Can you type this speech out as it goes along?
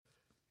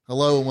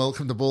Hello and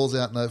welcome to Balls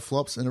Out No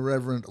Flops, an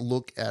irreverent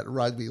look at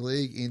rugby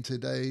league. In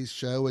today's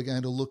show, we're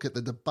going to look at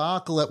the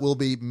debacle that will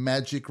be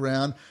Magic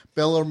Round,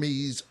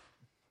 Bellamy's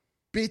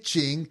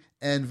bitching,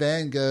 and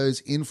Van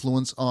Gogh's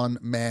influence on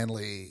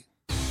Manly.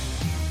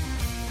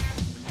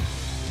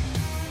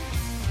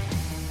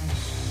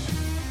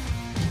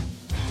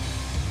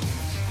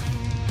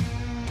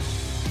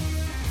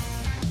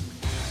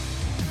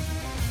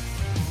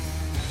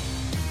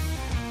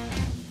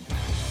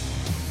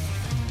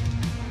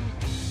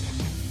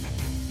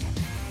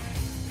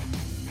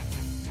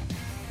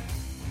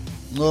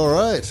 All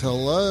right.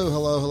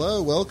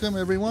 Hello. Welcome,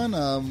 everyone.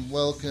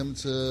 Welcome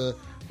to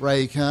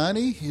Ray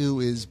Carney, who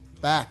is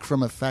back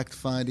from a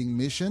fact-finding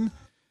mission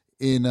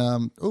in,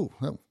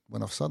 that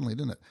went off suddenly,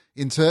 didn't it?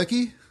 In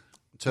Turkey.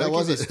 Turkey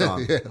was this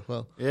time.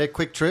 Yeah,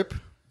 quick trip,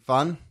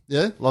 fun.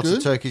 Yeah, lots good.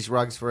 of Turkish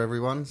rugs for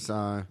everyone.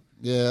 So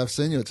yeah, I've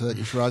seen your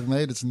Turkish rug,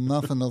 mate. It's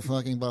nothing to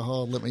fucking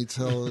behold, let me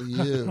tell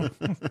you.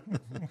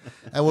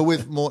 And we're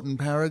with Morton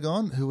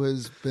Paragon, who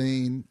has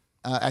been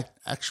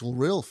actual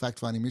real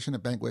fact-finding mission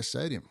at Bankwest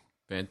Stadium.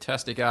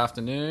 Fantastic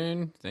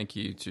afternoon. Thank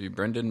you to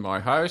Brendan, my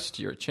host.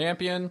 You're a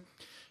champion.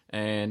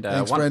 And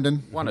Thanks,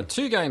 Brendan. One of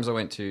two games I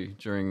went to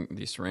during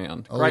this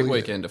round. Great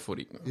weekend of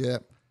footy. Yeah.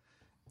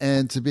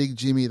 And to Big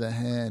Jimmy the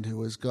Hand,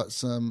 who has got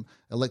some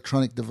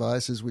electronic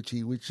devices which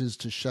he wishes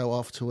to show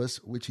off to us,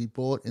 which he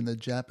bought in the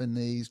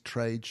Japanese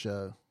trade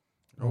show.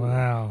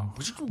 Wow.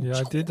 Yeah,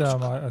 I did.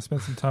 I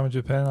spent some time in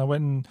Japan. I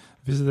went and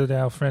visited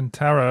our friend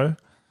Taro.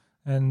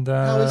 And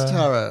how is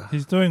Taro?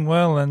 He's doing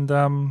well, and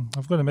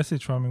I've got a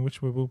message from him,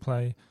 which we will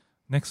play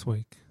next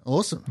week.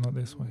 Awesome. Not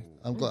this week.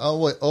 I'm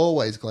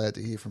always glad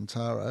to hear from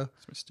Taro.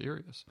 It's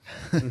mysterious.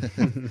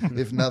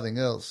 If nothing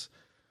else.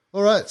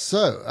 All right,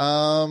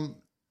 so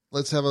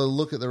let's have a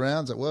look at the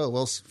rounds.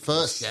 Well,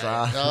 first game.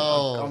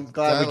 I'm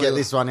glad we get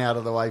this one out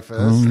of the way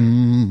first.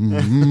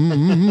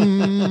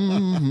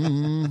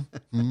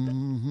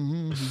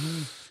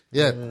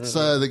 Yeah,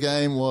 so the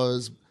game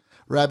was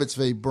Rabbits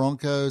v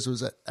Broncos. It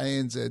was at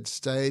ANZ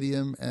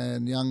Stadium,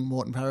 and young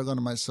Morton Paragon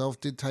and myself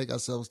did take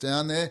ourselves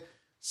down there.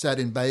 Sat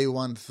in Bay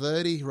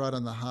 130, right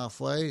on the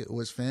halfway. It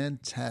was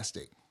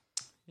fantastic.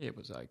 It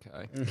was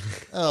okay.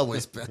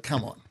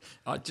 Come on.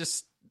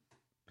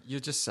 You're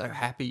just so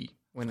happy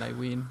when they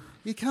win.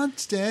 You can't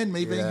stand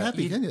me being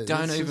happy, can you?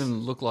 Don't even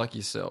look like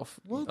yourself.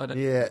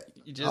 Yeah,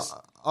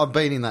 I've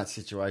been in that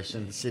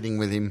situation, sitting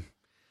with him.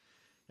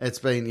 It's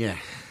been,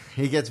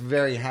 he gets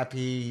very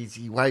happy.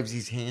 He waves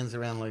his hands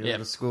around like a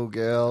little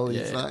schoolgirl.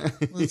 Yeah.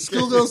 Well,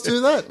 schoolgirls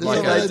do that.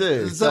 They do.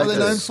 Is that what they're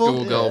known for?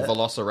 Schoolgirl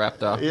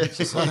velociraptor.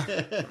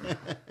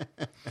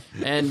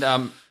 Yeah.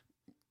 And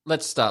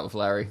let's start with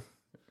Larry.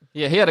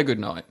 Yeah, he had a good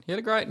night. He had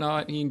a great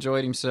night. He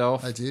enjoyed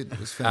himself. I did. It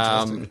was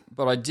fantastic.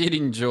 But I did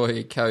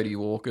enjoy Cody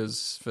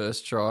Walker's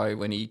first try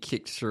when he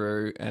kicked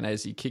through, and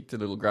as he kicked a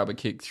little grubber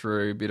kick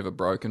through, a bit of a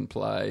broken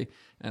play,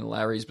 and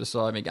Larry's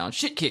beside me going,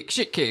 shit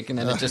kick, and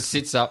then it just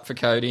sits up for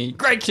Cody.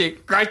 Great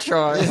kick, great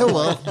try. Yeah,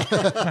 well.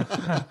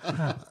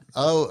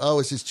 I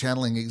was just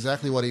channeling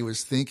exactly what he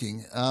was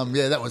thinking.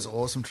 That was an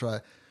awesome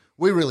try.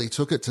 We really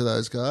took it to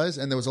those guys,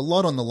 and there was a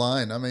lot on the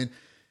line. I mean,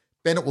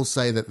 Bennett will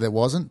say that there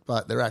wasn't,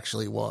 but there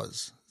actually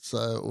was.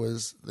 So it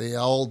was the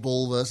old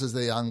bull versus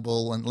the young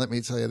bull, and let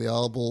me tell you, the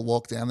old bull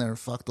walked down there and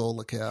fucked all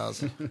the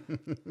cows.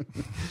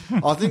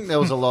 I think there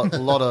was a lot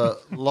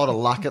of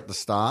luck at the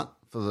start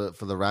for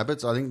the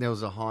Rabbits. I think there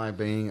was a high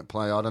being at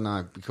play. I don't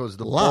know, because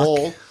the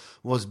ball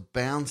was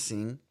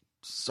bouncing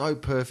so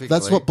perfectly.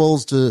 That's what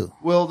balls do.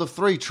 Well, the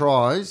three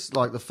tries,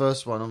 like the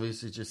first one,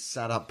 obviously just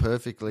sat up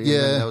perfectly. Yeah.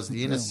 And then there was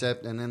the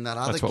intercept, and then that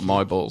other. That's what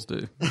my balls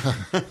do.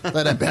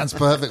 They don't bounce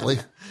perfectly.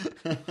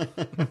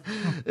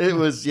 It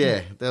was,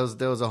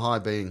 there was a high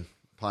being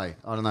play.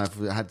 I don't know if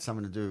it had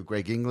something to do with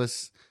Greg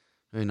Inglis.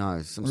 Who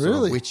knows? Some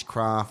sort of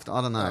witchcraft.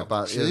 I don't know,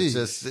 but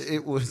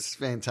it was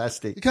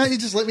fantastic. Can't you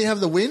just let me have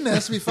the win? It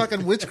has to be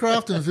fucking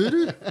witchcraft and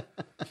voodoo.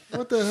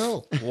 What the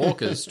hell?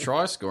 Walker's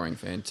try scoring,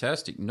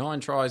 fantastic. 9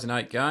 tries in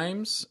 8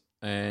 games,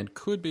 and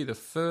could be the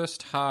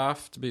first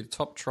half to be the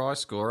top try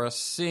scorer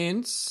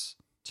since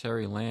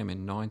Terry Lamb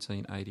in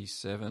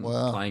 1987,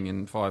 playing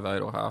in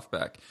 5'8" or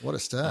halfback. What a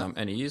stat.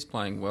 And he is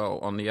playing well.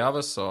 On the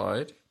other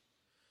side,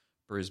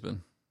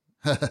 Brisbane.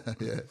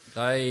 Yeah.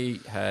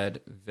 They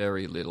had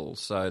very little.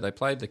 So they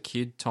played the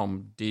kid,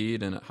 Tom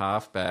Dearden, at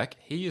halfback.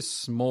 He is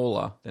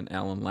smaller than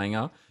Alan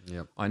Langer.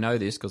 Yep. I know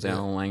this because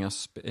Alan Langer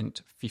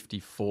spent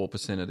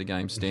 54% of the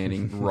game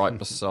standing right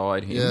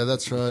beside him. Yeah,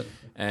 that's right.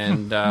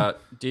 And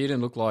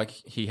Dearden looked like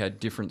he had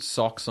different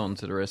socks on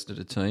to the rest of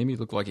the team. He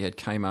looked like he had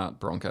Kmart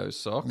Broncos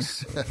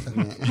socks,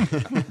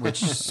 which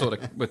sort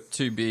of were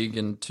too big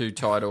and too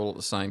tight all at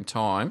the same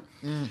time.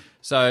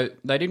 So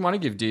they didn't want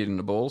to give Dearden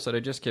the ball, so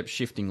they just kept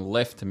shifting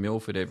left to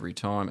Milford every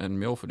time, and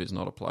Milford is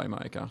not a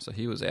playmaker, so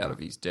he was out of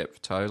his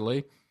depth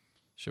totally.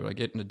 Should I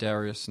get into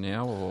Darius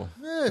now or?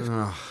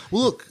 Yeah.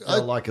 Well, look,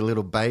 Felt like a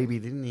little baby,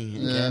 didn't he?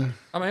 Again?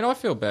 I mean, I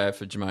feel bad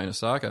for Jermaine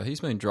Osaka. He's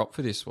been dropped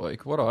for this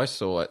week. What I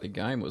saw at the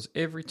game was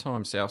every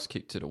time Souths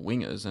kicked to the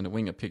wingers and the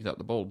winger picked up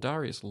the ball,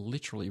 Darius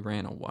literally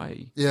ran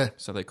away. Yeah.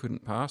 So they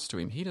couldn't pass to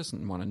him. He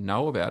doesn't want to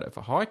know about it. If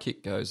a high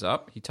kick goes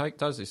up, he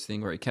does this thing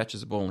where he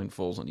catches the ball and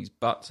falls on his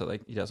butt so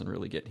he doesn't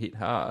really get hit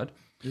hard.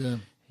 Yeah.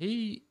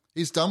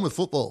 He's done with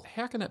football.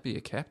 How can that be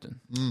a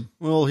captain?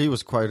 Well, he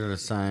was quoted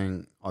as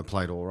saying, I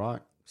played all right.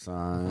 So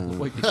The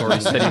week before he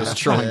said he was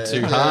trying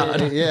too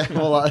hard. Yeah,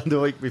 well, the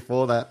week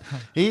before that.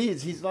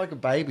 He's like a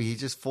baby. He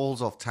just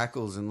falls off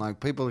tackles, and like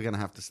people are going to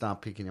have to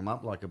start picking him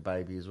up like a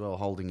baby as well,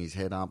 holding his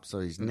head up so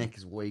his neck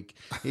is weak.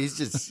 He's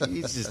just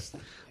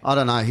I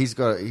don't know. He's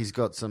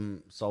got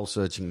some soul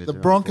searching to do. The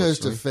Broncos'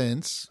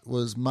 defense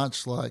was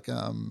much like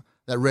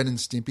that Ren and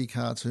Stimpy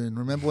cartoon.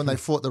 Remember when they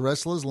fought the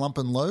wrestlers, Lump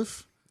and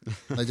Loaf?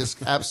 They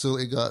just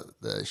absolutely got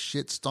the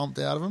shit stomped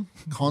out of them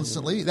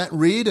constantly. That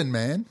Reardon,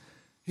 man.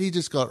 He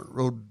just got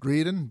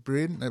Reardon,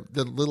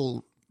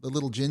 the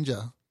little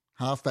ginger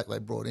halfback they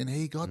brought in.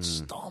 He got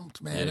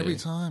stomped, man, every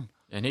time.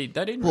 And they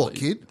didn't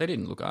they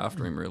didn't look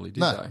after him really,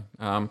 did they?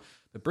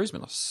 But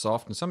Brisbane are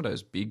soft, and some of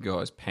those big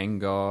guys,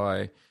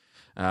 Pangai.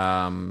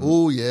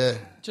 Oh yeah,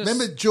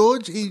 remember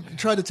George? He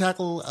tried to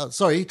tackle.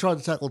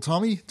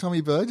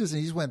 Tommy Burgess, and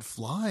he just went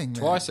flying.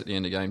 Twice at the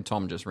end of the game,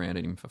 Tom just ran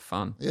at him for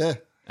fun. Yeah.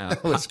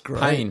 That was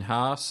great. Payne,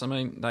 Haas, I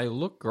mean, they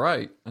look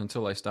great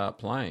until they start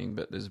playing,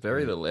 but there's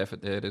very little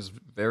effort there. There's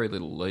very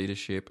little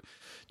leadership.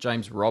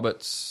 James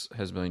Roberts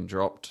has been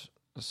dropped.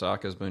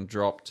 Osaka's been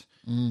dropped.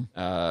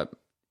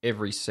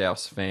 Every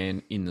Souths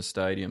fan in the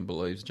stadium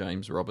believes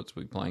James Roberts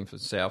will be playing for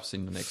Souths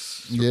in the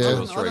next 2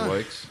 or 3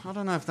 weeks. I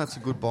don't know if that's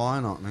a good buy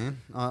or not, man.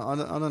 I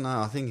don't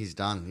know. I think he's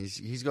done.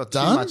 He's got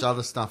Done? too much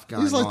other stuff going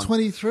on. He's like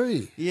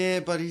 23.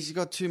 Yeah, but he's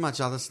got too much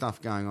other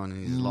stuff going on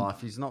in his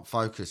life. He's not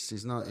focused.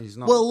 He's not.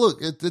 Well,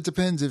 look, it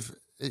depends if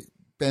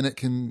Bennett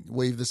can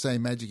weave the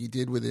same magic he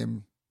did with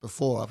him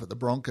before up at the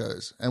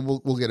Broncos, and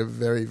we'll get a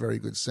very, very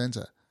good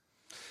centre.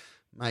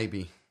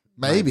 Maybe,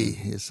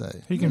 you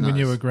say. He can win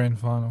you a grand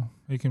final.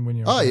 He can win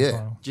you a grand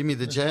final. Jimmy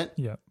the Jet.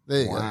 Yeah.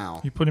 There you go.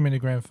 Wow. You put him in a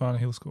grand final,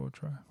 he'll score a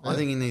try. I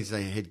think he needs a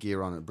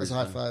headgear on it. That's a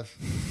high five.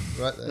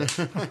 Right there.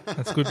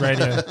 That's good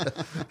radio.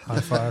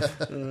 High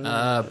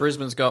five.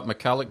 Brisbane's got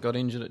McCulloch got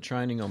injured at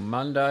training on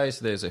Monday,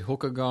 so there's a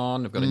hooker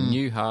gone. They've got a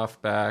new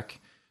halfback.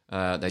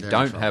 They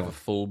don't have a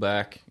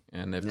fullback,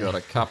 and they've got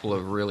a couple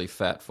of really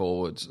fat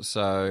forwards.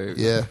 So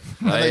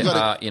they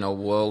are in a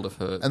world of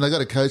hurt. And they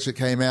got a coach that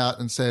came out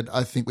and said,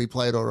 I think we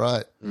played all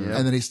right. Yep.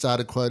 And then he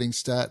started quoting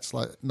stats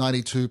like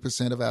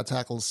 92% of our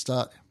tackles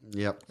stuck.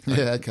 Yep.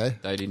 Yeah, okay.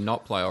 They did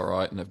not play all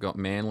right, and they've got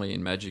Manly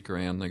and Magic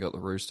around. They got the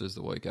Roosters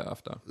the week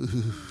after.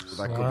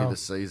 That could be the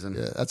season.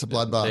 Yeah, that's a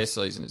bloodbath. Their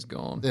season is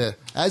gone. Yeah.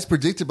 As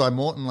predicted by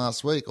Morton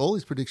last week, all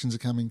his predictions are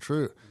coming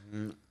true.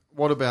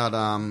 What about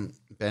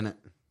Bennett?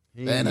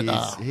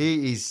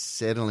 He is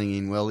settling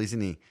in well,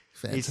 isn't he?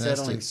 Fantastic. He's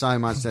settling so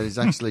much that he's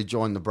actually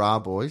joined the Bra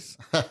Boys.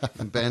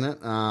 Bennett,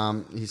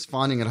 he's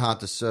finding it hard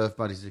to surf,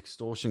 but his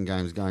extortion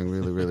game's going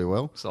really, really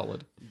well.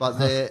 Solid. But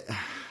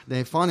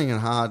they're finding it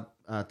hard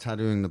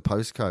tattooing the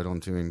postcode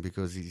onto him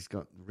because he's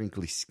got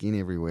wrinkly skin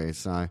everywhere.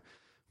 So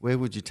where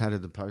would you tattoo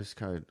the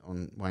postcode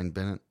on Wayne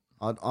Bennett?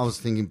 I was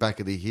thinking back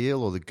of the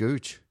heel or the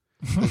gooch.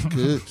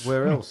 Gooch.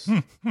 Where else?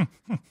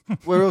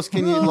 Where else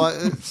can you like?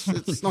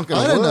 It's not going to work.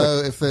 I don't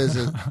know if there's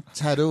a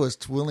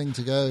tattooist willing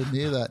to go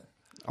near that.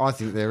 I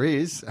think there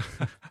is.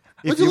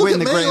 If you win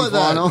the grand like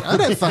final, I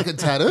don't fucking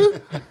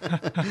tattoo.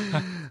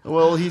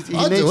 Well, he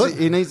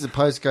needs the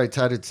postcode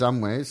tattooed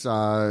somewhere.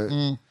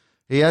 So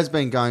he has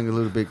been going a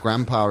little bit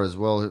grandpa as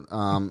well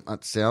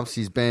at Souths.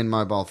 He's banned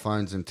mobile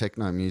phones and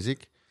techno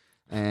music,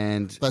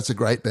 and that's a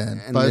great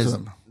band. Both of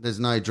them. There's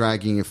no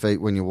dragging your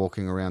feet when you're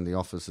walking around the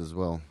office as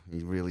well. He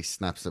really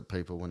snaps at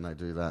people when they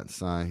do that.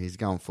 So he's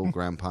going full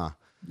grandpa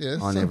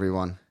on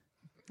everyone.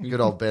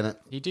 Good old Bennett.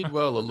 He did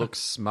well to look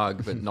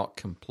smug, but not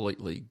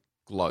completely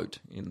gloat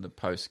in the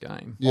post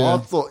game. Yeah. I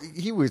thought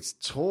he was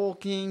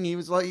talking. He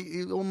was like,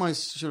 he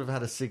almost should have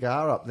had a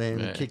cigar up there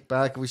and kick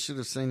back. We should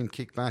have seen him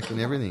kick back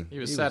and everything. He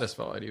was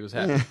satisfied. He was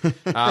happy.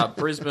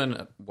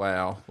 Brisbane,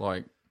 wow.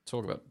 Like,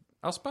 talk about,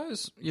 I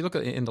suppose you look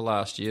at the end of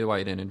last year,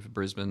 way down in for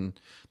Brisbane,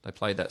 they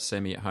played that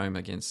semi at home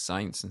against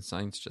Saints, and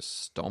Saints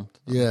just stomped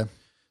them. Yeah.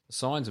 The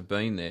signs have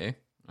been there,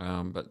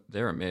 but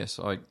they're a mess.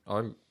 I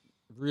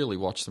really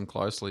watched them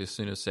closely as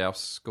soon as South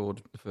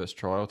scored the first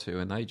try or two,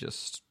 and they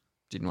just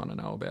didn't want to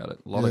know about it.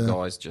 A lot of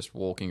guys just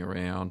walking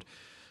around,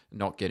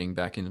 not getting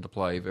back into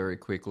play very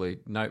quickly.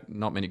 No,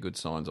 not many good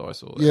signs I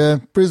saw there. Yeah,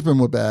 Brisbane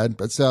were bad,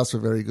 but Souths were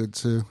very good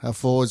too. Our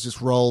forwards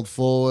just rolled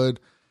forward.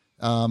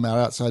 Our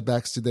outside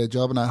backs did their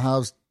job, and our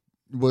halves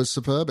was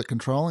superb at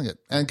controlling it.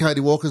 And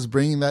Cody Walker's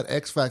bringing that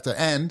X factor.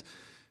 And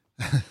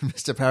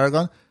Mr.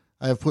 Paragon,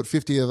 I have put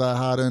 50 of our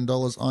hard-earned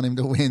dollars on him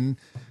to win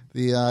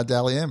the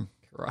Dally M.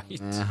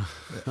 Right.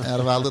 Out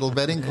of our little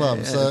betting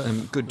club. So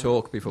good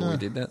talk before we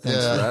did that. Thanks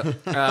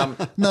for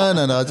that.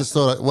 No. I just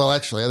thought, I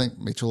think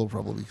Mitchell will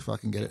probably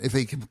fucking get it if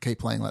he can keep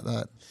playing like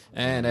that.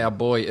 And our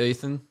boy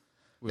Ethan.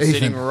 was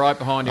sitting right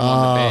behind him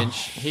on the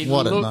bench. He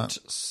what a looked nut.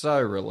 so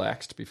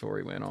relaxed before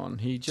he went on.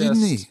 He just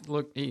Didn't he?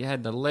 looked. He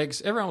had the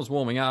legs. Everyone was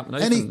warming up, and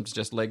And he- Ethan was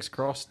just legs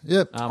crossed,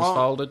 Yep. arms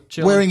folded,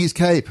 chilling. Wearing his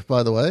cape,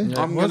 by the way.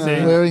 I'm Was gonna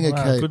he? Wearing a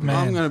Wow, cape. Good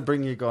man. I'm going to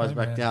bring you guys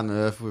back man. down to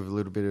earth with a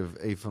little bit of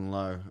Ethan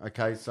Lowe.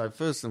 Okay, so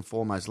first and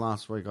foremost,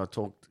 last week I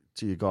talked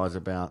to you guys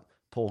about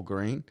Paul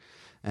Green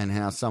and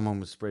how someone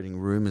was spreading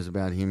rumours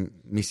about him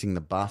missing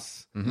the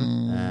bus,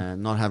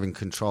 not having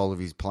control of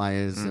his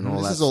players and all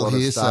This that is all sort of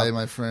hearsay, stuff.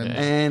 my friend. Yeah.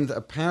 And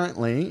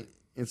apparently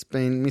it's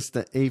been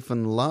Mr.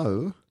 Ethan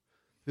Lowe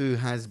who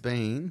has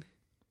been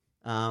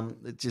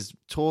just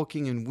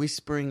talking and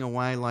whispering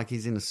away like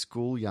he's in a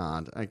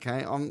schoolyard,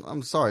 okay?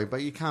 I'm sorry,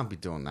 but you can't be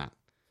doing that.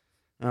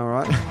 All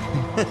right?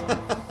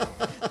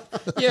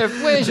 Yeah,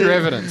 where's your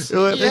evidence? You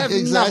have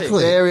Exactly.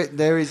 nothing.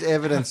 There is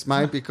evidence,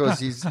 mate, because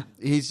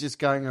he's just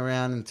going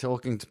around and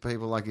talking to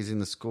people like he's in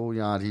the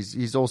schoolyard.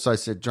 He's also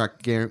said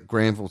Jack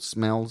Granville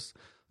smells.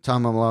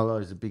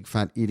 Tamalolo is a big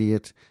fat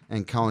idiot,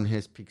 and Cohen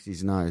Hess picks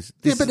his nose.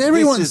 Yeah, but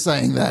everyone's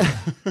saying that.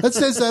 That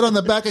says that on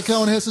the back of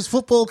Cohen Hess's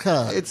football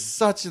card. It's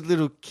such a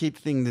little kid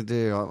thing to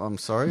do. I'm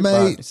sorry,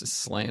 Mate. This is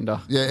slander.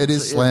 Yeah, it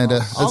is slander.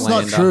 It's not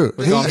Slander. true.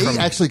 We've He gone from-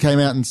 actually came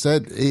out and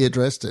said, he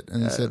addressed it,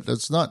 and he said,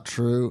 it's not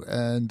true.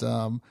 And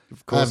I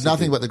have he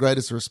nothing did. but the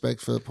greatest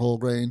respect for Paul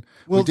Green.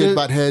 Well, we did dude-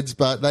 butt heads,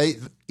 but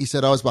he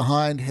said I was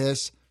behind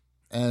Hess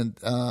and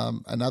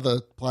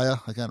another player,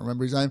 I can't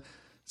remember his name.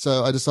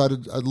 So I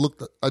decided I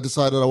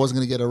wasn't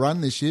going to get a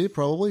run this year,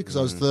 probably, because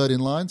I was third in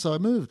line, so I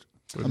moved.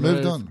 I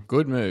moved on.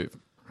 Good move.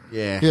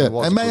 Yeah, Yeah, it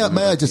was and a good may I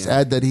move, just yeah.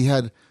 add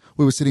that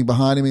we were sitting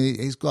behind him, and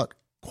he's got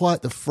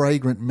quite the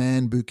fragrant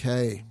man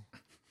bouquet.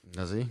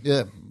 Does he?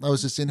 Yeah, I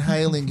was just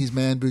inhaling his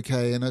man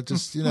bouquet, and I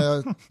just,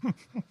 it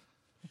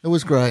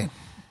was great.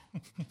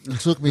 It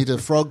took me to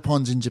frog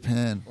ponds in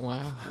Japan.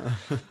 Wow.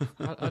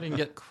 I didn't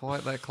get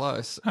quite that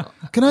close.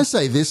 Can I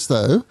say this,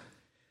 though?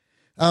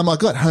 I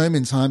got home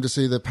in time to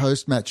see the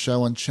post-match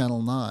show on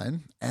Channel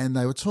 9, and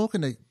they were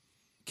talking to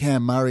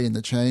Cam Murray in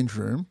the change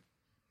room,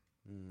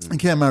 and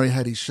Cam Murray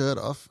had his shirt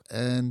off,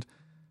 and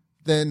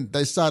then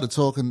they started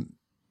talking,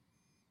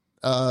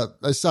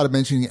 they started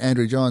mentioning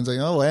Andrew Johns,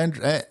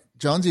 saying,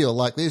 Johnsy will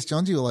like this,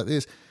 Johnsy will like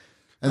this.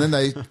 And then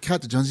they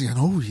cut to Johnsy going,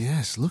 oh,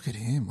 yes, look at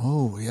him.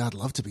 Oh, yeah, I'd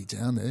love to be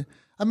down there.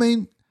 I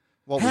mean...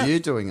 What were you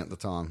doing at the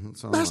time?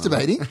 That's all I know.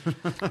 Masturbating.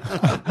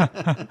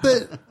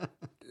 But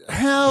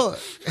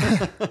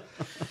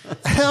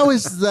how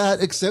is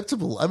that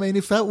acceptable? I mean,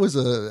 if that was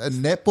a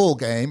netball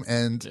game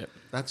and Yep.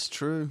 That's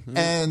true. Yeah.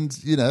 and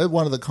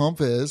one of the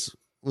compers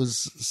was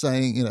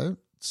saying,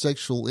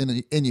 sexual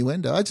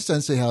innuendo, I just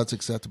don't see how it's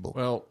acceptable.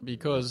 Well,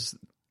 because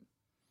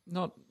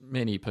not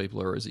many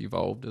people are as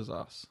evolved as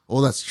us.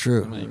 Well, that's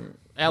true. I mean,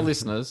 our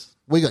listeners,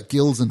 We got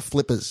gills and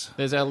flippers.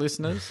 there's our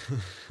listeners.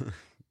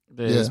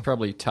 There's Yeah.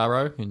 probably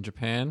Taro in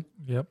Japan,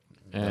 Yep.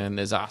 and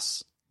there's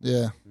us,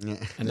 Yeah. Yeah.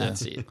 and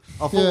that's it.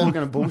 I thought we were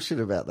going to bullshit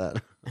about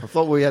that. I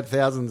thought we had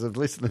thousands of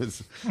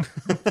listeners.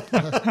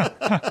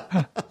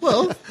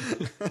 Well,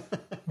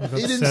 We've got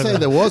he didn't 7. say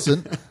there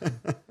wasn't.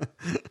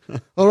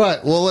 All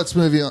right. Well, let's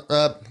move on.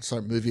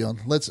 Move on.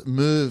 Let's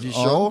move on.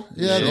 sure?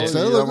 Yeah, I think Yeah,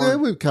 so. you Look, don't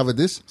want- we've covered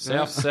this.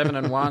 South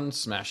 7-1,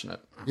 smashing it.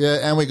 Yeah,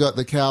 and we got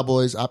the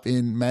Cowboys up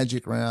in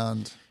Magic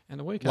Round. And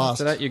the week Last.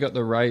 after that, you got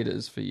the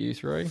Raiders for you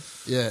three.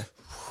 Yeah.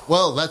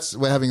 Well,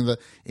 we're having the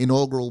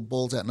inaugural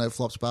Balls Out No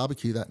Flops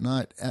barbecue that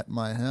night at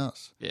my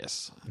house.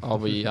 Yes, I'll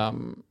be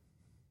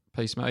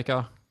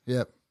peacemaker,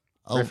 Yep.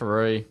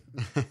 referee,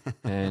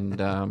 and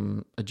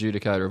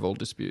adjudicator of all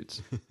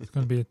disputes. It's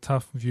going to be a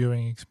tough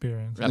viewing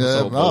experience. That is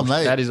Yeah, all bullshit.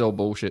 mate. That is all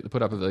bullshit. To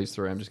put up with these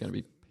three, I'm just going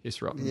to be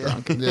piss rotten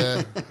drunk.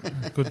 Yeah,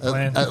 Good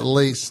plan. at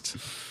least.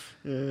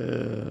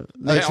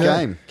 Next Okay.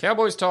 game.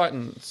 Cowboys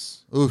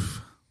Titans.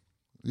 Oof.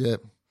 Yeah.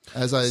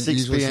 As I 6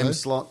 usually p.m. say.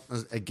 slot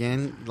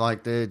again.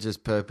 Like they're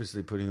just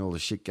purposely putting all the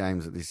shit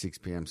games at this 6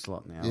 p.m.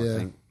 slot now. Yeah. I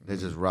think they're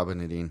just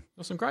rubbing it in.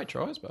 There's some great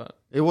tries, but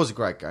It was a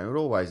great game. It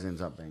always ends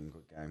up being a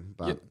good game.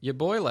 But your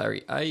boy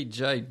Larry,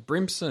 AJ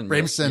Brimson.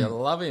 Brimson. You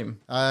love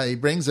him. He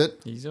brings it.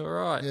 He's all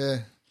right.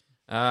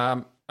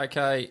 Yeah.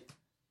 Okay.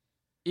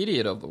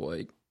 Idiot of the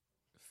week.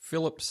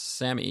 Philip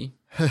Sammy.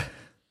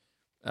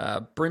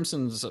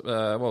 Brimson's,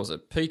 what was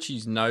it?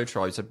 Peachy's no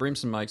try. So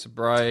Brimson makes a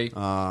break,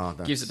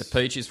 gives it to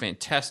Peachy's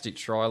fantastic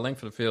try,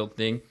 length of the field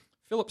thing.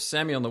 Philip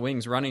Sammy on the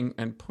wings running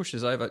and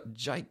pushes over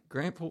Jake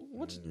Granville.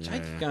 What's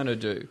Jake going to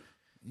do?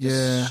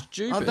 Yeah.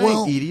 Stupid. are they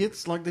Well-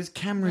 idiots? Like there's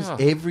cameras Oh.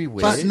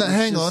 everywhere. But no, It's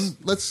hang just- on.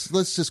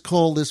 Let's just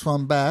call this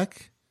one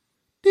back.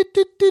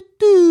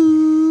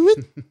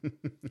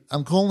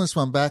 I'm calling this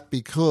one back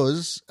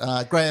because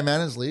Graham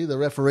Annesley, the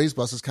referee's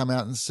boss, has come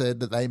out and said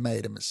that they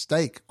made a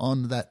mistake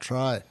on that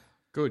try.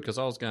 Good, because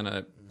I was going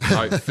to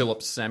vote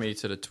Philip Sammy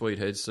to the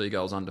Tweedhead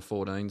Seagulls under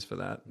 14s for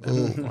that.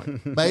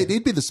 Like, Mate,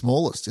 he'd be the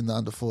smallest in the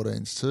under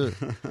 14s too.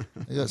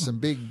 You got some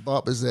big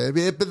boppers there.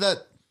 Yeah, but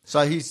that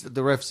So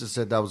the refs have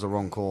said that was a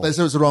wrong call. they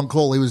said it was the wrong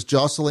call. He was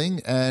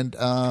jostling, and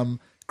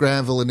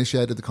Granville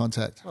initiated the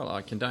contact. well,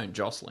 I condone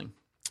jostling.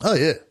 Oh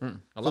yeah, I if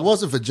it love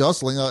wasn't for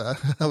jostling, I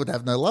would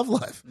have no love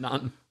life.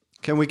 None.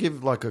 Can we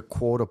give like a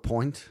quarter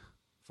point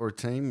for a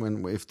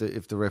team if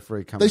the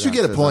referee comes. They should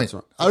get a point.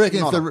 I reckon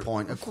not if a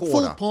point, a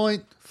quarter. Full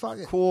point. Fuck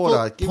it.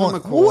 Quarter. Give them a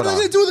quarter. What are they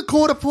going to do with a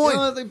quarter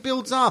point? It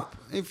builds up.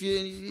 If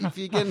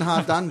you're getting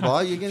hard done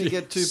by, you're going to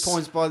get 2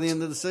 points by the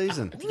end of the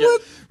season. If you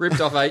get ripped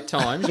off 8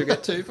 times, you'll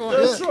get 2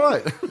 points. That's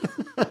right.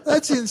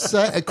 That's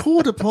insane. A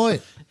quarter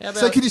point.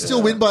 So can you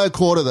still win by a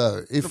quarter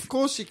though? Of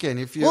course you can.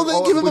 Well,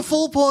 then give them a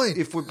full point.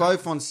 If we're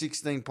both on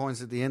 16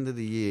 points at the end of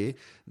the year,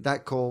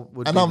 that call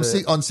would. And be I'm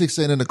on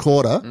 16 and a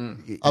quarter.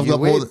 I've got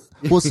more.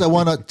 Well, so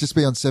why not just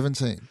be on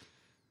 17?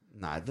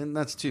 No, then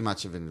that's too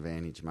much of an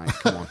advantage, mate.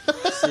 Come on.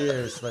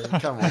 Seriously,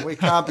 come on. We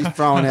can't be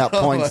throwing out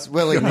points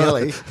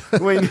willy-nilly.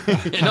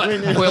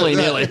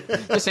 Willy-nilly.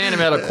 Just hand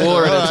them out a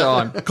quarter at a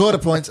time. Quarter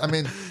points. I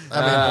mean,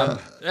 how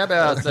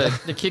about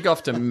the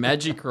kick-off to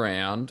Magic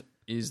Round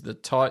is the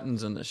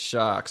Titans and the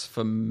Sharks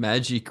for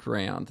Magic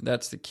Round.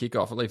 That's the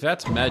kick-off. If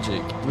that's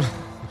Magic,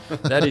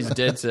 that is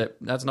dead set.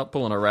 That's not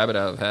pulling a rabbit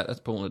out of a hat. That's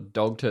pulling a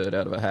dog turd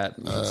out of a hat.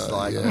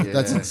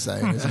 That's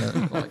insane, isn't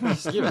it? Like,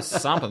 just give us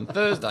something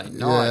Thursday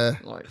night. Yeah.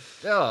 Like,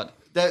 God.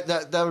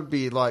 That would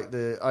be like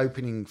the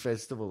opening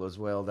festival as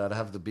well. They'd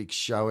have the big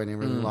show and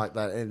everything like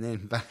that, and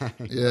then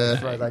bang,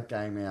 throw that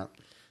game out.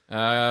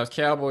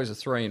 Cowboys are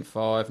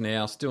 3-5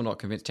 now. Still not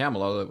convinced.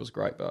 Tamalolo was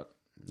great, but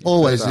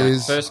always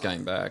is. First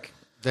game back.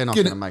 They're not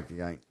going to make the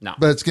game. No,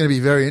 but it's going to be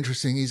very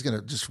interesting. He's going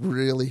to just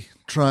really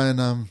try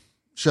and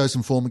show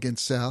some form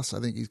against South.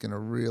 I think he's going to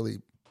really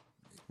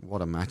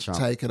what a matchup.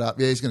 Take it up.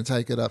 Yeah, he's going to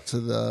take it up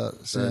to the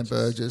Sam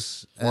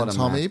Burgess and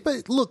Tommy.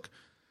 But look.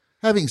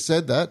 Having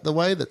said that, the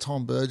way that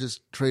Tom Burgess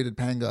treated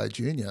Pangai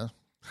Jr.,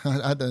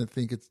 I don't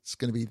think it's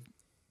going to be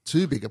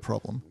too big a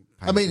problem.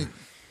 I mean,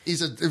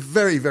 he's a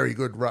very, very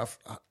good, rough,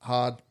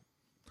 hard.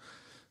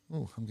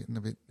 Oh, I'm getting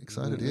a bit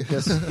excited here.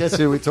 Guess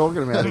who we're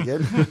talking about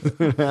again?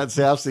 That's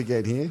Souths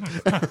again here.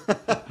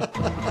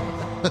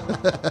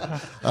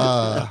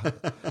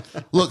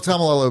 Look,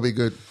 Tamalolo will be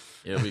good.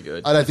 It'll be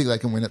good. I don't think they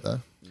can win it,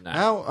 though. No.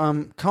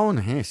 How, Colin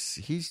Hess,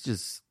 he's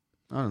just,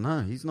 I don't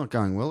know, he's not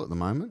going well at the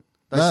moment.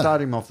 They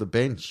start him off the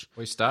bench.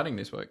 We're starting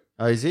this week.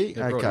 Oh, is he?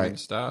 They brought him in to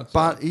start, so.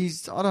 But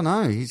I don't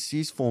know,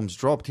 his form's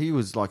dropped. He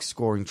was like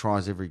scoring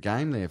tries every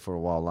game there for a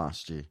while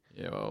last year.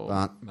 Yeah,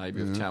 well,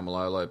 maybe with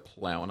Tamalolo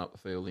ploughing up the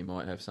field, he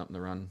might have something to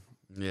run.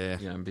 Yeah.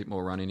 A bit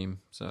more run in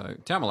him. So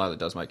Tamalolo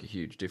does make a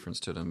huge difference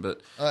to them.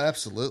 But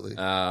absolutely.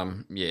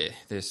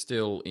 They're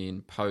still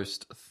in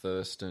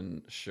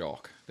post-Thurston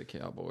shock, the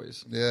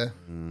Cowboys. Yeah,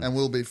 and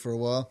will be for a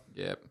while.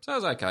 Yeah, so it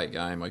was an okay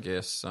game, I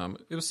guess.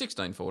 It was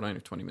 16-14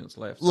 with 20 minutes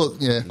left. Look,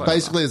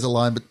 basically there's a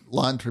line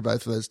through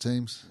both of those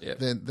teams. Yep.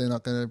 They're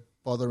not going to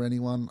bother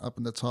anyone up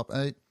in the top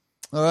 8.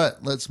 All right,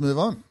 let's move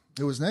on.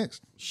 Who was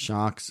next?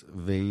 Sharks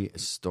v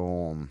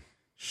Storm.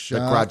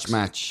 Sharks. The grudge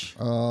match.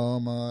 Oh,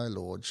 my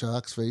Lord.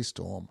 Sharks v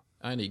Storm.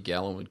 Only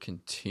Gallen would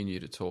continue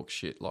to talk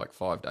shit like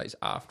 5 days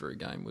after a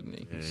game, wouldn't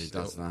he? Yeah, he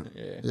does that.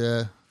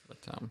 Yeah.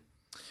 But,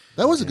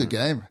 that was a good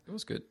game. It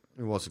was good.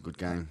 It was a good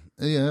game.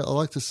 Yeah, I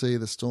like to see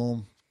the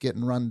Storm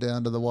getting run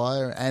down to the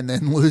wire and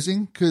then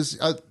losing because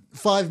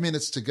 5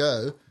 minutes to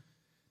go,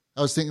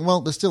 I was thinking,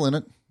 well, they're still in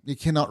it. You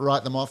cannot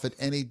write them off at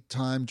any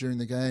time during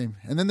the game.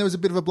 And then there was a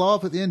bit of a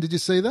blow-up at the end. Did you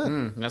see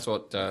that? That's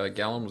what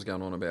Gallen was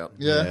going on about.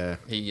 Yeah.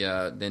 He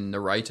then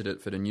narrated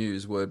it for the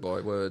news word by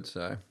word.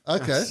 So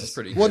okay.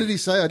 Pretty what did he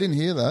say? I didn't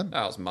hear that. It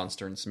was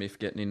Munster and Smith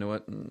getting into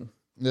it. And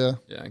yeah,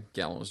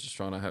 Gallen was just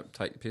trying to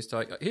take the piss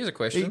take. Here's a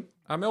question.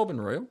 Are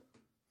Melbourne real?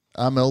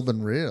 Are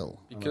Melbourne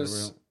real?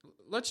 Because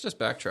let's just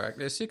backtrack.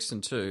 They're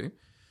 6-2.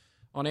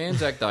 On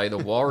Anzac Day, the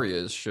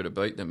Warriors should have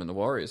beat them, and the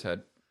Warriors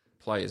had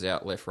players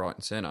out left, right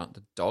and centre.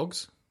 The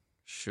Dogs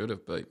should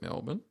have beat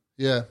Melbourne.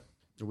 Yeah.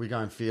 Are we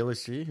going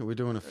fearless here? Are we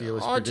doing a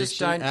fearless I prediction? just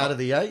don't, out of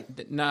the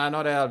 8? No,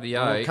 not out of the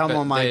 8. Come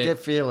on, mate, get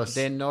fearless.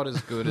 They're not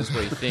as good as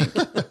we think.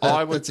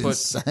 I would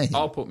insane.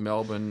 I'll put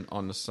Melbourne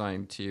on the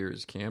same tier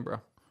as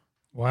Canberra.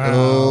 Wow.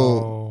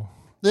 Oh.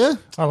 Yeah.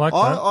 I like that.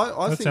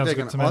 I think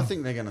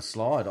they're going to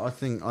slide. I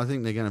think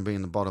they're going to be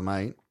in the bottom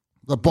 8.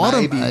 The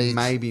bottom 8?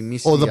 Maybe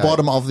miss or the the 8.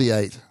 bottom of the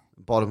 8?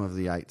 Bottom of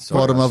the 8. Sorry,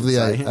 bottom of the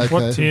 8. Okay.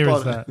 What tier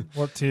is that?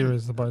 What tier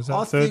is the bottom? Is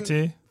that third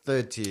tier?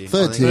 Third tier.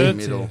 Third tier.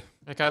 Middle.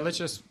 Okay, let's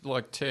just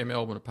tear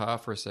Melbourne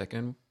apart for a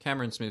second.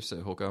 Cameron Smith's a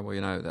hooker. We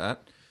know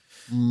that.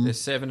 They're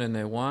 7 and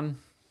they're 1.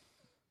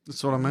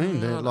 That's what I mean.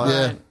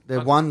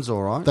 Their one's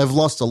all right. They've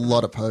lost a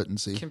lot of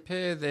potency.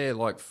 Compare their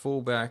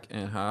fullback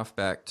and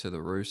halfback to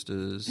the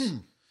Roosters.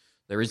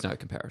 There is no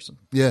comparison.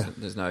 Yeah,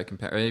 there's no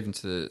comparison. Even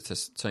to a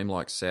team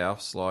like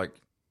Souths.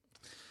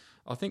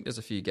 I think there's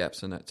a few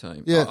gaps in that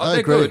team. Yeah, I they're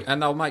agree. good,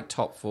 and they'll make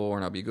top 4,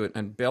 and they'll be good.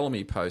 And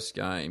Bellamy post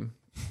game.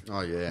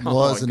 Oh yeah,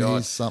 wasn't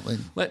he something?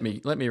 Let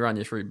me run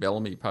you through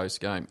Bellamy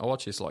post game. I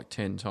watched this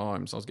 10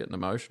 times. I was getting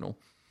emotional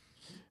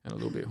and a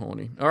little bit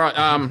horny. All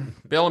right,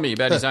 Bellamy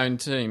about his own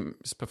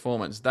team's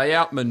performance. They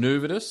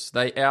outmaneuvered us.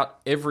 They out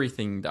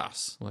everythinged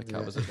us. That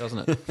covers it,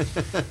 doesn't it?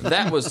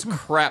 That was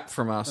crap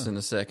from us in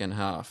the second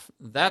half.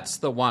 That's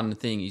the one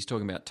thing he's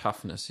talking about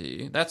toughness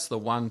here. That's the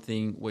one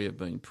thing we have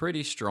been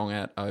pretty strong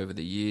at over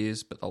the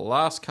years. But the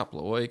last couple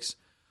of weeks,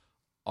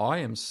 I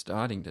am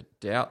starting to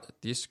doubt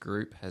that this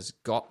group has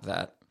got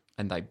that,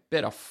 and they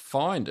better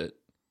find it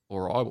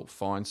or I will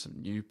find some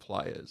new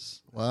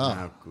players. Wow.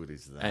 How good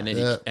is that? And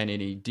then,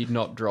 he did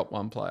not drop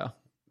one player,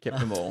 kept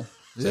them all.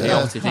 So Yeah. he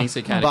obviously thinks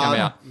he can come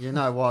out. You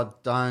know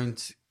what?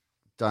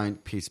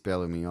 Don't piss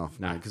Bellamy off,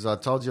 mate. Because I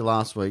told you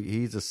last week,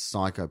 he's a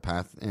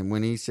psychopath. And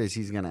when he says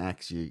he's going to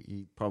axe you,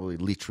 he probably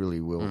literally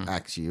will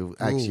axe you.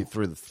 He'll axe you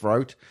through the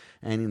throat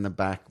and in the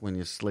back when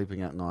you're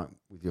sleeping at night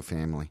with your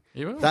family.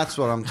 He will. That's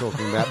what I'm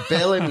talking about.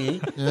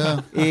 Bellamy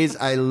is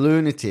a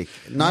lunatic.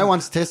 No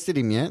one's tested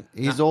him yet.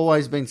 He's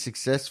always been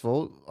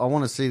successful. I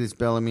want to see this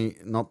Bellamy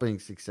not being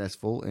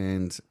successful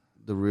and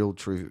the real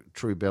true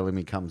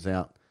Bellamy comes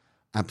out.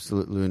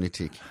 Absolute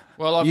lunatic.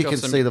 Well, you can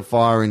see the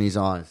fire in his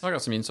eyes. I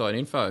got some inside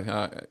info.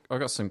 I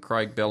got some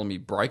Craig Bellamy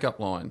breakup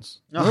lines.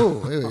 Oh,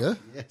 there we go.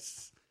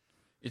 Yes.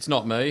 It's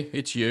not me,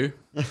 it's you.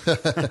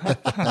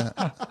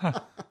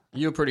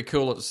 You were pretty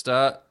cool at the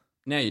start.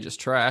 Now you're just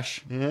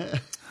trash.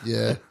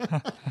 Yeah.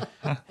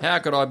 How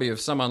could I be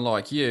with someone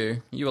like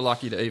you? You were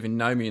lucky to even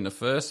know me in the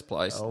first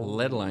place,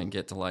 let alone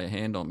get to lay a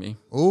hand on me.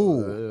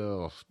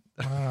 Oh.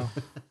 Wow.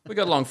 We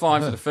got along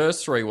fine for the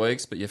first 3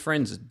 weeks, but your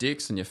friends are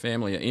dicks and your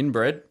family are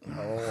inbred.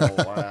 Oh,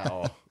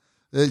 wow.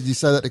 Did you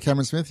say that to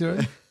Cameron Smith, you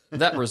reckon?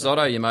 That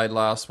risotto you made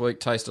last week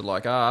tasted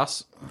like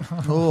arse.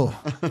 Oh.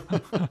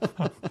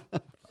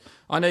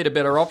 I need a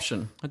better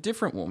option, a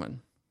different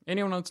woman.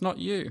 Anyone that's not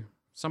you.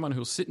 Someone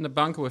who'll sit in the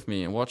bunker with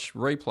me and watch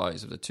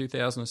replays of the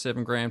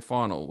 2007 Grand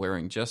Final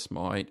wearing just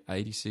my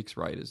 86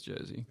 Raiders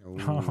jersey.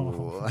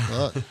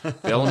 Right.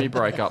 Bellamy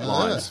breakup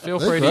lines. Feel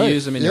They're free to great.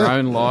 use them in your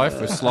own life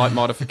with slight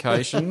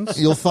modifications.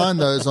 You'll find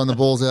those on the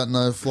Balls Out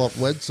No Flop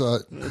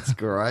website. That's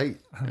great.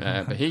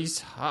 Yeah, but he's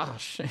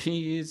harsh.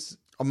 He is.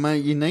 I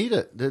mean, you need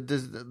it.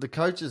 The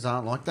coaches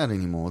aren't like that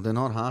anymore. They're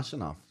not harsh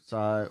enough. So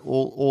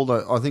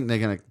I think they're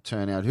going to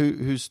turn out.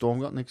 Who's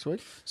Storm got next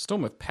week?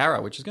 Storm with Para,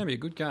 which is going to be a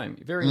good game.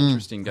 Very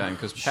interesting game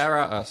because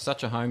Para are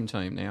such a home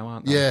team now,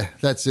 aren't they? Yeah,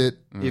 that's it.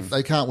 If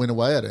they can't win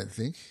away, I don't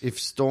think. If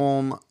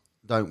Storm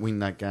don't win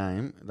that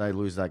game, they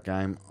lose that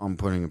game, I'm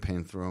putting a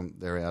pen through them.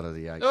 They're out of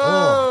the 8.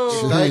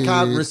 Oh, If they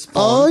can't Gee. respond.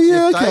 Oh,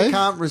 yeah, if okay. they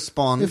can't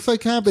respond. If they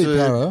can't beat to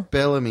Para.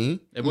 Bellamy,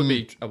 it would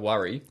be a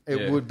worry.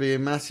 it would be a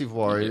massive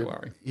worry. It'd be a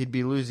worry. He'd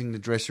be losing the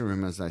dressing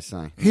room, as they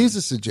say. Here's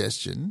a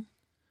suggestion.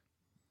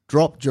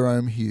 Drop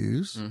Jerome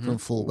Hughes from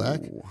fullback.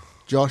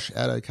 Josh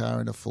Adokar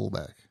into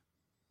fullback.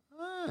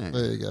 Hey,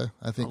 There you go.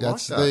 I think I like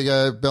that's that. there you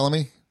go,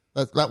 Bellamy.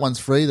 That one's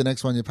free. The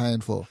next one you're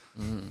paying for.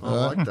 I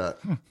like that.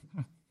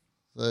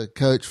 So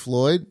Coach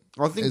Floyd.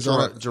 I think is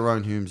on it.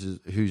 Jerome Hughes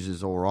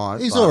is all right.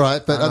 He's all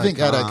right, but I think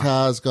Adokar-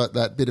 Adokar's got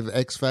that bit of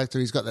X factor.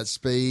 He's got that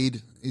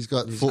speed. He's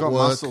got He's footwork. got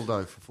muscle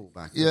though for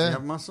fullback. Does Yeah. he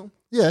have muscle?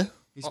 Yeah.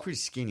 He's pretty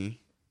skinny.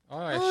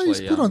 I Oh, he's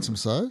actually, put on some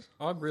size.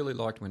 I really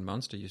liked when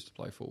Munster used to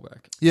play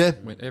fullback. Yeah.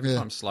 Every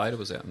time Slater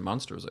was out and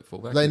Munster was at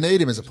fullback. They it need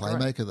him as a was great.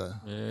 playmaker, though.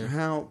 Yeah.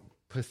 How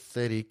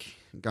pathetic,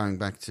 going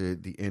back to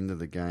the end of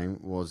the game,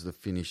 was the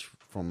finish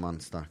from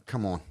Munster.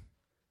 Come on.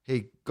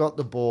 He got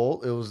the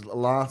ball. It was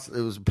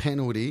a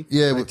penalty.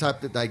 Yeah, They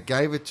tapped it. They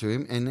gave it to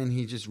him, and then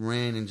he just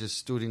ran and just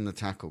stood in the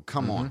tackle.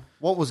 Come on.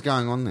 What was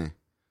going on there?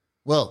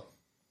 Well,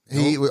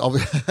 he We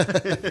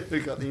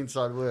got the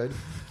inside word.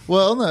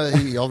 no,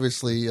 he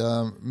obviously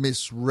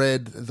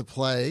misread the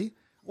play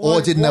or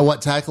What- didn't know what-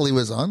 what tackle he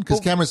was on because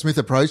Cameron Smith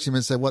approached him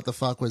and said, "What the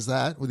fuck was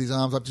that?" with his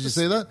arms up. Did you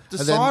see that? The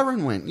And then-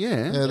 siren went,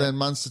 yeah. Yeah, then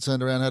Munster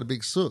turned around and had a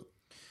big sook.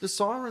 The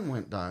siren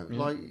went, though.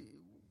 Like,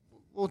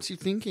 what's he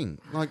thinking?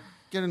 Like,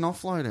 get an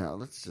offload out.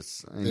 Let's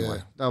just... Anyway,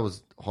 Yeah. that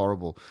was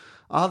horrible.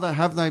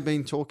 Have they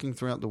been talking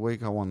throughout the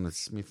week? I won the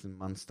Smith and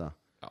Munster.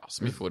 Oh,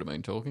 Smith would have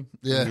been talking.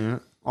 Yeah. Yeah.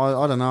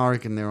 I don't know. I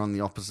reckon they're on the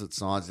opposite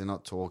sides. They're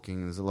not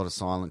talking. There's a lot of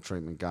silent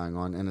treatment going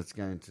on, and it's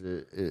going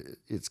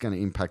to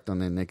impact on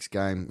their next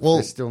game. Well-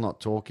 They're still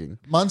not talking.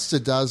 Munster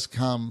does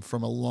come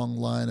from a long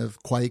line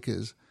of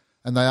Quakers,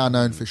 and they are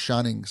known for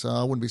shunning. So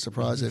I wouldn't be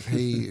surprised if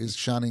he is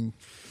shunning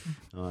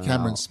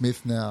Cameron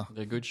Smith now.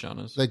 They're good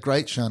shunners. They're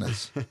great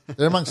shunners.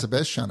 They're amongst the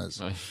best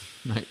shunners.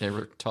 Mate,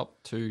 they're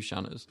top 2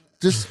 shunners.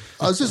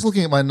 I was just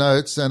looking at my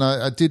notes, and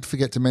I did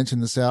forget to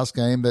mention the South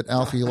game that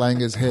Alfie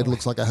Langer's head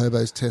looks like a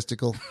hobo's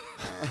testicle.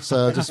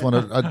 So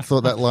I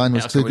thought that line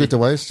was How too could good to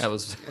he- waste. That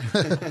was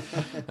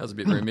a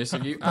bit remiss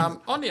of you.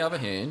 On the other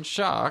hand,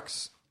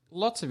 Sharks,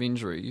 lots of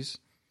injuries,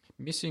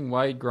 missing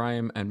Wade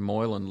Graham and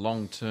Moylan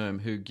long term,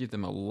 who give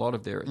them a lot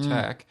of their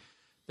attack.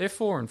 They're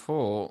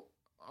 4-4.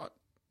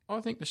 I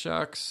think the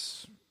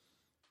Sharks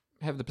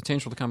have the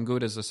potential to come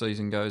good as the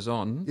season goes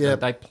on. Yep.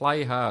 They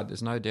play hard.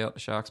 There's no doubt the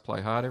Sharks play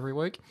hard every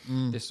week.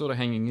 They're sort of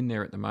hanging in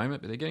there at the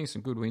moment, but they're getting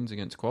some good wins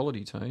against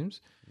quality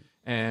teams.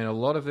 And a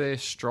lot of their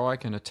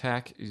strike and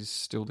attack is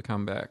still to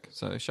come back.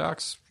 So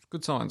Sharks,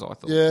 good signs, I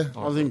thought. Yeah.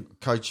 I think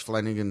Coach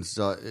Flanagan's...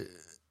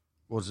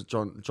 was it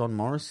John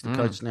Morris, the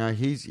coach now?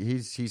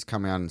 He's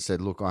come out and said,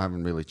 look, I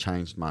haven't really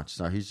changed much.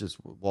 So he's just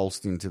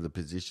waltzed into the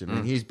position.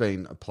 And he's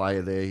been a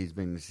player there. He's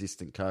been an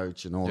assistant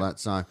coach and all that.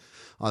 So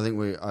I think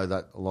we owe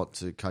that a lot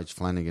to Coach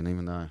Flanagan,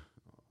 even though,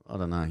 I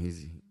don't know,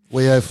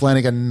 We owe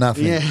Flanagan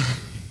nothing. Yeah.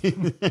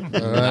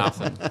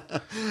 Nothing.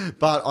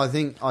 But I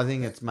think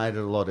it's made it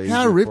a lot easier.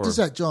 How ripped for is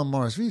him. that John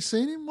Morris? Have you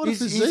seen him? What a He's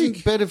physique.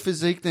 in better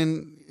physique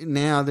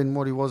than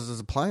what he was as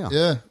a player.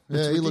 Yeah,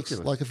 It's he looks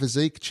ridiculous. like a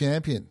physique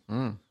champion.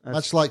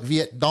 Much like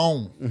Viet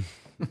Dong.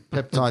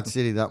 Peptide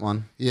City, that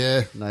one.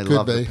 Yeah, They could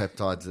love be. the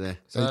peptides there.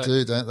 They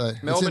do, don't they?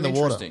 Melbourne it's in the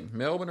water. interesting.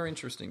 Melbourne are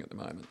interesting at the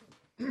moment.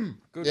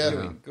 Good Yeah.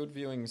 viewing. Good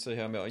viewing to see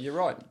how Melbourne... You're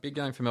right. Big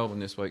game for Melbourne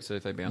this week, see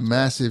if they bounce back.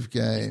 Massive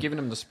game. He's given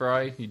them the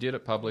spray. He did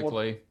it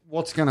publicly.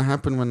 What's going to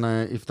happen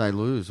if they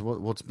lose?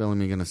 What's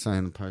Bellamy going to say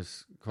in the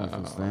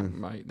post-conference then?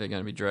 Mate, they're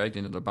going to be dragged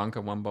into the bunker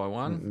one by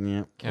one.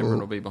 Yeah. Cameron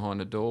will be behind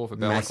the door with a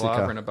balaclava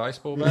Massacre. and a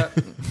baseball bat.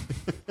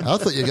 I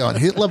thought you were going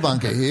Hitler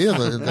bunker here.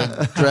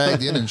 They're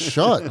dragged in and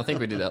shot. I think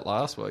we did that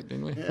last week,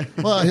 didn't we?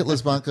 Well,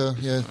 Hitler's bunker,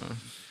 yeah.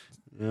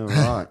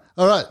 Yeah, right.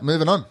 All right,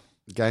 moving on.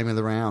 Game of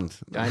the round.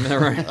 Game of the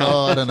round.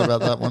 Oh, I don't know about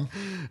that one.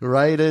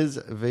 Raiders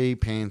v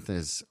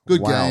Panthers.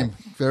 Good Wow. game.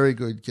 Very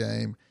good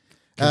game.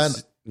 And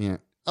Yeah.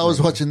 I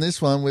was watching this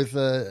one with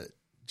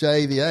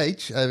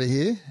JVH over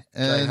here,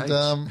 and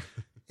JH.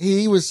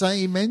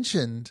 he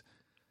mentioned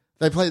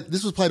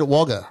this was played at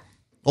Wagga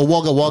or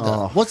Wagga Wagga.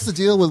 Oh. What's the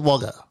deal with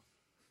Wagga?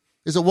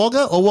 Is it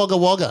Wagga or Wagga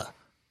Wagga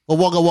or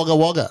Wagga Wagga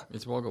Wagga?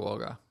 It's Wagga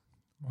Wagga.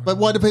 But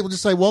why do people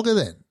just say Wagga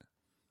then?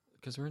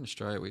 Because we're in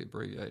Australia, we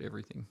abbreviate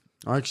everything.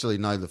 I actually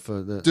know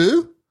the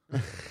Do?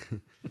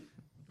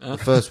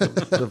 first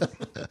the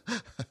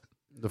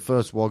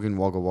first Wagga in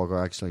Wagga Wagga.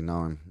 I actually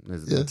know him.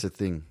 That's a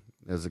thing.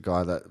 There's a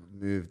guy that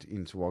moved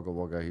into Wagga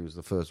Wagga. He was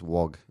the first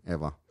Wog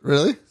ever.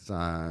 Really? So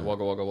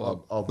Wagga Wagga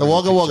Wagga. I'll The bring a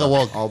Wagga Wagga picture.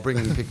 Wog. I'll bring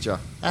in a picture.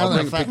 I'm I'll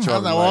bring a picture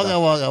of him later.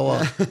 Wagga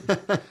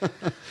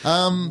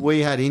Wagga. We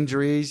had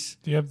injuries.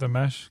 Do you have the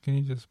MASH? Can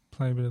you just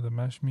play a bit of the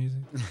MASH music?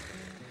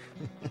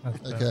 That's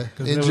better, Okay.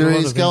 'cause there was a lot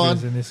Injuries, of go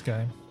injuries on. in this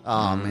game.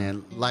 Oh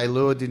man,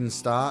 Leilua didn't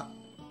start.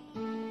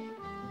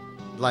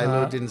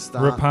 Leilua didn't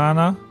start.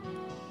 Rapana,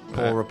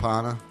 Paul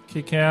Rapana.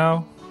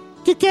 Kikau.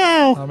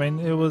 Kikau. I mean,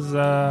 it was.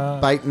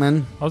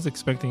 Bateman. I was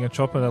expecting a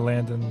chopper to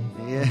land and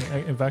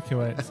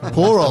evacuate. some of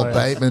Poor those old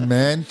players. Bateman,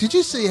 man. Did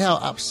you see how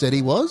upset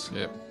he was?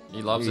 Yep.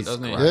 He loves He's it,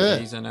 doesn't he? great. Yeah.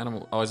 He's an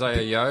animal.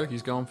 Isaiah Yo,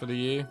 he's gone for the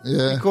year.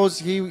 Yeah. Because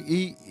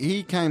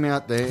he came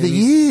out there. The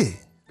year.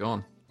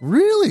 Gone.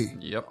 Really?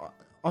 Yep.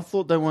 I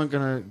thought they weren't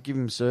going to give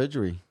him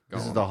surgery.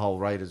 This is on. the whole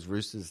Raiders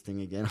Roosters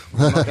thing again. I'm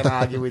not going to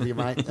argue with you,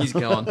 mate. He's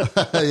gone.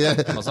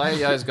 Yeah. Isaiah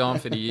Yo's gone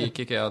for the year.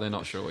 Kick out, they're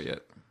not sure yet.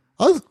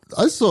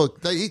 I saw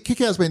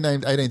Kikau's been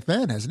named 18th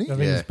man, hasn't he? I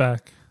think he's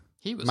back.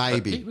 He was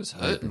Maybe. He was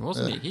hurting,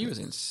 wasn't he? He was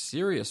in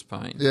serious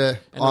pain. Yeah.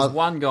 And there was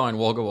one guy in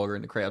Wagga Wagga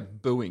in the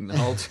crowd booing the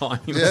whole time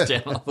he was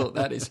down. I thought,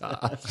 that is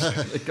harsh.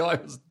 The guy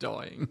was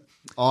dying.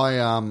 I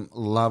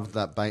loved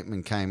that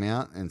Bateman came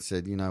out and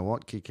said, you know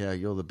what, Kikau,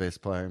 you're the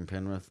best player in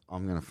Penrith.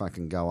 I'm going to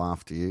fucking go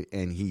after you.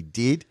 And he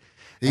did.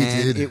 He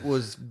did. It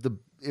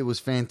was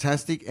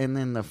fantastic. And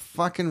then the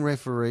fucking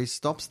referee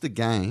stops the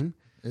game,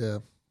 Yeah.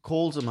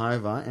 calls them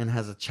over and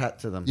has a chat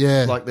to them.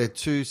 Yeah. Like they're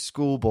two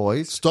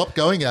schoolboys. Stop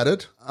going at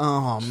it.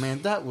 Oh,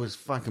 man, that was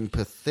fucking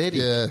pathetic.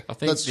 Yeah. I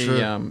think that's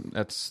true.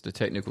 that's the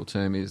technical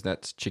term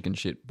that's chicken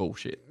shit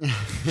bullshit.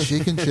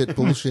 Chicken shit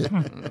bullshit.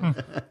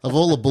 Of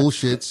all the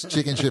bullshits,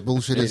 chicken shit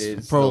bullshit is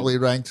is. probably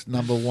ranked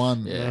number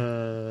one.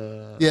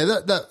 Yeah. Yeah,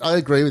 that I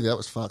agree with you. That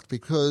was fucked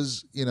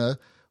because,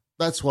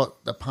 that's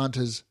what the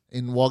punters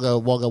in Wagga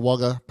Wagga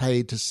Wagga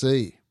paid to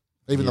see.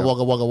 Even the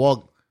Wagga Wagga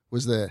Wog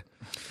was there.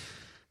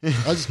 I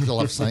just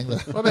love saying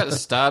that. What about the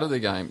start of the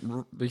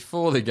game?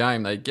 Before the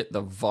game, they get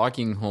the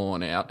Viking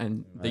horn out,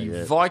 and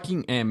the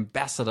Viking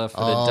ambassador for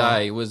the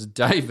day was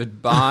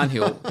David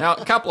Barnhill. Now,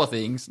 a couple of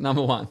things.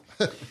 Number one,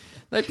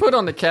 they put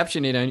on the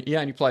caption he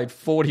only played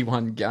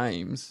 41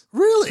 games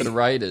Really? for the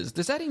Raiders.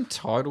 Does that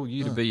entitle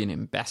you to be an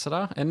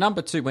ambassador? And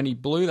number two, when he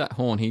blew that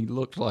horn, he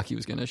looked like he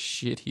was going to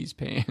shit his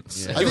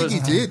pants. I think he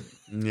did.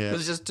 Yeah. It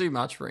was just too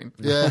much for him.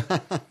 Yeah.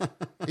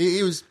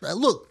 he was,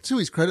 look, to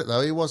his credit,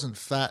 though, he wasn't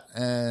fat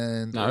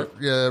and No.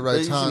 Isn't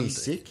rotund. he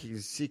sick?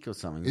 He's sick or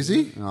something. Is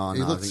he? Oh,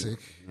 He no, looked I think-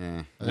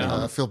 sick.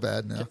 Yeah. I feel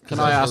bad now.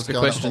 Can I ask the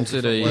question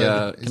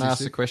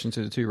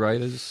to the two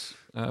Raiders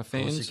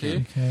fans you here?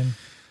 You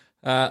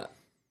can.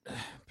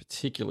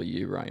 Particularly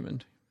you,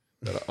 Raymond.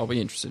 But I'll be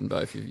interested in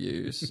both of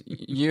yous.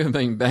 You have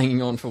been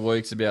banging on for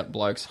weeks about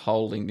blokes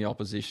holding the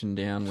opposition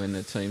down when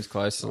their team's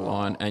close to the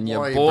line, and why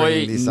your are you boy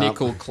bringing this up?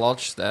 Nickel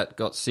Klotch that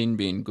got sin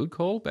bin. Good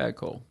call, bad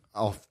call.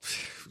 Oh,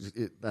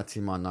 that's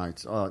in my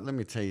notes. Oh, let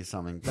me tell you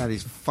something. That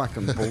is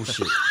fucking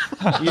bullshit.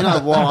 You know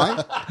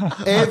why?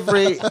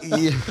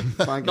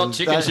 Not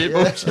chicken shit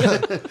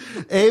bullshit.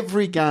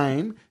 Every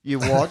game you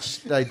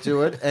watch, they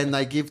do it, and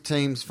they give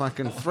teams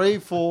fucking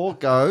 3-4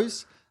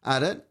 goes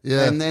at it,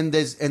 Yeah. and then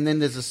there's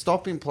a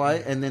stop in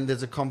play, and then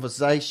there's a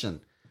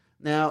conversation.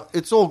 Now,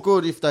 it's all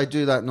good if they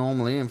do that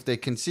normally, and if they're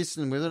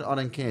consistent with it, I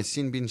don't care,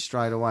 sin bin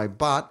straight away.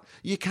 But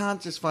you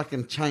can't just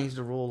fucking change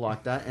the rule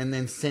like that and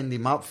then send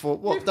him up for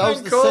what? You've That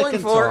was been the calling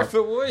second for time. it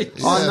for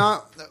weeks. I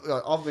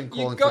know. I've been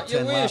calling got for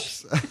 10 your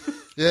wish. laps.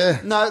 Yeah.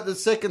 No, the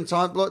second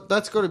time, look,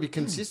 that's got to be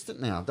consistent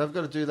now. They've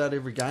got to do that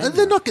every game. And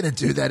they're not going to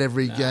do that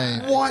every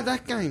game. Why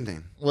that game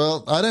then?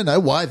 Well, I don't know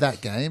why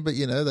that game, but,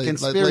 they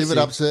leave it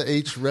up to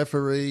each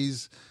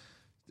referee's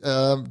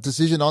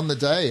decision on the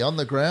day, on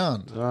the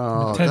ground.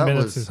 Oh, 10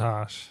 minutes is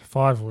harsh.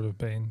 5 would have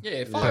been.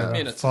 Yeah, 5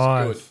 minutes is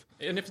good.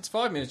 And if it's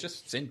 5 minutes,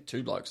 just send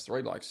 2 blokes,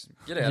 3 blokes.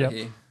 Get out of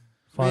here.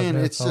 5 Man,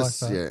 minutes, it's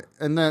just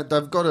and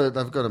they've got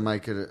to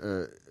make it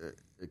a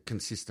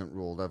consistent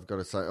rule. They've got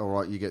to say, all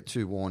right, you get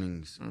 2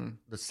 warnings.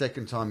 The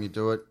second time you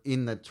do it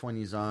in the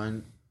 20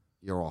 zone,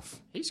 you're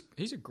off.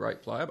 He's a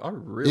great player. I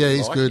really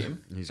he's like good.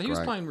 him. He's he was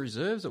great. playing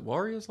reserves at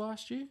Warriors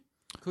last year.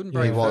 Couldn't Yeah,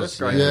 break he first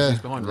grade. Yeah. He's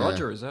behind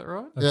Roger. Is that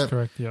right? That's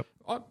correct, yep.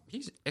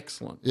 He's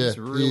excellent. Yeah, he's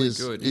really he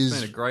good. is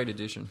He's been a great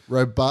addition.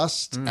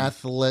 Robust,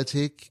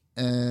 athletic,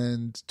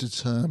 and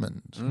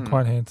determined.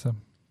 Quite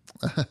handsome.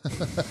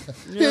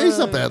 Yeah, he's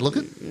not bad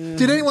looking.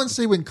 Did anyone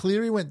see when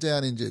Cleary went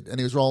down injured and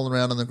he was rolling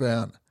around on the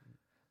ground?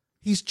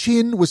 His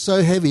chin was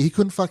so heavy he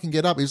couldn't fucking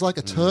get up. He was like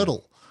a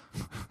turtle.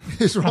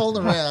 He was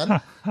rolling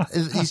around.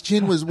 His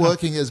chin was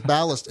working as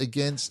ballast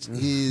against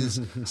his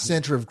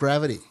centre of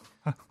gravity.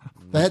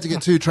 They had to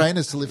get 2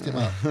 trainers to lift him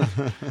up.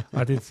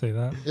 I did see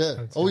that.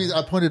 Yeah.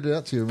 I pointed it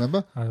out to you,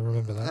 remember? I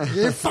remember that.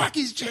 Yeah, fuck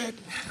his chin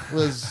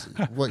was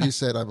what you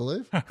said, I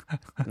believe. All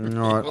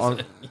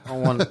right, I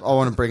want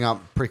to bring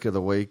up prick of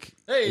the week.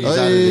 Hey. He's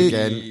at it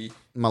again.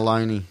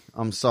 Maloney.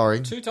 I'm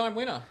sorry. 2-time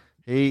winner.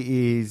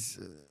 He is.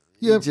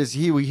 Yep.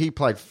 He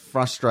played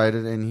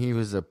frustrated and he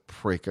was a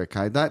prick.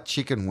 Okay, that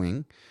chicken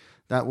wing.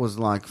 That was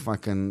like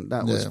fucking.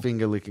 That was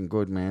finger licking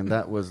good, man.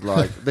 That was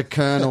like the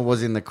Colonel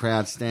was in the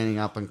crowd, standing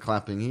up and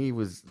clapping. He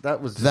was.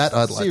 That was That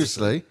I'd like to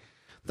seriously.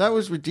 That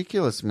was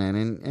ridiculous, man,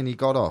 and he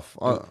got off.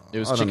 It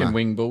was chicken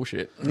wing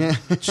bullshit. Yeah,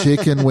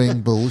 Chicken wing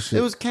bullshit.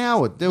 it was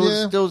coward. There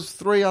was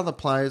 3 other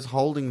players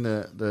holding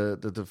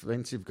the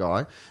defensive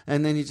guy,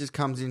 and then he just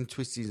comes in,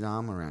 twists his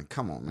arm around.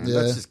 Come on, man,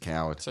 that's just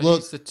coward. So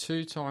Look, he's the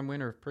 2-time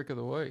winner of prick of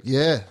the week.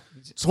 Yeah.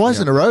 Twice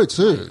in a row,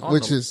 too, On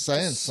which the- is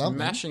saying something.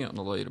 Smashing it on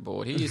the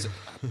leaderboard. He is a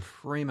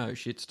primo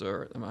shit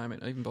stirrer at the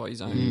moment, even by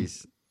his own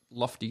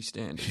lofty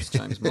standards,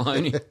 James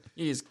Maloney.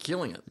 He is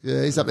killing it.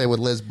 Yeah, he's up there with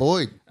Les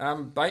Boyd.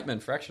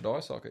 Bateman fractured eye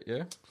socket,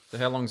 yeah? So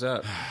how long's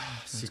that?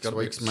 6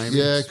 weeks, maybe.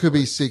 Yeah, it could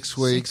be 6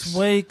 weeks. 6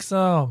 weeks.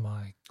 Oh,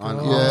 my I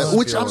God. know. Yeah,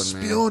 which I'm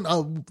spewing,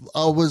 spewing.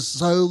 I was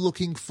so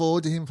looking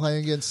forward to him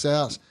playing against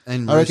South.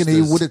 And I reckon he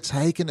Roosters. would have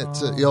taken it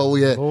to. Oh,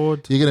 yeah.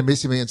 Lord. You're going to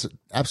miss him against.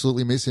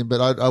 Absolutely miss him.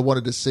 But I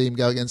wanted to see him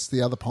go against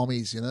the other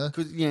pommies, you know?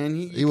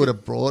 And He would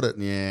have brought it.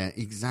 Yeah,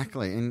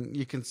 exactly. And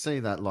you can see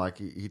that, like,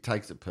 he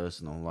takes it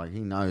personal. Like, he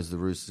knows the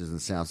Roosters and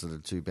Souths are the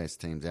 2 best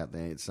teams out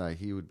there. So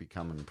he would be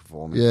coming and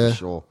performing Yeah. for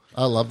sure.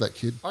 I love that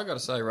kid. I got to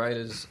say,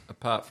 Raiders,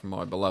 apart from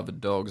my beloved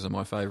Dogs, are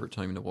my favourite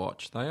team to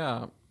watch.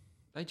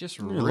 They just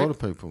rip. A lot of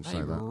people They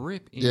say that.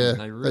 rip in. Yeah,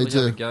 they really they do.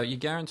 have a go. You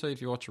guarantee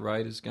if you watch a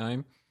Raiders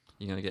game,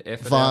 you're going to get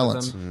effort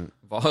Violence. out of them.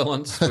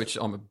 Violence, which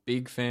I'm a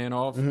big fan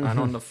of. And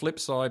on the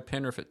flip side,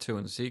 Penrith at 2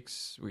 and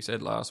 6, we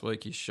said last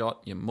week, you're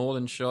shot. You're more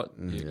than shot.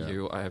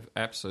 You have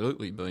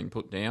absolutely been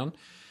put down.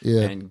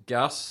 Yeah. And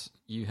Gus,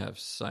 you have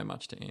so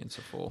much to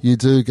answer for. You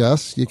do,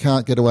 Gus. You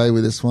can't get away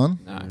with this one.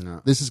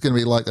 No. This is going to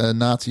be like a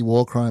Nazi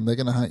war crime. They're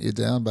going to hunt you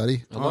down,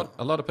 buddy.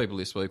 A lot of people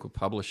this week were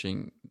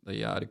publishing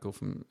the article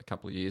from a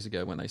couple of years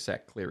ago when they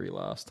sacked Cleary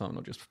last time,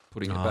 or just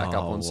putting it back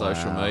up on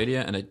social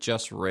media, and it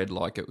just read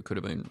like it could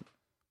have been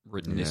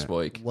written this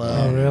week. Wow.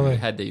 Oh, really? It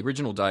had the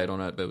original date on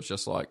it, but it was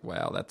just like,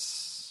 wow, That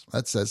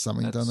says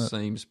something, that doesn't it?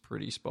 seems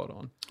pretty spot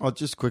on. Oh,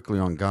 just quickly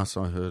on Gus,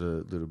 I heard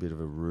a little bit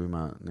of a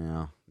rumour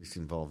now. This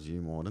involves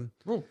you, Morden.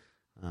 Oh.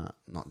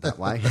 Not that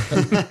way.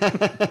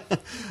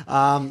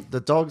 The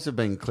Dogs have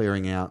been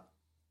clearing out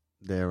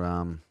their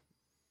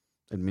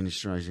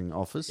administration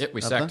office. Yep,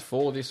 we have sacked they?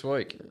 4 this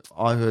week.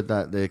 I heard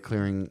that they're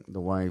clearing the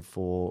way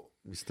for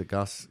Mr.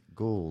 Gus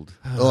Gould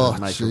Oh,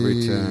 to make a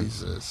return.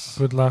 Jesus.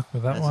 Good luck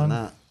with that Isn't one.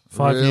 that?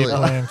 5-year Really?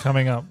 plan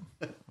coming up.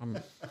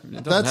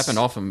 It doesn't happen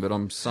often, but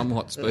I'm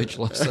somewhat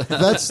speechless.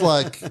 That's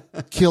like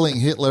killing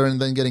Hitler and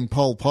then getting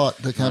Pol Pot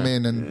to come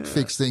in and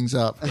fix things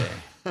up.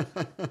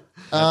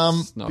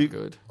 That's not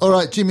good. All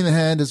right, Jimmy the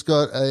Hand has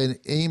got an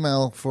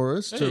email for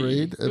us to Hey,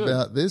 read good.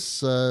 about this.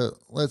 So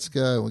let's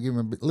go. We'll give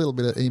him a little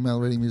bit of email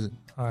reading music.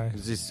 Hi.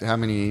 Is this how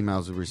many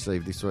emails we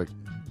received this week?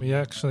 We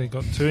actually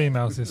got 2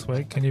 emails this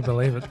week. Can you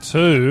believe it?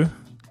 2?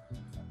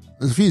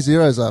 There's a few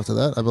zeros after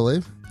that, I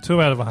believe. 2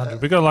 out of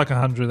 100. We got like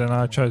 100 and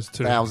I chose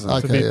 2. 1,000.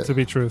 Okay, To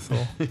be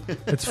truthful.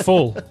 It's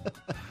full.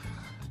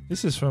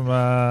 This is from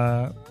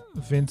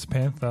Vince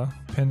Panther,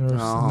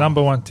 Penrith's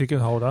number 1 ticket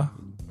holder.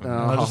 And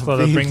I just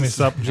thought I'd bring this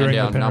up during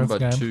And the our Penrith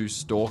number game. 2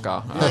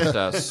 stalker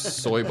after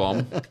Soy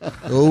Bomb.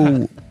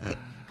 Oh,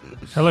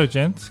 Hello,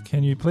 gents.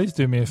 Can you please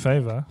do me a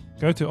favour?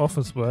 Go to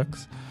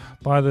Officeworks,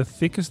 buy the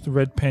thickest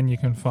red pen you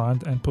can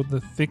find, and put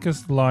the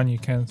thickest line you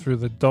can through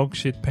the dog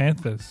shit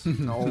Panthers.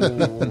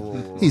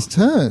 he's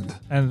turned.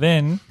 And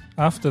then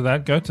After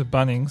that, go to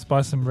Bunnings,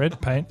 buy some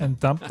red paint, and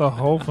dump the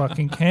whole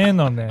fucking can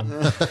on them.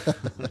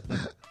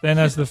 Then,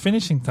 as the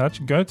finishing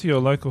touch, go to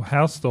your local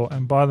house store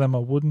and buy them a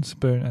wooden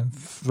spoon and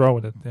throw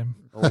it at them.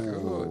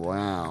 Oh,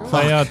 wow.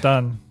 They are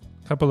done.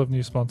 Couple of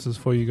new sponsors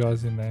for you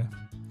guys in there.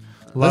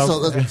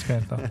 Love Vince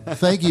Panther.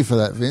 Thank you for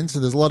that, Vince.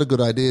 And there's a lot of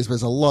good ideas, but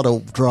there's a lot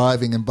of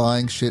driving and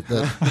buying shit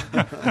that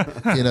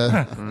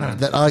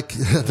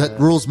that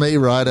rules me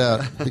right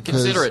out.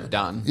 Because, consider it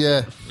done.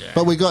 Yeah.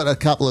 But we got a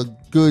couple of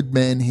good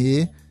men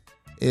here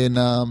in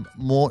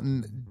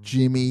Morton,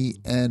 Jimmy,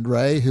 and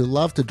Ray who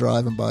love to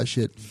drive and buy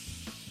shit.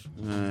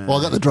 Well,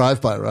 I got the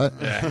drive-by, right?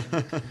 Yeah.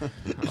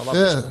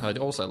 I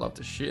also love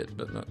to shit,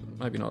 but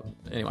maybe not.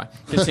 Anyway,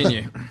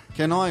 continue.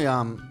 Can I,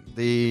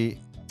 the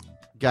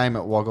game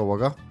at Wagga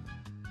Wagga,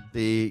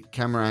 the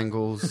camera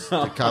angles,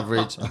 the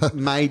coverage,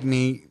 made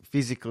me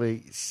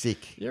physically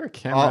sick. You're a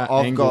camera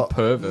angle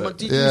pervert.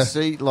 Did you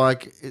see,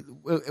 like,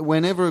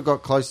 whenever it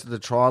got close to the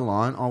try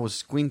line, I was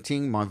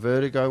squinting, my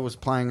vertigo was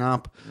playing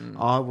up,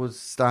 I was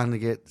starting to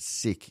get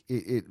sick.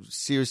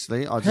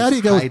 Seriously, I just How do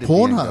you go with hated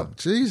Pornhub?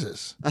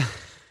 Jesus.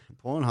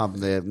 Pornhub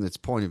there, it's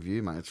point of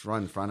view, mate. It's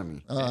right in front of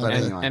me.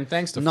 And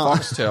thanks to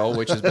Foxtel,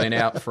 which has been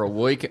out for a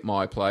week at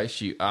my place,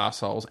 you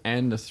assholes,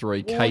 and the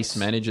 3 case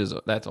managers.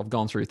 I've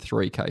gone through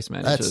 3 case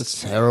managers.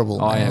 That's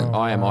terrible. I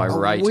am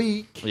irate. A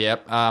week?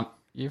 Yep.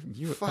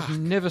 I've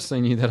never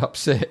seen you that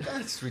upset.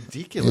 That's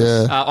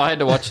ridiculous. Yeah. I had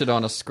to watch it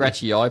on a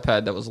scratchy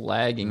iPad that was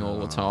lagging all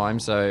the time.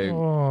 So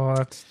Oh,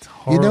 that's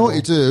horrible. You know what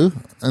you do,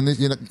 and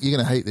you're going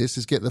to hate this,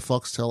 is get the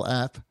Foxtel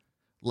app.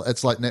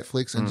 It's like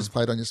Netflix and just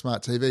play it on your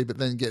smart TV, but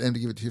then get them to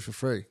give it to you for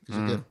free.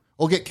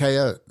 Or get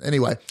KO.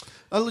 Anyway.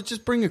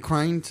 Just bring a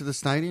crane to the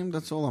stadium.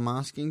 That's all I'm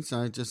asking.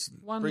 So just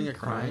bring a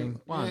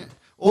crane. One. Yeah.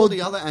 All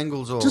the other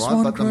angles are just all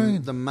right, one but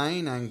crane. the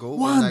main angle,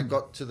 when they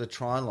got to the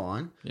try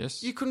line,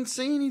 Yes. you couldn't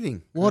see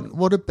anything.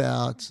 What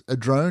about a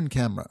drone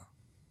camera?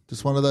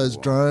 Just one of those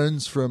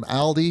drones from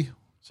Aldi.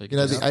 So the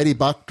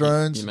 $80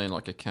 drones. You mean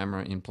like a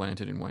camera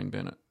implanted in Wayne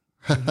Bennett?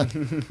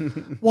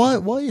 Why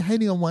are you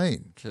hating on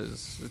Wayne?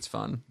 Because it's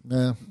fun.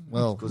 Yeah,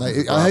 well,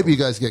 mate, I hope you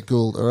guys get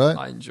Gould, all right?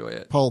 I enjoy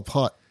it. Pol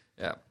Pot.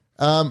 Yeah.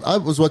 I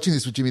was watching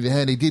this with Jimmy the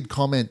Hand. He did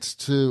comment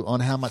too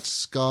on how much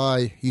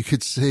sky you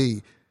could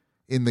see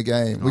in the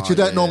game, which you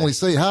don't normally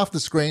see. Half the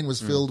screen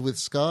was filled with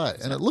sky,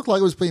 and it looked like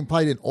it was being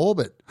played in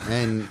orbit.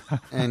 And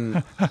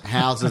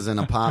houses and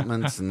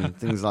apartments and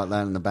things like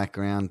that in the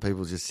background.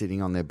 People just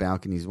sitting on their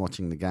balconies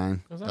watching the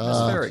game. It was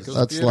atmospheric. It was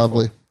That's beautiful.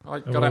 lovely. I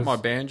got out my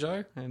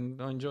banjo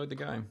and I enjoyed the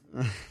game.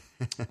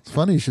 It's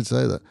funny you should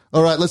say that.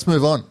 All right, let's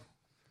move on.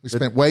 We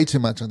spent way too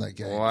much on that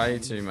game. Way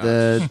too much.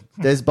 The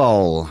Des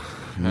Bowl,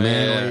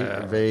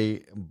 Manly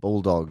v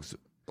Bulldogs.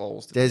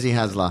 Balls to Desi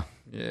Hasler.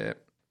 Yeah,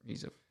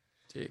 he's a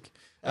dick.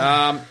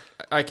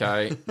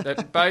 Okay,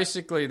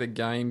 basically the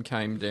game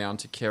came down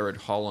to Kerrod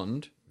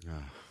Holland,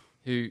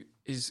 who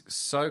is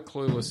so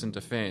clueless in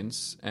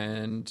defence,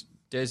 and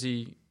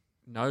Desi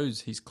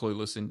knows he's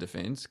clueless in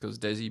defence because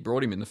Desi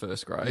brought him in the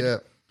first grade. Yeah.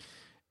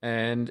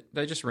 And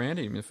they just ran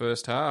him in the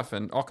first half,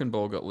 and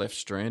Ockenball got left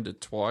stranded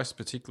twice,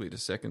 particularly the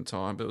second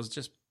time, but it was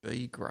just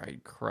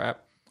B-grade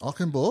crap.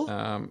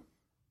 Ockenball?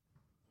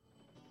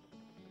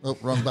 Oh,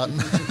 wrong button.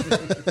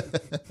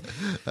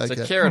 So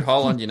Kerrod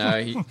Holland,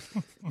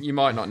 you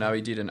might not know,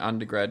 he did an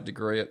undergrad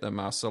degree at the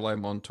Marcelo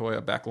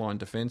Montoya Backline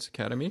Defence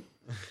Academy.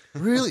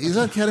 Really? Is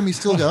that academy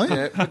still going?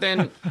 Yeah, but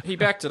then he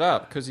backed it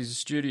up because he's a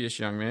studious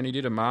young man. He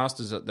did a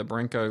master's at the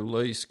Brenko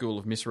Lee School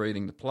of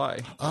Misreading the Play.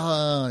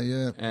 Ah,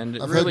 yeah. And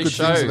it I've really heard good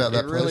things showed. about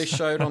that It really place.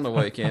 showed on the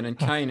weekend. And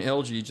Kane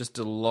Elgee just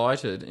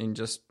delighted in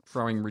just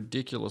throwing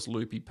ridiculous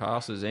loopy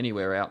passes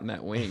anywhere out in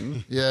that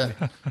wing. Yeah.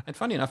 And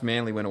funny enough,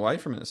 Manly went away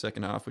from it in the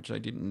second half, which they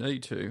didn't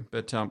need to.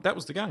 But that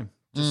was the game.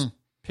 Just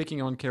picking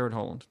on Kerrod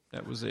Holland.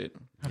 That was it.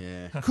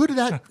 Yeah. Could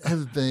that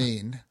have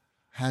been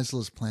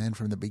Hasler's plan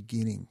from the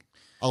beginning?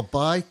 I'll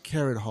buy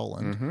Kerrod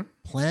Holland,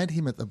 plant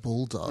him at the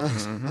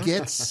Bulldogs,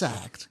 get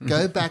sacked,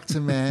 go back to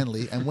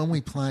Manly, and when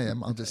we play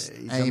him, I'll just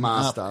aim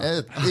up.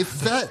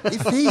 If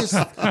he has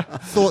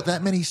thought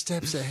that many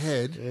steps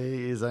ahead,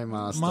 He is a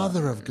master.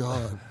 mother of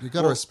God, you've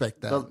got to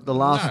respect that. The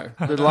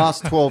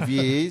last 12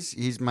 years,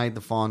 he's made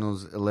the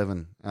finals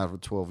 11 out of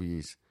 12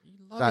 years. You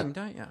love him,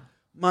 don't you?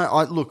 Mate,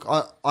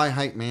 I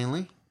hate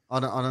Manly. I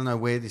don't know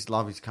where this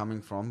love is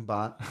coming from,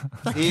 but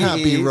That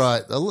can't be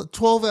right.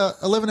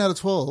 11 out of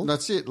 12.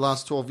 That's it.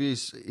 Last 12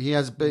 years,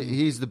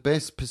 he's the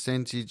best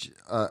percentage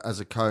as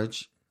a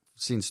coach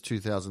since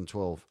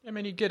 2012. I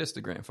mean, he'd get us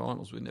to grand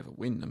finals. We'd never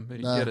win them, but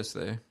he'd get us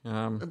there.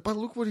 But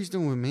look what he's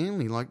doing with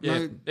Manly. Like,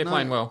 They're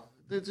playing well.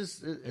 They're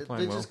just playing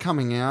well. just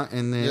coming out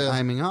and they're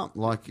aiming up.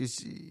 Like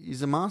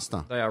he's a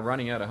master. They are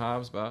running out of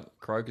halves, but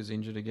Croker's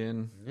injured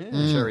again. Yeah.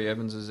 Sherry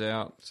Evans is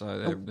out,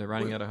 so they're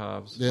running out of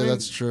halves. Yeah,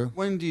 that's true.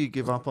 When do you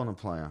give up on a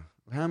player?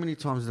 How many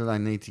times do they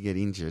need to get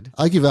injured?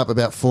 I give up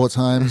about 4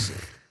 times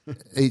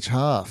each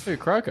half. Who,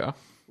 Croker?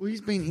 Well,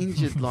 he's been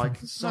injured like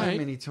so Mate,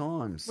 many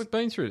times. We've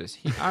been through this.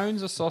 He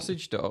owns a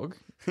sausage dog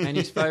And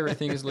his favourite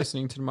thing is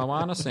listening to the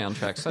Moana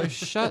soundtrack. So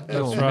shut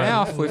your right.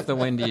 mouth with the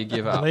when do you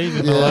give up. Leave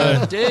him Yeah. How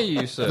alone. dare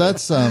you, sir?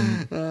 That's My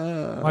daughter that's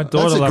a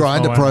loves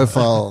grinder Moana.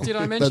 profile. Did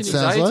I mention that his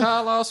sounds ATAR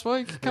like? last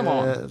week? Come Yeah,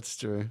 on. that's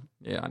true.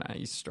 Yeah, I know.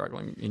 He's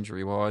struggling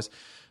injury-wise.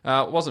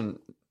 It wasn't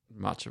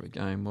much of a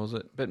game, was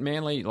it? But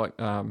Manly,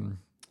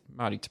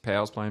 Marty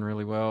Tapau's playing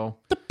really well.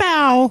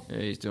 Tapau. Yeah,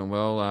 he's doing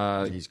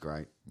well. He's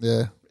great.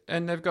 Yeah.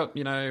 And they've got,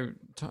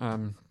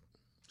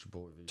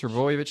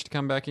 Trbojevic to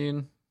come back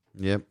in.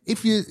 Yep.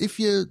 If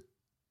you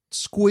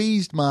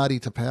squeezed Marty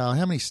Tapau,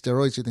 how many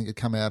steroids do you think would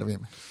come out of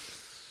him?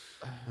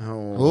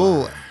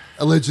 Oh,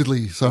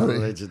 allegedly. Sorry.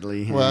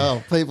 Allegedly. Yeah.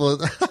 Wow. People.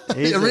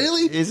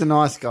 Really? He's a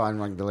nice guy in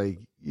rugby league.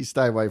 You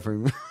stay away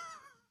from him.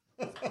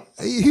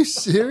 Are you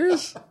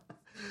serious?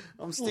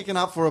 I'm sticking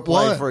up for a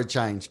play Why? for a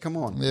change. Come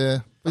on. Yeah.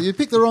 But you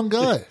picked the wrong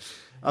guy.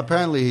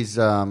 Apparently, he's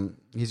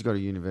got a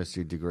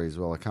university degree as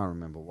well. I can't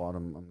remember what.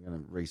 I'm going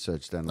to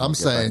research that. And I'll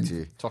get back to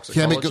you.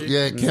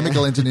 Toxicology.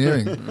 Chemical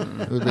engineering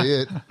would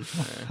be it.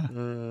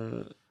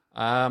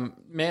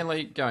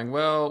 Manly going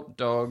well.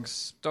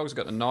 Dogs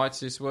got the Knights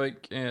this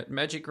week at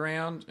Magic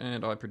Round,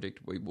 and I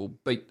predict we will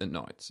beat the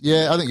Knights.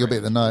 Yeah, I think you'll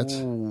beat the Knights.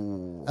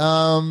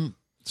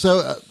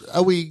 So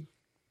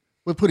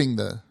we're putting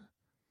the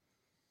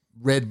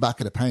red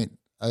bucket of paint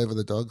over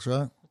the Dogs,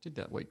 right? I did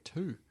that week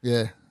too.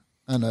 Yeah,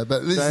 I know.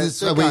 But this is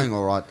They're going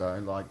all right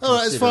though. all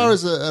right, as far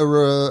as a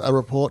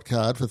report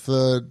card for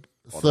third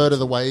of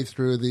the way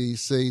through the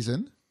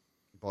season,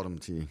 bottom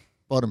tier,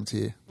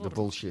 the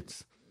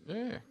bullshits.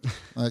 Yeah.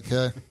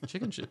 Okay,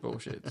 Chicken shit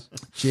bullshits.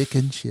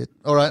 chicken shit.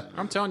 All right,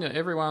 I'm telling you,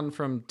 everyone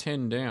from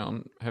 10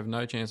 down have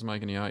no chance of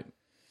making the 8.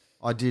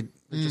 I did.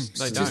 They don't,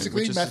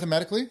 statistically, which is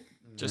mathematically,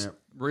 just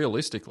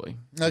realistically.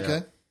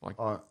 okay.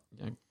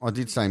 I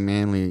did say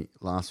Manly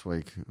last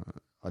week.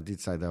 I did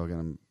say they were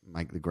going to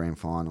make the grand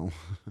final.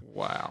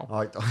 Wow.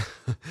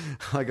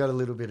 I got a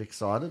little bit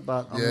excited,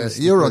 but Yeah,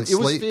 you're on it was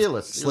sleep.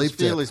 fearless. Sleep It was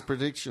fearless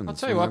predictions. I'll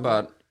tell you what,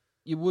 but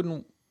you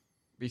wouldn't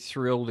be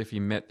thrilled if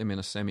you met them in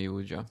a semi,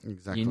 would you?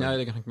 Exactly. You know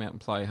they're going to come out and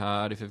play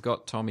hard. If they've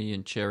got Tommy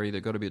and Cherry,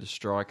 they've got a bit of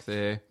strike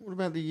there. What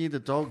about the year the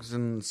Dogs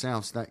and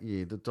Souths that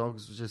year? The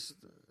Dogs were just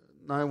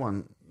no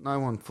one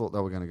thought they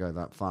were going to go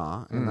that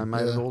far, and they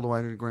made it all the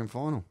way to the grand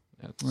final.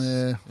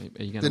 Yeah,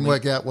 Are you gonna didn't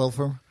work out well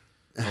for him.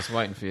 I was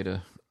waiting for you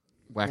to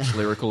wax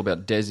lyrical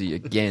about Desi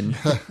again.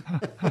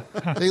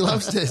 He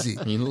loves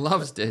Desi. He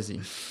loves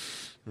Desi.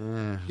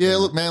 Yeah,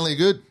 look, Manly are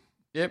good.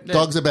 Yep.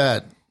 Dogs are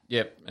bad.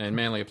 Yep. And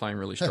Manly are playing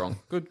really strong.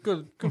 Good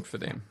for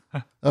them.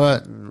 All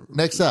right,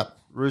 next up.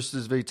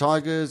 Roosters v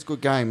Tigers,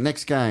 good game.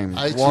 Next game,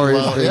 HU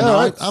Warriors v yeah, all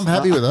right, Knights. I'm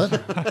happy with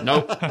that.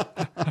 Nope.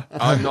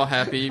 I'm not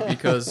happy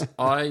because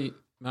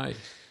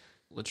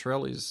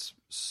Latrell is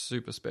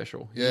super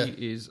special. Yeah.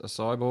 He is a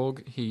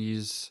cyborg.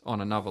 He's on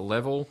another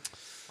level.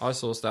 I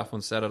saw stuff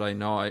on Saturday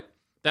night.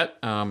 That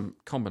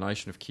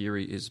combination of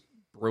Kiri is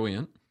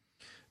brilliant.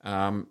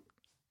 Latrell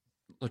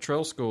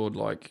scored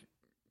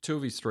 2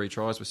 of his 3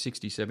 tries were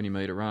 60,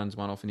 70-metre runs,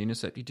 one off an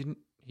intercept.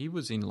 He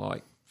was in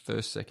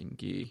first, second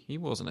gear. He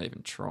wasn't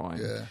even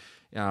trying.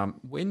 Yeah.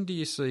 When do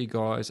you see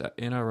guys at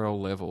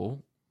NRL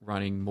level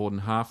running more than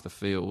half the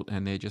field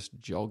and they're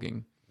just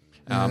jogging?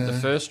 The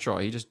first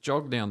try, he just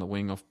jogged down the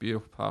wing off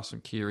beautiful pass from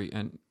Kiri,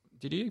 and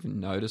did you even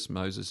notice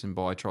Moses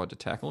Mbai tried to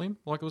tackle him?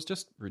 It was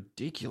just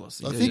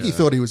ridiculous. I think he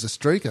thought he was a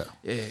streaker.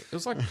 Yeah, it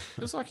was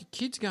like a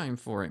kid's game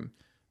for him.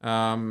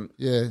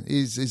 Yeah,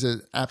 he's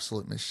an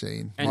absolute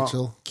machine. And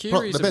Mitchell,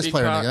 Kiri's the best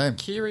player in the game.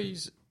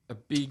 Kiri's a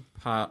big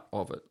part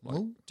of it.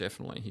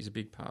 Definitely, he's a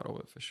big part of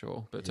it for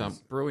sure. But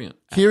brilliant.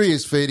 Kiri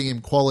is feeding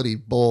him quality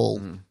ball.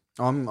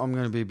 I'm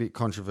going to be a bit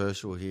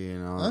controversial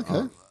here.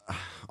 Okay.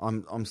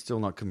 I'm still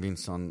not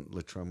convinced on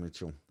Latrell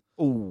Mitchell.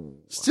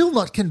 Still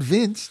not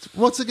convinced.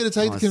 What's it going to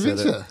take to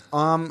convince you?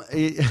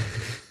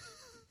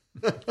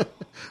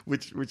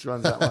 Which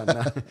one's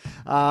that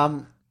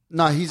one?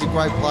 No, he's a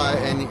great player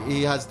and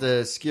he has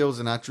the skills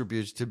and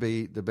attributes to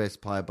be the best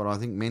player. But I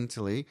think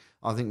mentally,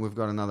 we've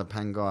got another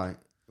Pangai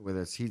with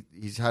us.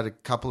 He's had a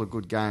couple of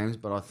good games,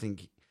 but I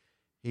think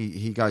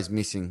he goes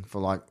missing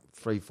for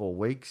 3-4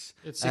 weeks.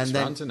 It's 6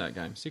 runs in that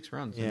game. 6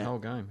 runs in the whole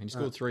game. And he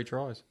scored 3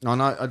 tries. I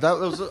know. It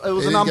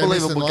was an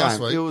unbelievable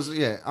game. It was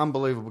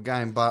unbelievable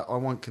game, but I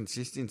want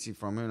consistency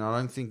from him, and I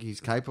don't think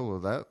he's capable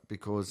of that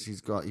because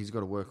he's got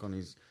to work on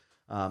his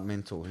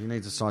mental. He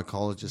needs a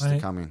psychologist to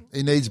come in.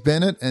 He needs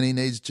Bennett and he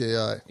needs GI.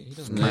 He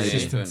doesn't need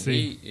anything.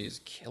 He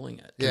is killing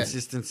it. Yeah.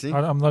 Consistency.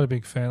 I'm not a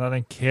big fan. I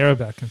don't care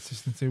about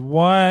consistency.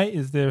 Why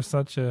is there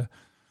such an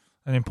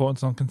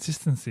importance on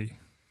consistency?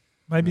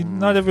 Maybe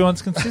not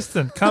everyone's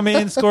consistent. Come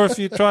in, score a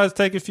few tries,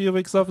 take a few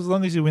weeks off, as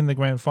long as you win the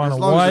grand final.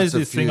 Why is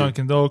this thing on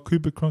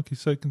Cooper Cronk is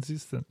so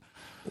consistent?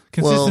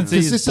 Consistency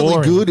consistently is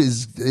boring. good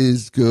is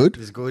good.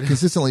 Is good.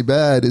 Consistently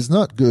bad is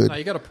not good. No,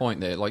 you got a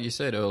point there. Like you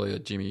said earlier,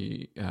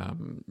 Jimmy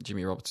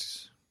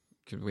Roberts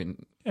could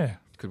win a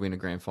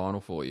grand final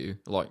for you.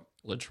 Like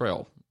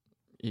Latrell,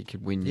 he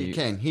could win you. He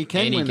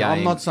can any win. game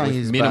I'm not saying with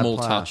he's a minimal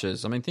bad player.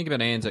 touches. I mean, think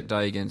about Anzac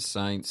Day against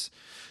Saints.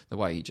 The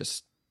way he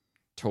just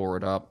tore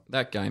it up.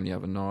 That game the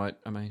other night,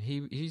 I mean,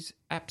 he's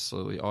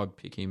absolutely, I'd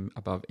pick him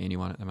above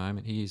anyone at the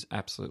moment. He is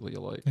absolutely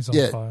elite. He's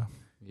on fire.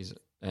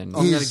 I'm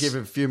going to give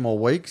it a few more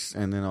weeks,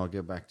 and then I'll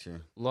get back to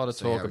you. A lot of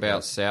talk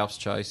about Souths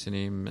chasing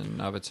him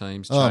and other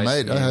teams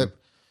chasing him. I hope.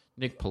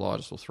 Nick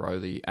Politis will throw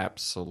the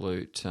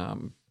absolute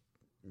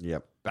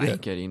Yep.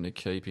 bank at him to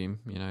keep him,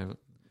 you know.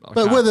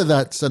 But whether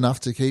that's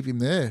enough to keep him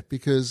there,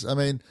 because, I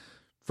mean,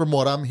 from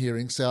what I'm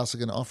hearing, Souths are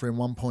going to offer him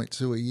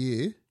 1.2 a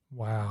year.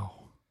 Wow.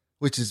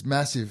 Which is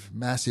massive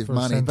For a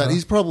money. centre. But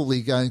he's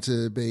probably going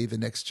to be the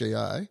next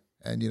GA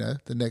and, you know,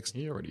 the next...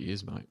 He already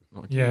is, mate.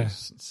 Yeah. He's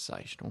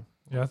sensational.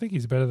 Yeah, I think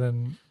he's better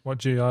than what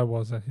GI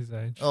was at his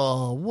age.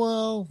 Oh,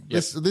 well,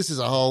 Yep. this is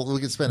a whole... We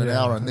could spend an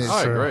hour on this.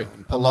 I agree.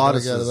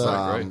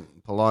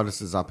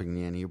 Politis is upping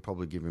the ante. He'll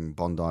probably give him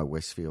Bondi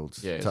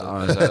Westfields Yeah, to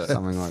own as a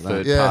something like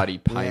that. Third-party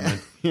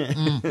payment.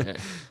 Yeah.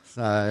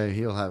 So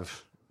he'll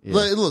have... Yeah.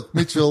 Look,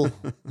 Mitchell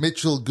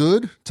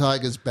good,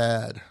 Tigers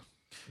bad.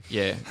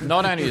 Yeah,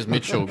 not only is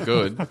Mitchell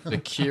good, the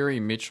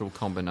Keary-Mitchell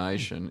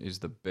combination is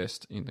the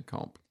best in the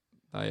comp.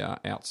 They are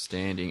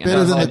outstanding.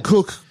 Better than the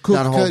Cook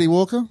Cody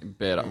Walker?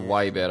 Better,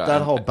 way better.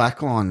 That whole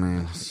back line,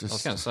 man. It's I was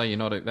just... going to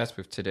say, that's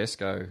with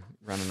Tedesco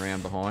running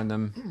around behind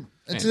them.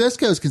 And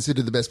Tedesco is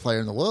considered the best player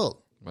in the world.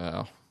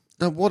 Well,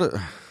 What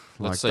a...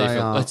 let's see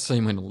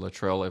when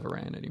Latrell ever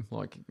ran at him.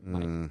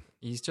 Mate,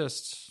 he's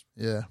just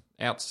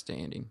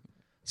outstanding.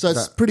 So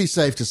it's pretty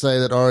safe to say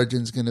that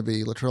Origin's going to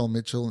be Latrell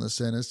Mitchell in the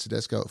centres,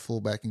 Tedesco at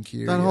fullback and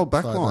Keary That whole at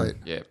back 5'8". line.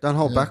 Yeah. That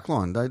whole back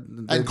line. They're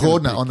And gonna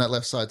Cordner pick- on that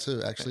left side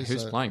too, actually.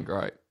 Who's so, playing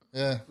great?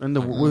 yeah. And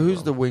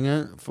who's the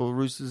winger for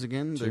Roosters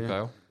again?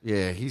 Tupou.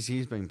 Yeah, he's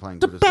been playing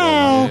good as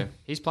well. Yeah.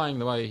 He's playing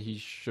the way he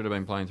should have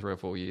been playing 3 or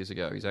 4 years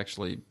ago. He's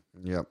actually,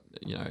 Yep.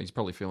 he's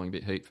probably feeling a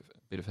bit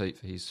of heat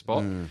for his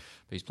spot.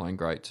 But he's playing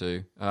great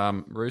too.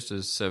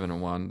 Roosters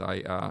 7-1.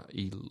 They are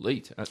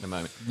elite at the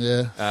moment.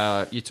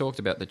 Yeah. You talked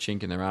about the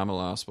chink in their armour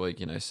last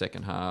week.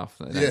 Second half.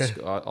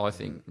 I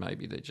think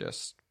maybe they're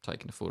just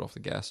taking the foot off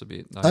the gas a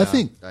bit. I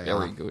think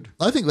very good.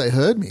 I think they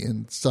heard me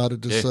and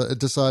decided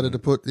to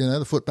put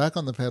the foot back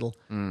on the pedal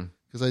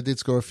because they did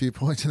score a few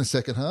points in the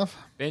second half.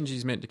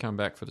 Benji's meant to come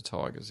back for the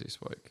Tigers this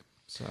week,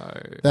 so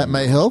That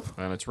may help.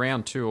 and it's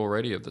round 2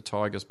 already of the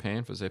Tigers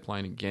Panthers. They're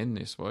playing again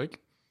this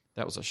week.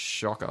 That was a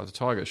shocker. The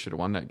Tigers should have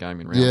won that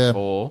game in round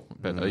 4,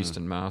 but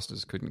Eastern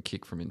Masters couldn't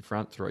kick from in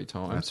front 3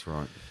 times. That's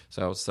right.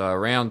 So it's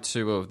round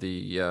 2 of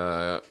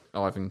the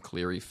Ivan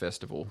Cleary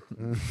Festival.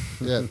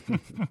 Yeah.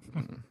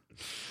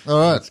 All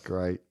right. That's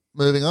great.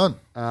 Moving on.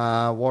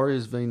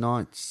 Warriors v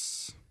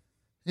Knights.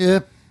 Yeah.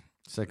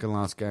 Second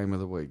last game of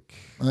the week.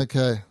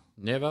 Okay.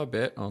 Never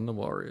bet on the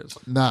Warriors.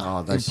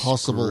 Nah. They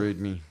impossible. screwed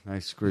me. They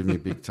screwed me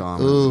big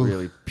time. Ooh. It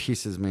really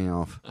pisses me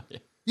off.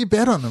 You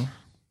bet on them.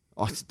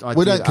 I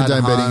We did don't condone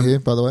at betting home- here,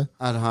 by the way.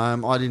 At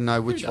home, I didn't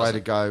know which way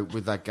to go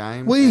with that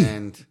game. We-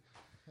 And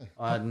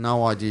I had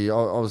no idea.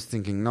 I was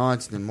thinking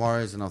Knights, then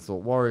Warriors, and I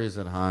thought Warriors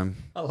at home.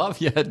 I love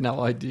you had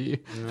no idea.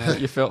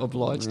 You felt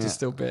obliged to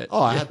still bet.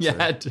 Oh, I had to. You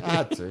had to. I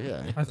had to,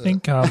 yeah. I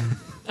think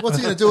What's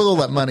he going to do with all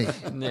that money?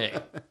 Yeah.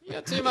 You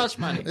got too much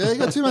money. Yeah, you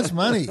got too much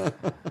money.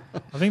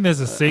 I think there's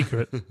a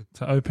secret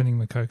to opening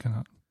the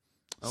coconut.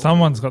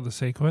 Someone's got the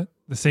secret.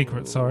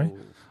 Sorry.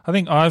 I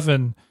think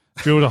Ivan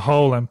drilled a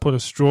hole and put a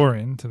straw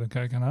into the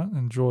coconut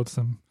and drawed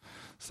some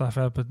stuff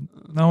out, but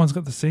no one's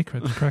got the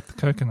secret to crack the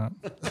coconut.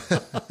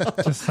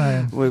 Just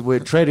saying. We're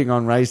treading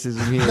on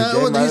racism here.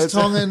 No, again, he's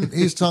Tongan.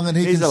 He's Tongan.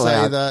 He He's can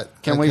allowed. say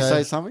that. Can we Okay.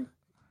 say something?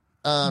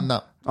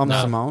 No. I'm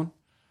Samoan.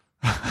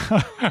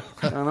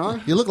 Don't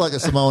I? You look like a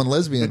Samoan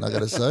lesbian, I got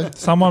to say.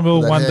 Someone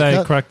will That one day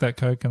haircut. crack that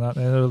coconut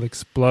and it'll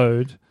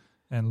explode,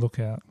 and look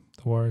out.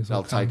 The Warriors They'll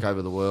will come. take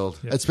over the world.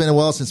 Yeah. It's been a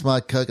while since my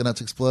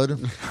coconut's exploded.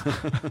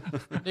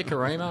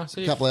 Nicarima,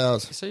 A couple of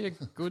hours. see a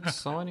good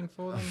signing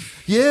for them?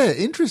 Yeah,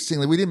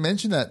 interestingly, we didn't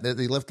mention that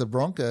he left the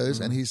Broncos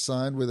and he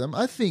signed with them.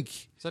 I think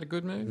Is that a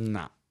good move?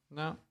 No.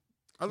 No.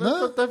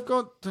 They've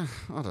got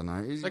I don't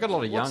know. They got a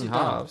lot of What's young he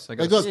done? halves. they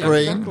got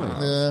Green.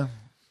 exactly. Yeah.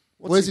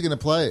 Where's he going to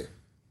play?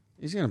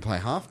 He's going to play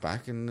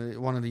halfback, and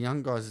one of the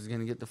young guys is going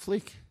to get the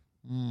flick.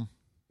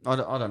 I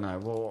don't know.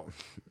 Well,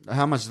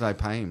 how much did they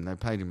pay him? They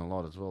paid him a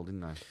lot as well,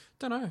 didn't they?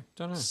 Don't know.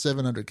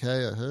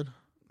 700K, I heard.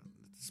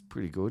 It's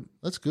pretty good.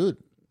 That's good.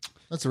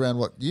 That's around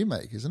what you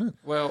make, isn't it?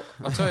 Well,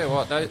 I'll tell you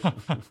what,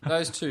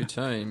 those two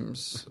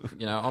teams,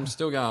 I'm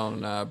still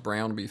going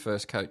Brown to be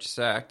first coach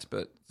sacked,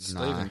 but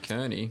Stephen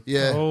Kearney,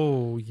 Yeah.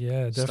 Oh,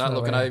 yeah, definitely. start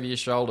looking over your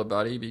shoulder,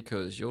 buddy,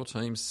 because your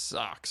team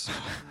sucks.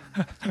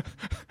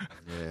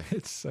 Yeah.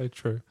 It's so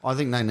true. I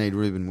think they need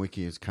Ruben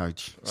Wiki as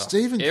coach.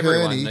 Stephen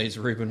Everyone Kearney. needs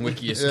Ruben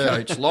Wiki as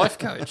coach, life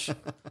coach.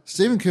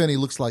 Stephen Kearney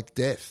looks like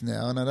death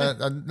now, and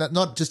I'm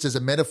not just as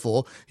a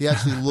metaphor. He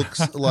actually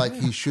looks like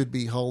he should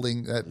be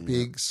holding that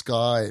big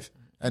scythe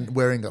and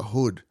wearing a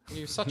hood.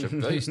 He was such a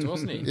beast,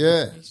 wasn't he?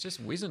 Yeah. He's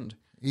just wizened.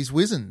 He's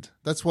wizened.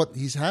 That's what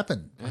he's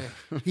happened.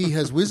 He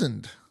has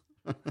wizened.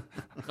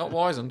 Not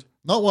wizened.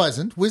 Not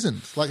wizened,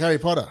 wizened, like Harry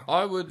Potter.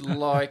 I would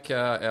like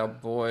our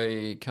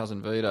boy,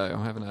 Cousin Vito.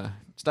 I'm having a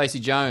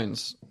Stacey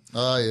Jones,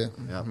 Oh,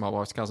 yeah. my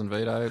wife's cousin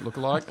Vito,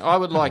 lookalike. I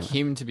would like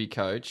him to be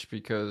coach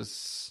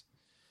because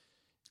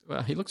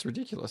Well, he looks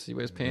ridiculous. He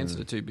wears pants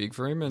that are too big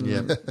for him,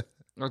 and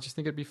I just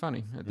think it'd be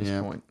funny at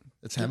this point.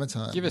 It's hammer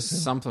time. Give us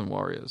something,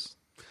 Warriors.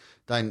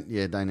 They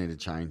need to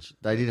change.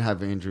 They did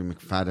have Andrew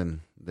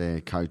McFadden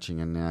there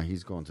coaching, and now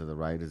he's gone to the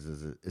Raiders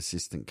as an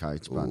assistant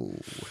coach. But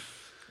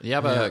The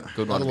other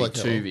good one would be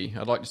Tuvey.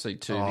 I'd like to see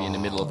Tuvey in the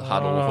middle of the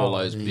huddle with all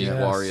those big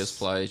Warriors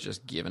players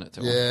just giving it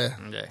to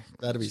him. Yeah,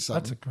 that'd be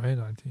something. That's a great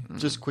idea.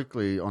 Just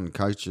quickly on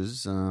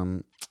coaches,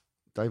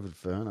 David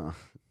Ferner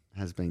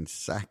has been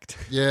sacked.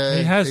 Yeah,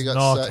 He has got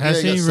not. sacked.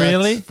 Has Yeah, he got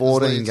really? sacked.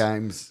 14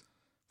 games.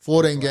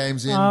 14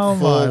 games in, Oh,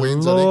 4 my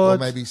wins, I think, or Lord.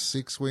 maybe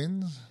 6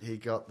 wins. He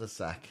got the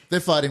sack.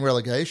 They're fighting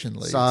relegation,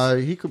 Leeds. So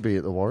he could be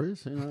at the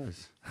Warriors. Who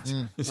knows?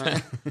 Is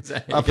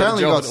that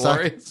Apparently a got job at the sacked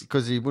Warriors?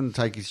 because he wouldn't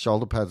take his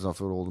shoulder pads off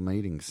at all the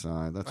meetings.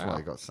 So that's why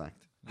he got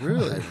sacked.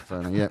 Really? David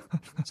Ferner, yeah.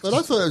 But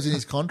I thought it was in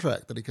his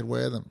contract that he could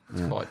wear them.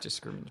 It's quite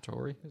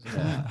discriminatory, isn't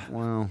it?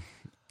 Well,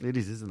 it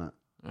is, isn't it?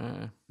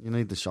 Yeah. You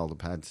need the shoulder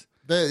pads.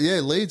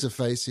 Leeds are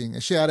facing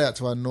a shout out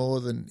to our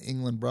Northern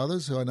England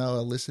brothers who I know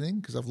are listening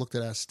because I've looked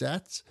at our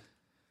stats.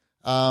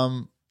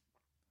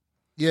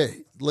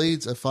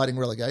 Leeds are fighting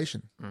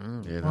relegation. Yeah,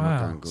 they're not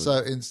going good. So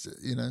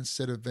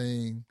instead of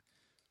being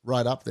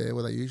right up there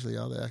where they usually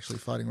are, they're actually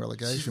fighting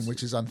relegation,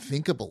 which is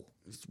unthinkable.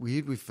 It's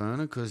weird with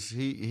Ferner because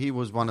he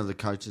was one of the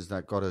coaches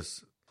that got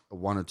us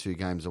 1 or 2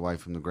 games away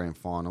from the grand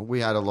final.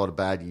 We had a lot of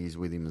bad years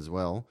with him as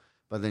well.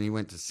 But then he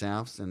went to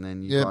Souths, and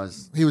then you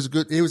guys... He was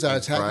good. He was our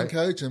attacking great.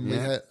 coach, and we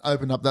had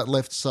opened up that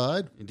left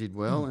side. He did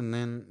well, and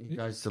then he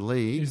goes to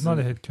Leeds. He's not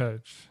a head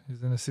coach.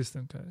 He's an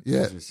assistant coach.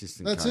 Yeah, an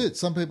assistant that's coach. it.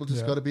 Some people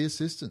just got to be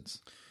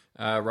assistants.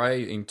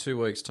 Ray, in 2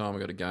 weeks' time,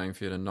 we've got a game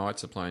for you. The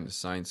Knights are playing the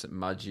Saints at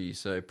Mudgee,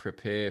 so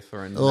prepare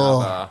for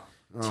another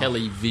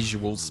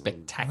televisual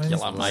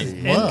spectacular,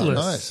 mate. Wow, Endless.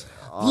 nice.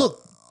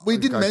 Look, we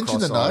didn't go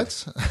mention the cross-eyed.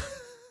 Knights.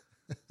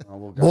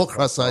 We'll go More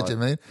cross-eyed, you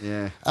mean?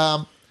 Yeah.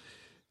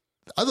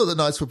 I thought the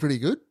Knights were pretty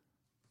good.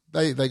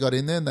 They got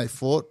in there and they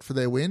fought for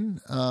their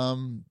win.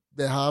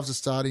 Their halves are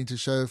starting to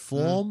show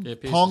form. Yeah,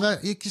 pieces.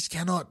 Ponga, you just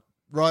cannot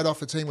write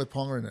off a team with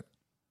Ponga in it.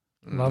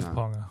 Love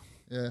Ponga.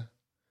 Yeah.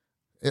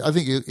 I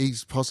think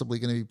he's possibly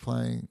going to be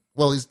playing.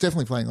 Well, he's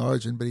definitely playing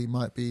Origin, but he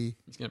might be.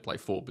 He's going to play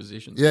 4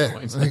 positions. Yeah,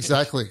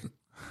 exactly.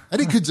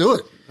 And he could do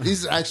it.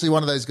 He's actually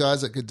one of those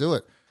guys that could do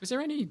it. Is there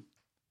any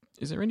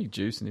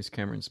juice in this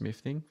Cameron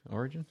Smith thing,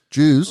 Origin?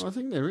 Jews. I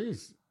think there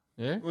is.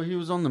 Yeah? Well, he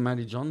was on the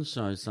Matty Johns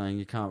show saying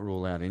you can't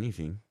rule out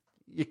anything.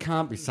 You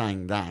can't be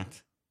saying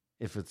that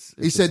if it's...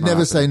 He said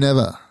never say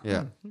never.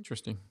 Yeah.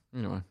 Interesting.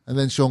 Anyway. And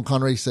then Sean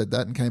Connery said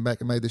that and came back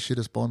and made the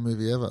shittest Bond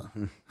movie ever.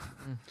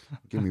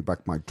 Give me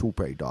back my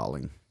toupee,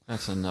 darling.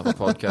 That's another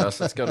podcast.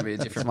 That's got to be a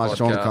different my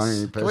Sean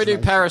Connery podcast. Can we do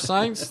Paris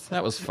Saints?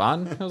 That was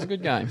fun. That was a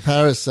good game.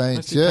 Paris Saints,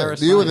 Let's do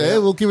Paris you were Saints, there. yeah.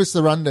 Well, give us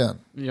the rundown.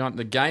 You want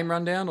the game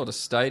rundown or the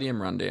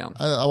stadium rundown?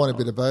 I want a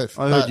bit of both.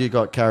 I heard you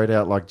got carried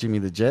out like Jimmy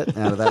the Jet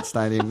out of that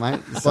stadium,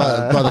 mate. So,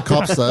 by the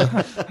cops, though.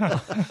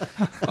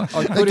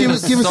 I put in a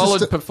give us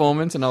solid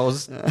performance and I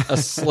was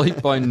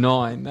asleep by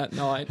 9 that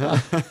night.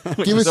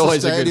 Give us the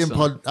stadium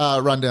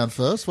rundown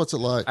first. What's it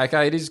like?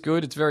 Okay, it is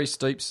good. It's very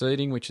steep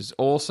seating, which is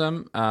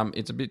awesome.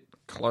 It's a bit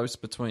close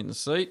between the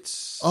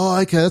seats. Oh,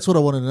 okay. That's what I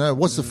wanted to know.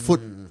 What's the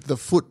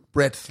foot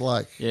breadth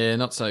like? Yeah,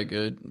 not so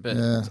good. But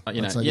Yeah,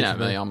 you not so know good for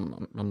me. me.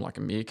 I'm like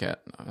a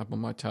meerkat, up on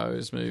my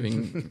toes,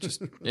 moving just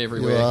You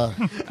everywhere.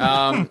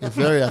 are. You're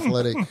very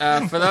athletic.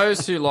 For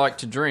those who like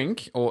to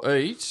drink or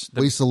eat,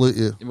 We salute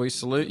you. we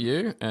salute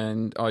you,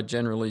 and I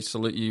generally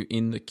salute you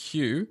in the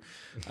queue.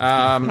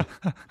 I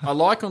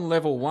like on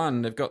level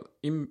 1, they've got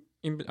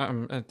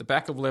at the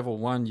back of level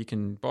 1, you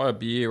can buy a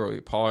beer or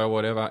a pie or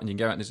whatever, and you can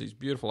go out and there's these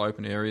beautiful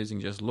open areas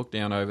and you just look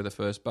down over the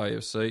first bay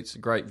of seats,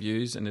 great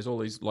views, and there's all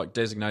these like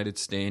designated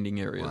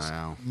standing areas.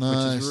 wow. Which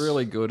Nice. is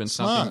really good and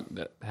Smart. something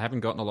that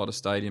haven't gotten a lot of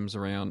stadiums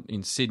around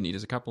in Sydney.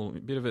 There's a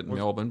bit of it in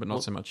Melbourne, but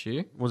not so much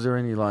here. Was there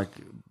any like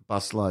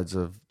busloads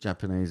of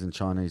Japanese and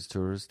Chinese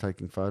tourists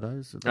taking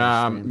photos? Of those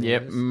standing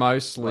Yep, areas?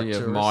 mostly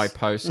Like of my tourists?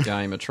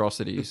 post-game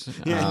atrocities.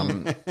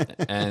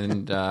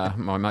 And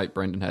my mate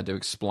Brendan had to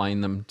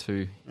explain them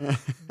to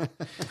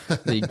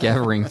the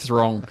gathering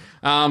throng.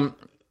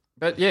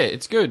 But yeah,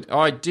 it's good.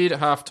 I did at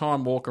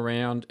halftime walk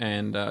around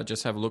and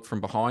just have a look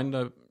from behind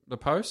the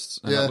posts,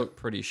 and Yeah. it looked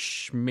pretty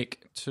schmick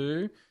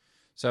too.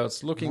 So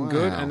it's looking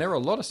good, Wow. and there were a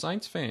lot of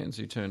Saints fans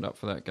who turned up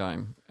for that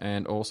game,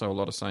 and also a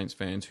lot of Saints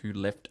fans who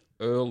left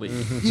early.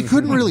 You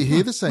couldn't really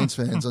hear the Saints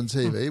fans on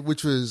TV,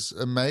 which was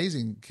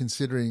amazing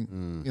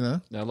considering, you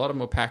know. Now, a lot of them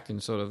were packed in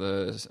sort of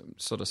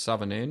the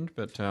southern end,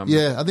 but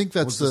Yeah, I think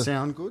that's Was the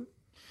sound good?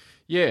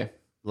 yeah,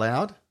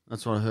 Loud?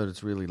 That's what I heard.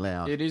 It's really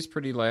loud. it is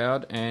pretty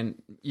loud,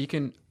 and you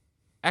can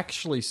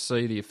actually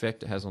see the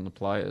effect it has on the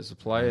players. The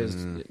players,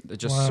 they're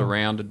just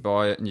surrounded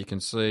by it, and you can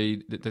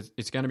see that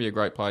it's going to be a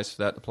great place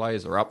for that. The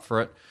players are up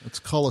for it. It's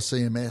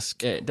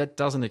Coliseum-esque. Yeah, that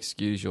doesn't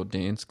excuse your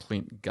dance,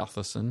 Clint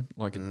Gutherson.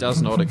 Like, it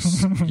does not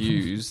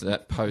excuse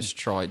that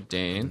post-try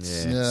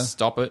dance. Yeah.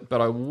 Stop it.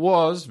 But I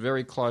was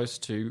very close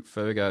to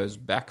Fergo's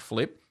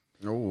backflip.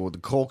 Oh, the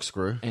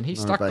corkscrew. And he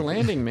stuck the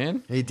landing,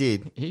 man. He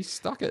did. He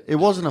stuck it. It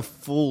wasn't a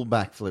full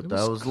backflip,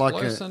 though. was It was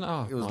close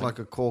enough, it was mate. like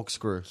a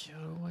corkscrew.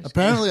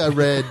 Apparently, I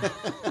read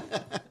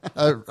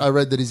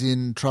that he's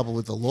in trouble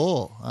with the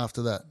law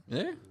after that.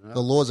 Yeah. The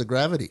laws of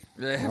gravity.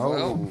 Yeah,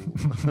 well.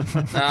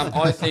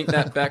 I think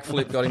that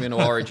backflip got him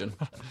into Origin.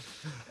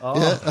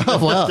 Yeah.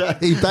 Oh, wow.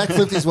 He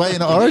backflipped his way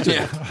into Origin.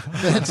 Yeah.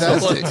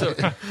 Fantastic.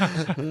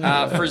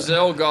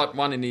 Frizzell got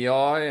one in the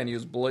eye and he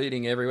was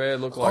bleeding everywhere. It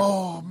looked like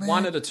man.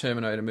 one of the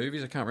Terminator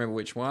movies. I can't remember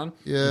which one.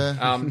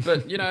 Yeah.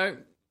 But,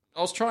 I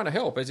was trying to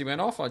help. As he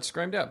went off, I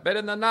screamed out,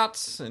 better than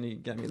nuts. And he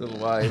gave me a little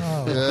wave.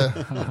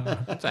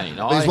 Yeah. It's only an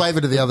But he's eye.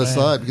 waving to the other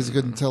side because he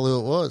couldn't tell who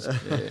it was.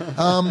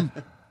 Yeah.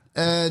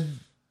 And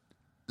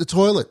the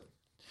toilet.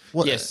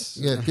 What, Yes.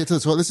 Yeah, get to the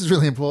toilet. This is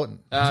really important.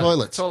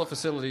 Toilets. Toilet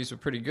facilities were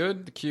pretty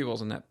good. The queue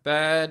wasn't that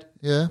bad.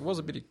 Yeah. There was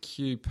a bit of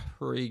queue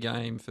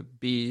pre-game for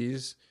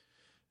beers,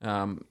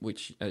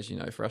 which, as you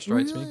know,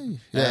 frustrates me. Really?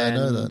 Yeah, I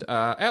know that.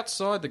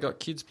 Outside, they've got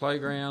kids'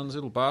 playgrounds,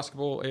 little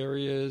basketball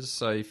areas.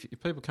 So if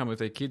people come with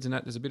their kids and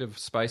that, there's a bit of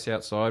space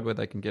outside where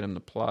they can get them to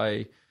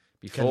play Can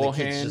the kids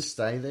beforehand. just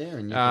stay there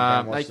and you can go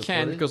and watch They the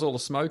can footy? because all the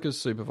smokers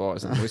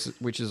supervise them,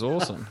 which is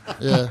awesome.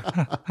 Yeah.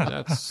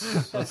 That's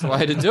the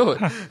way to do it.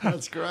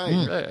 That's great.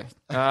 Yeah,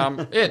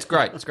 it's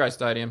great. It's a great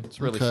stadium.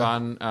 It's really Okay.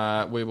 fun.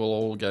 We will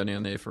all go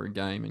down there for a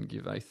game and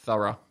give a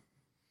thorough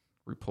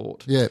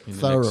report. Yeah, in the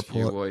thorough next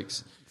few report.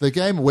 weeks. The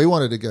game we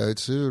wanted to go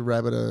to,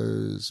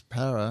 Rabbitohs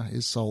Para,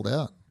 is sold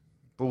out.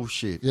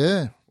 Bullshit.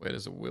 Yeah. Where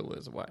there's a will,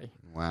 there's a way.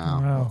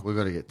 Wow. We've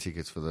got to get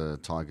tickets for the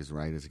Tigers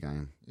Raiders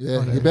game.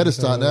 Yeah. You better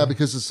start now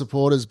because the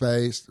supporters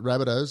based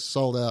Rabbitohs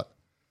sold out.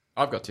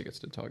 I've got tickets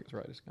to the Tigers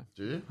Raiders game.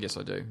 Do you? Yes,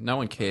 I do. No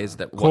one cares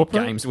what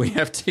Corporate? games we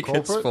have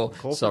tickets Corporate? for.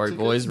 Corporate Sorry,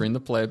 tickets? boys, we're in the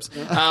plebs.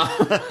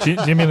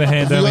 Jimmy the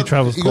Hand only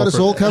travels You got us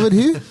corporate. all covered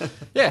here?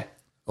 Yeah.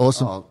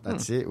 Awesome. Oh,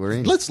 that's it. We're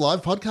in. Let's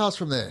live podcast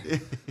from there.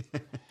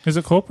 Is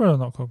it corporate or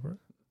not corporate?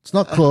 It's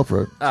not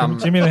corporate.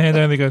 Jimmy the Hand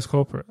only goes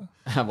corporate.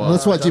 Well,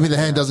 that's why Jimmy the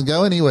Hand doesn't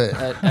go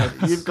anywhere.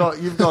 You've got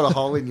a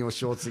hole in your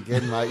shorts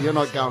again, mate. You're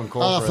not going Oh,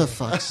 corporate.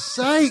 for fuck's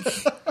sake.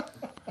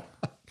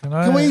 Can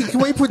I? Can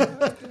we put,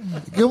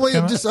 I'm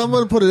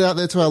going to put it out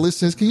there to our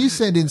listeners. Can you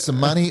send in some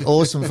money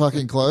or some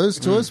fucking clothes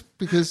to us?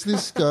 Because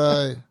this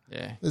guy,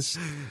 Yeah.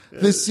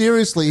 this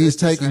seriously, he's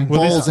taking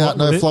Will this- balls out,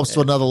 no will it- flops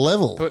to another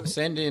level.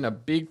 Send in a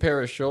big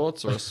pair of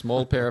shorts or a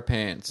small pair of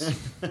pants.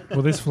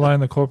 Will this fly in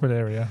the corporate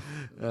area?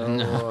 Oh,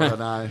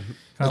 no.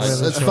 Can't wear It's,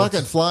 the it's shorts.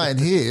 fucking flying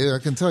here, I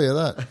can tell you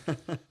that.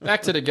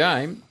 Back to the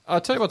game.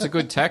 I'll tell you what's a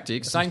good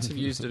tactic. Saints have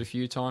used it a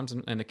few times,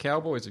 and the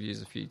Cowboys have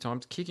used it a few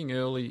times. Kicking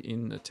early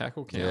in the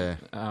tackle count,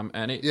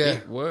 and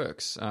it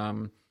works.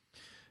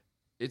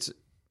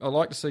 I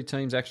like to see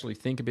teams actually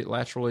think a bit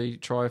laterally,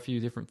 try a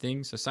few different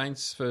things. So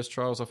Saints' first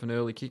try was off an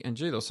early kick, and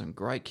there was some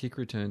great kick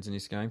returns in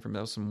this game.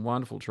 There was some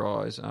wonderful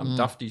tries.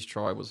 Dufty's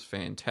try was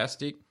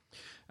fantastic.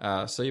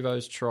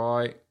 Sivo's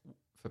try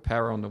for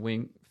Para on the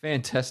wing,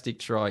 fantastic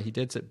try. He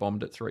dead set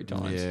bombed it 3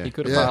 times. Yeah. He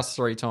could have Yeah. passed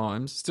 3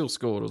 times, still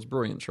scored. It was a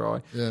brilliant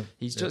try. Yeah.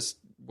 He's just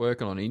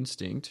working on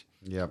instinct,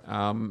 Yep.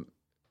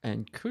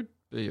 and could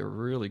be a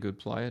really good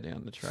player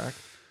down the track.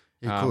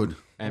 He could.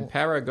 And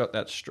Para got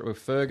that.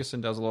 Ferguson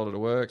does a lot of the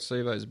work.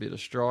 Sivo's a bit of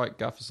strike.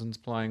 Gufferson's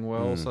playing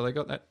well, so they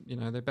got that.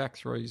 Their back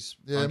threes.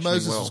 Yeah, functioning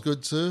Moses well. was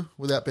good too.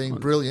 Without being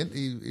brilliant,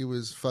 he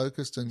was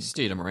focused and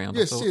Steered him around.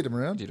 yeah, I thought. steered him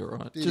around. Did all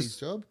right. Did his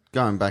job.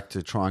 Going back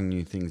to trying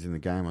new things in the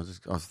game,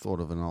 I thought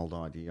of an old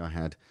idea I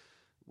had.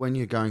 When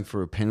you're going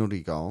for a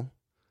penalty goal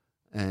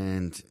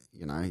and,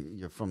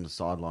 you're from the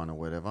sideline or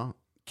whatever,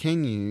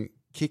 can you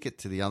kick it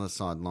to the other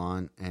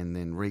sideline and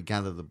then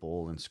regather the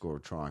ball and score a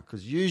try?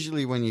 Because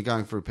usually when you're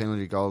going for a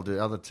penalty goal,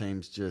 the other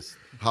team's just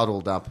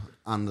huddled up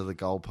under the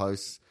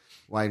goalposts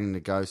waiting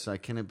to go. So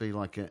can it be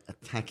like an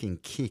attacking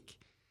kick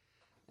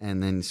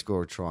and then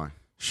score a try?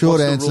 Short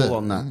What's answer. the rule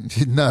on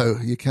that? No,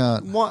 you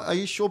can't. What, are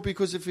you sure?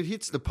 Because if it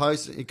hits the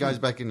post, it goes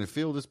back in the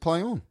field, it's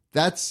play on.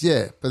 But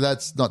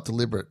that's not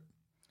deliberate.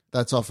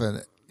 That's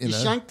often, You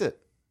shanked it.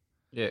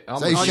 Yeah,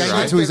 So he with you, shanked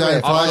Ray. it to his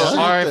own player.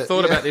 I've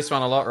thought Yeah. about this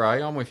one a lot,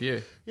 Ray. I'm with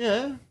you.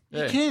 Yeah,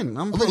 Yeah. you can.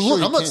 I'm Look, pretty sure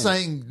you I'm not can.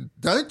 saying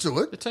don't do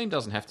it. The team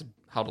doesn't have to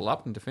huddle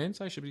up in defence.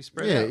 They should be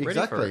spread Yeah, out, ready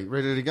exactly. for it.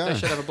 Ready to go. They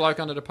should have a bloke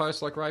under the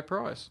post like Ray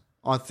Price.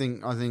 I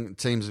think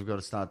teams have got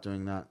to start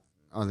doing that.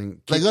 I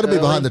think They kick got to be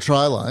early. behind the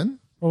try line.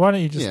 Well, why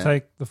don't you just Yeah.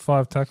 take the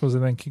 5 tackles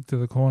and then kick to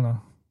the corner?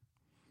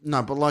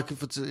 No, but like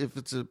if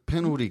it's a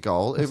penalty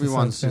goal, the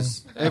everyone's same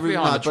just Behind the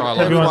but try line.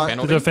 Everyone, the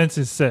penalty. defense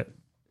is set.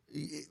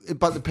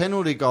 But the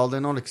penalty goal,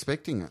 they're not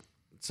expecting it.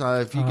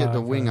 So if you get the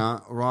okay.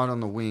 winger right on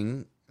the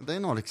wing, they're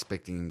not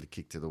expecting him to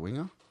kick to the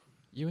winger.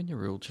 You and your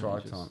rule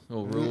changes. time.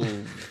 Or rule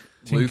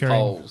Tinkering.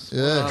 loopholes.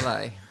 Yeah. What are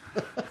they?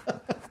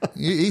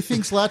 He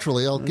thinks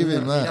laterally. I'll give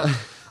him that.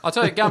 I'll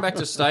tell you, going back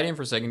to the stadium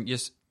for a second,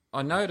 yes,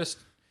 I noticed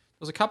there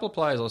was a couple of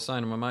players I was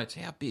saying to my mates,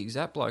 how big is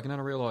that bloke? And then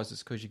I realised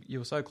it's because you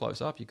were so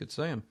close up, you could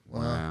see him.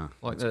 Wow.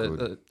 Like that's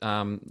good.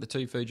 the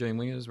 2 Fijian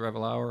wingers,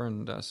 Ravalawa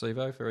and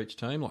Sivo for each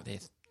team, like they're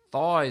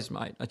thighs,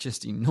 mate, are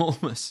just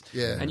enormous.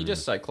 Yeah. And you're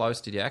just so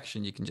close to the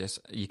action, you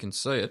can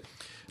see it.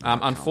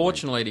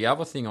 Unfortunately, the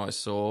other thing I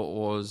saw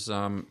was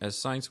as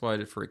Saints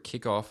waited for a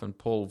kickoff, and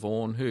Paul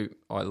Vaughan, who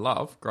I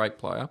love, great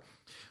player,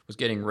 was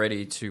getting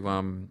ready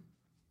to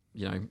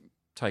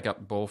take up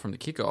the ball from the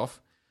kickoff.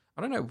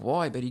 I don't know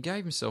why, but he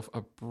gave himself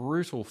a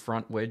brutal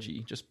front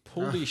wedgie, just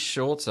pulled his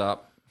shorts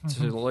up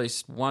to at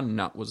least one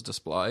nut was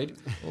displayed.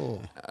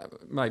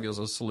 Maybe it was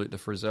a salute to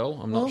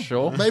Frizzell, I'm not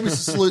sure. Maybe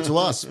it's a salute to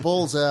us.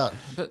 Balls out.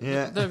 But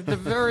the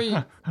very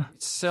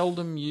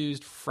seldom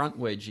used front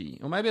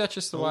wedgie, or maybe that's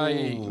just the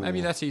way,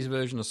 maybe that's his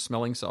version of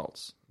smelling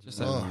salts. Just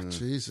that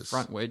Jesus.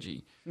 front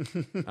wedgie.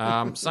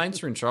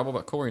 Saints are in trouble,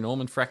 but Corey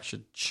Norman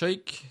fractured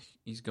cheek.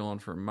 He's gone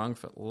for a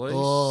month at least.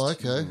 Oh,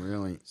 okay.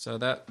 Really? So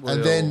that will...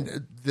 And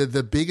then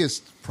the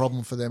biggest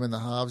problem for them in the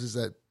halves is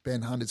that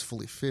Ben Hunt is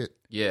fully fit.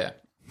 Yeah.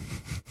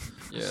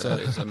 Yeah, that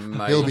is a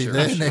major He'll be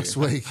there issue. next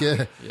week,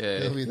 yeah. Yeah.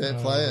 He'll be there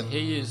playing.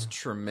 He is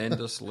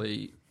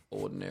tremendously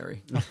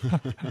ordinary.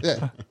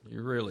 Yeah. He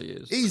really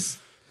is.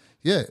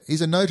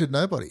 He's a noted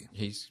nobody.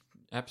 He's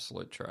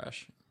absolute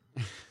trash.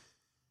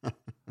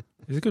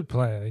 He's a good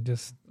player. He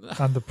just,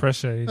 under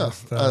pressure, he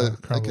just crumbles.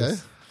 Okay.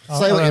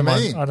 Say what you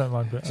mean. I don't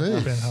mind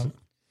Ben Hunt.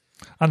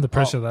 Under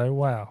pressure, though,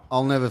 wow.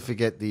 I'll never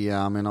forget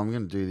and I'm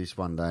going to do this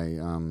one day,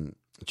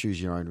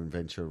 choose your own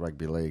adventure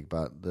rugby league,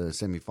 but the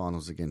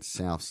semi-finals against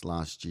Souths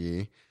last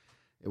year,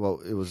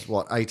 well, it was,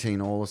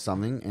 18 all or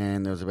something,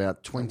 and there was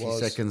about 20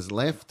 seconds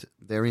left.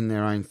 They're in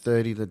their own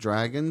 30, the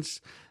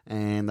Dragons,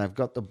 and they've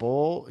got the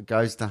ball. It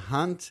goes to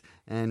Hunt,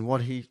 and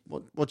what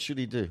should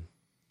he do?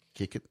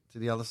 Kick it to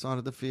the other side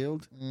of the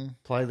field,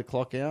 play the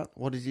clock out.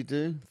 What does he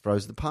do?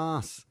 Throws the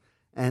pass.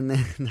 And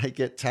then they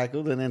get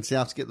tackled, and then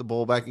Souths get the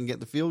ball back and get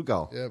the field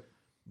goal. Yep.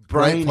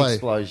 Brain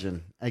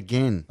explosion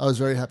again. I was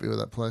very happy with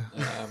that play.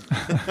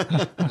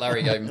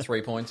 Larry gave him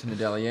 3 points in the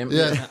Dally M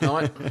that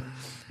night.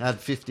 I had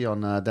 50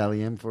 on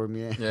Dally M for him,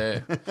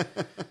 Yeah.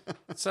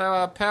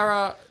 So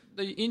Para,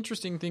 the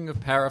interesting thing of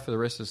Para for the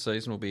rest of the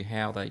season will be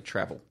how they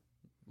travel,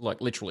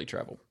 like literally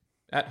travel.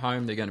 At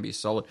home, they're going to be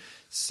solid.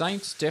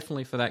 Saints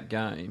definitely for that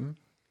game.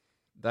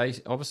 They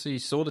obviously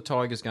saw the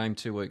Tigers game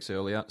 2 weeks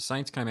earlier.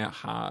 Saints came out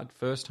hard.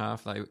 First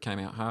half, they came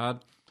out hard.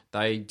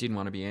 They didn't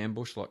want to be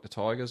ambushed like the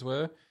Tigers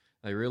were.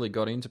 They really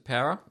got into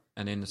Para.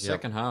 And in the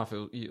second half,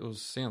 it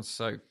sounds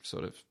so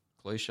sort of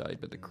cliched,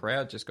 but the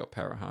crowd just got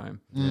Para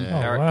home. Yeah.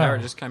 Para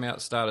just came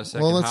out, started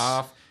second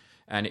half,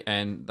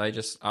 and they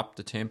just upped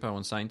the tempo,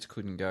 and Saints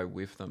couldn't go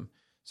with them.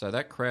 So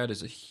that crowd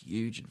is a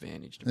huge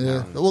advantage to Para.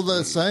 Yeah. Well,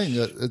 they're saying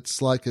that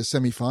it's like a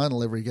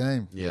semi-final every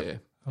game. Yeah.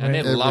 And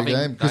they're every loving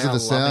game because of the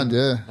sound,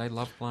 They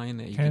love playing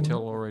there. You can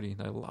tell already.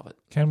 They love it.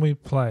 Can we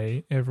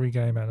play every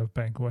game out of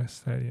Bankwest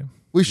Stadium?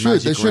 We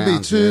should. Magic There should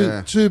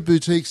round, be two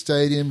boutique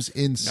stadiums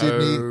in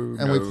Sydney,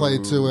 and we play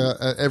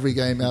every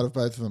game out of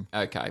both of them.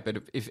 Okay,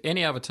 but if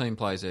any other team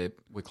plays there,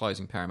 we're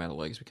closing Parramatta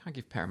leagues. We can't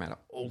give Parramatta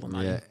all the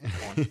money.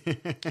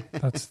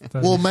 That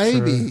Well, is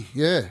maybe,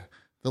 true. yeah.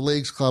 The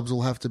leagues clubs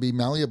will have to be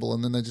malleable,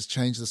 and then they just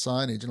change the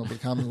signage, and it'll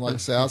become like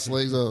South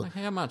leagues or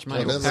How much,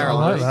 mate? Whatever. Para I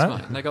like leagues, that.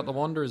 mate. And they got the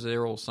Wanderers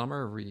there all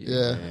summer every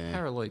year. Yeah.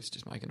 Para leagues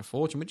just making a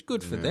fortune, which is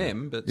good for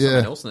them, but Yeah.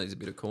 someone else needs a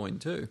bit of coin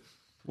too.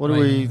 What do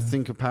we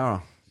think of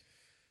Para?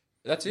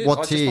 That's it. What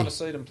I tier? just want to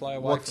see them play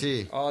away. What from,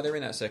 tier? Oh, they're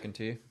in that second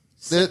tier.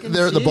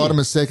 they're at the bottom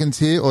of second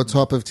tier or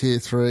top of tier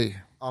 3.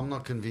 I'm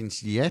not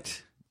convinced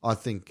yet. I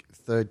think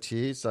third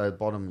tier, so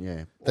bottom,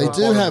 yeah. They Or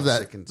do bottom have of that.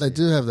 second They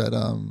tier. do have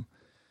that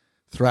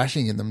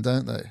thrashing in them,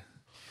 don't they?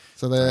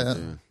 So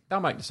they're They'll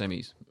make the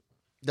semis.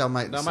 They'll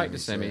make the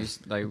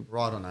semis. yeah. They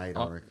Right on 8,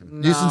 I reckon.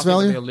 No, Nuisance I think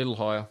value? they'll be a little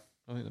higher.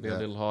 I think they'll be a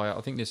little higher.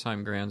 I think this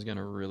home ground's going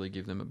to really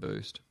give them a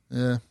boost.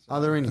 yeah,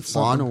 Are there any That's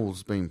something.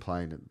 finals being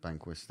played at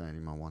Bankwest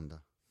Stadium, I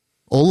wonder?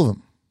 all of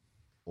them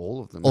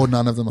All of them. or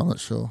none of them. I'm not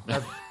sure.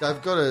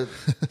 They've got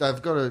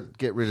to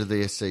get rid of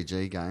the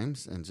SCG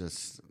games and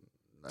just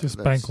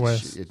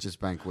Bankwest. Yeah, just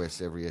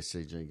Bankwest every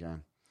SCG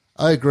game.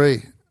 I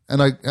agree,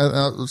 and I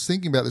was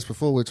thinking about this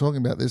before. We were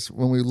talking about this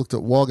when we looked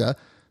at Wagga.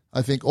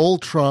 I think all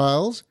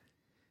trials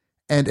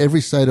and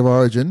every state of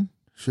origin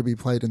should be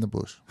played in the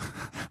bush.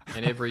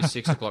 And every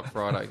 6 o'clock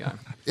Friday game.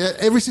 Yeah,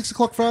 every 6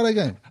 o'clock Friday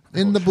game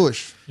in the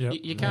bush. Yep,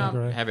 You I can't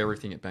agree. have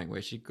everything at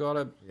Bankwest. You got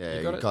to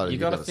you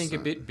gotta think a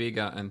say. bit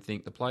bigger and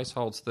think the place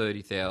holds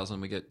 30,000.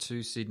 We get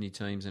 2 Sydney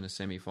teams in a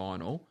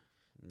semi-final.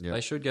 Yeah.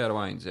 They should go to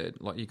ANZ.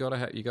 Like you got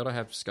to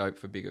have scope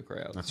for bigger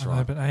crowds. That's I know,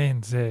 right. but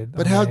ANZ.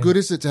 But I how mean, good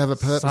is it to have a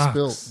purpose sucks.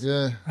 built?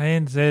 Yeah.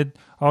 ANZ,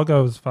 I'll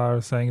go as far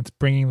as saying it's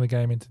bringing the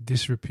game into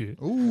disrepute.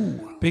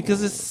 Ooh.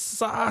 Because it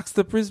sucks.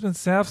 The Brisbane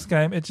Souths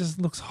game, it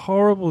just looks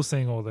horrible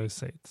seeing all those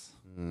seats.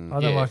 I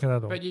don't like it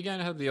at all. But you're going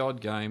to have the odd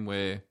game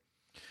where,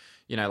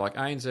 like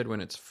ANZ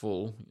when it's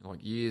full, like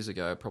years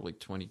ago, probably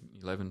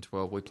 2011,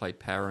 12, we played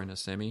Para in a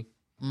semi.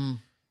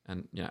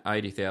 And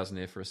 80,000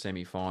 there for a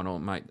semi-final,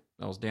 mate.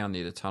 I was down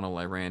near the tunnel.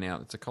 They ran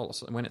out. It's a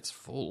Colosseum when it's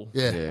full.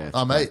 Yeah.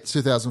 Mate,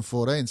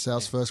 2014,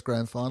 South's first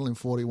grand final in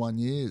 41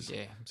 years.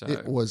 Yeah, so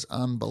It was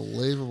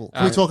unbelievable.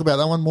 Can we talk about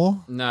that one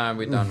more? no,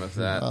 we're done with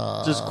that.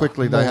 Just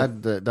quickly,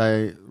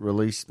 they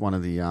released one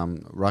of the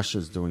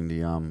Russia's doing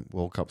the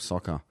World Cup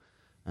soccer,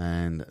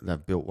 and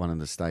they've built one of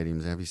the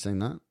stadiums. Have you seen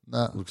that?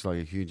 No. It looks like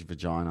a huge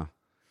vagina.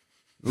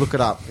 Look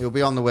it up. It'll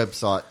be on the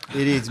website.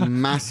 It is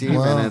massive,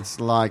 Wow. and it's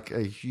like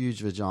a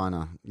huge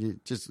vagina.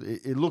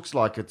 It looks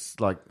like it's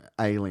like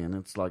alien.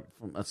 It's like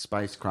from a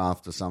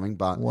spacecraft or something,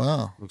 but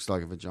Wow. looks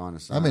like a vagina.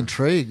 So I'm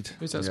intrigued.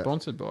 Who's that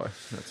sponsored by,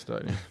 that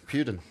stadium?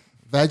 Putin.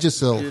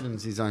 Vagisil.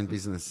 Putin's his own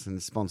business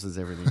and sponsors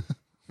everything.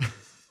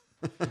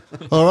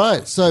 All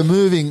right, so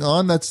moving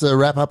on. That's the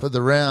wrap up of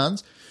the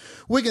rounds.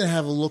 We're going to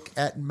have a look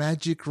at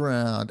Magic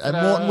Round. And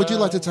Morton, would you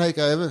like to take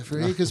over for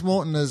here? Because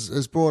Morton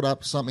has brought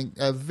up something,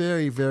 a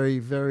very, very,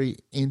 very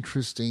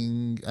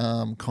interesting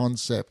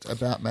concept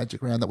about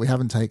Magic Round that we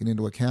haven't taken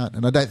into account.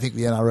 And I don't think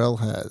the NRL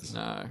has.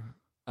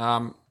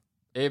 No.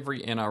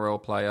 Every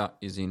NRL player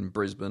is in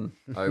Brisbane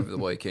over the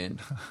weekend.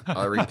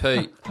 I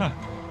repeat,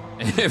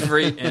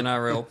 every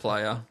NRL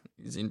player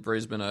is in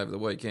Brisbane over the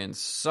weekend.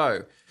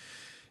 So,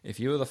 if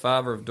you are the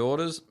father of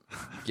daughters,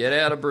 get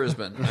out of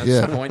Brisbane.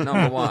 That's point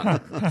number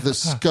one. The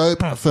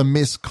scope for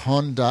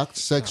misconduct,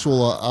 sexual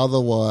or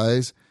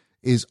otherwise,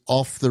 is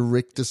off the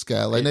Richter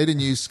scale. They need a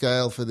new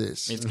scale for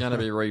this. It's going to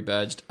be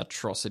rebadged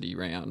atrocity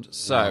round.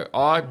 So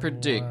I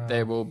predict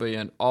there will be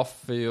an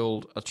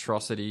off-field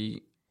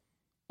atrocity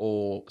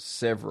or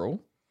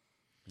several.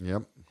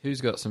 Yep. Who's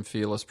got some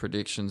fearless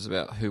predictions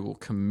about who will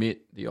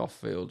commit the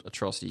off-field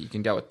atrocity? You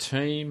can go a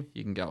team,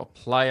 you can go a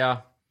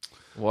player.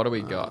 What do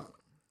we got?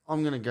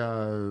 I'm going to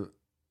go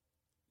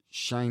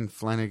Shane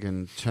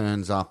Flanagan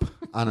turns up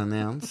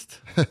unannounced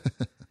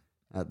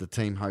at the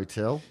team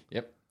hotel.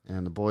 Yep.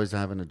 And the boys are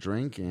having a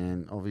drink,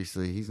 and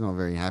obviously he's not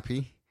very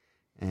happy.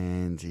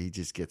 And he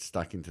just gets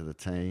stuck into the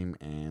team,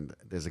 and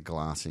there's a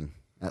glassing,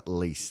 at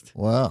least.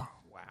 Wow.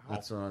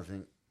 That's what I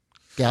think.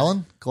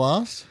 Gallon?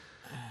 Glass?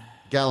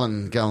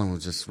 Gallon will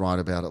just write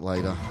about it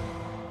later.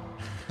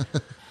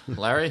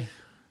 Larry?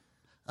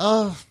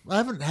 I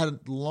haven't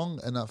had long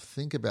enough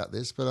think about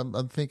this, but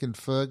I'm thinking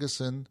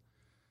Ferguson,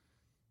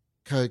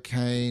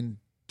 cocaine,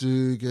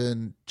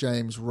 Dugan,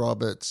 James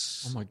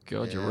Roberts. Oh, my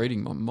God, you're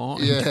reading my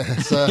mind. Yeah,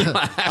 so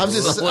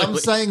I'm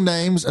saying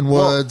names and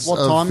words what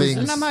of time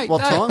things. No, mate,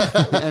 What time?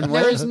 And there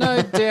where? is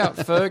no doubt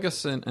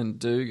Ferguson and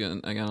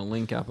Dugan are going to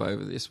link up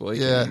over this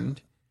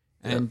weekend.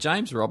 And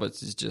James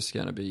Roberts is just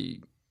going to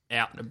be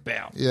out and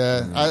about.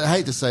 Yeah, I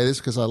hate to say this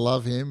because I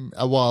love him.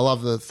 Well, I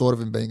love the thought of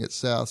him being at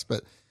South,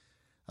 but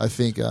I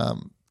think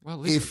Well,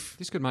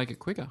 this could make it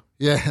quicker.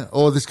 yeah,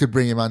 or this could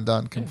bring him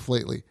undone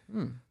completely.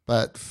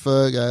 But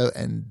Fergo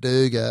and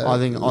Dugo, I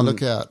think on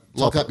look out,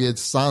 lock up your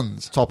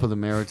sons. Top of the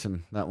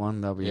Meriton, that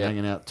one. They'll be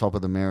hanging out top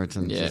of the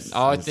Meriton. Yeah,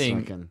 I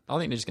think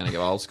they're just going to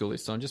go old school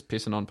this time, just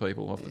pissing on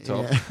people off the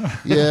top.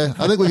 Yeah,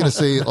 I think we're going to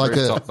see like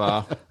Rooftop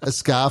bar. a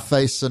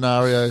Scarface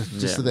scenario,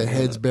 just with their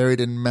heads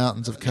buried in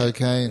mountains of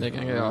cocaine. They're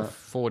going to go a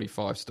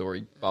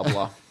 45-story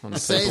bubbler on the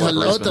Say people of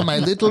hello to Brisbane. my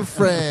little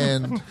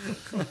friend.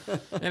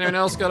 Anyone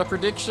else got a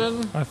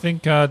prediction? I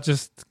think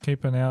just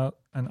keep an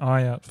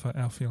eye out for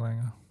Alfie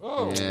Langer.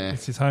 Oh, Yeah.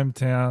 It's his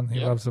hometown. He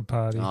Yep. loves a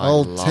party. Oh,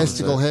 Old loves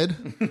testicle it.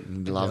 head.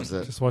 He loves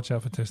it. Just watch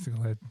out for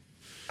Testicle Head.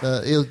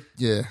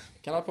 Yeah,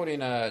 can I put in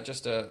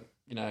just a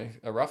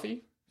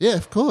roughie? yeah,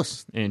 of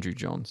course. Andrew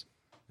Johns.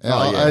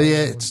 Oh,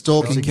 yeah,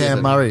 stalking It's a Cam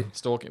given. Murray.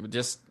 Stalking, but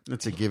just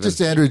It's a given. Just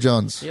Andrew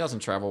Johns. he doesn't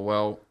travel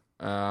well.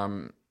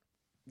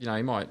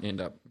 He might end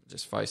up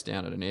just face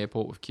down at an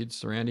airport with kids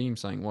surrounding him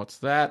saying, "What's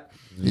that?"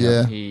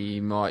 Yeah.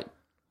 He might,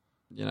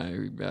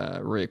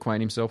 reacquaint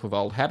himself with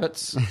old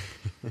habits.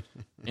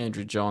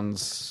 Andrew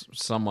Johns,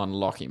 someone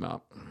lock him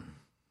up.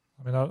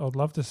 I mean, I'd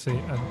love to see.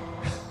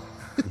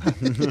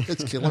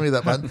 It's killing me,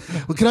 that one.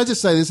 Well, can I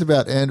just say this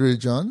about Andrew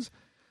Johns?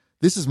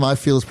 This is my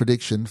fearless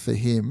prediction for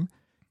him,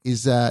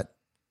 is that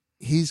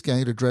he's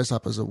going to dress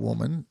up as a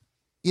woman,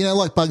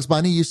 like Bugs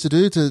Bunny used to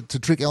do to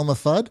trick Elmer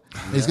Fudd.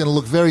 He's going to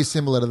look very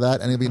similar to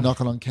that, and he'll be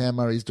knocking on Cam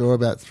Murray's door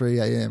about 3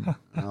 a.m.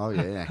 Oh,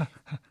 yeah.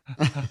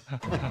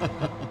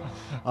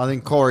 I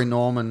think Corey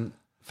Norman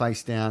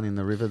face down in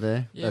the river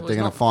there. Yeah, That well, they're he's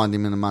going not- to find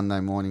him in the Monday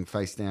morning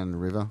face down in the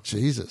river.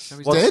 Jesus. So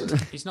He's he's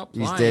dead? He's not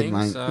He's playing. dead,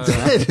 mate. So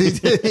Dead.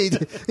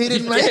 He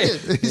didn't make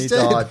it. He's He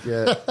dead. died,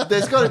 yeah.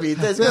 There's got to be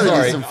some I've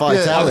had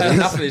fatalities.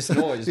 enough of this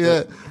noise.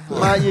 Yeah.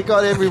 Mate, you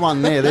got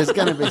everyone there. There's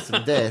going to be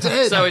some death.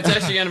 But, so it's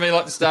actually going to be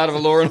like the start of a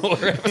Law and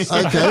Order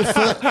episode.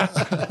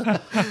 Okay.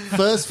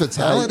 First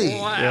fatality.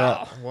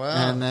 Wow. Wow.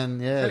 And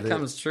then, If that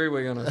comes true,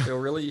 we're going to feel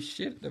really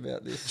shit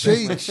about this.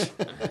 Cheech.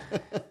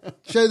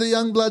 Show the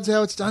young bloods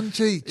how it's done,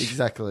 Cheech.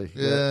 exactly.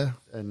 Yeah.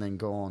 And then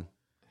gone.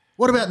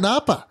 What about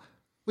Napa?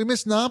 We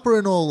missed Napa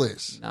in all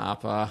this.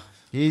 Napa.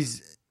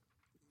 He's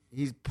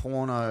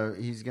porno.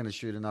 He's going to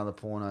shoot another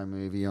porno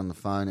movie on the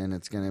phone, and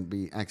it's going to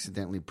be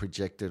accidentally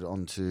projected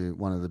onto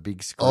one of the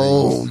big screens.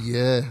 Oh,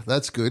 yeah.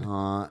 That's good.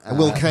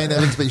 Will Kane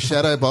Evans be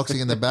shadow boxing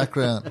in the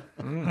background?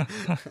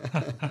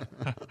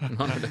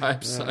 I'd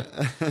hope so.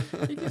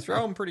 He can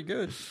throw them pretty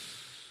good.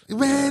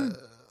 Man,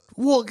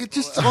 walk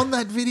just on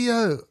that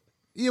video.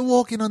 You're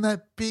walking on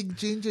that big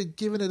ginger,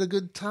 giving it a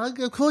good tug.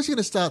 Of course, you're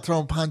going to start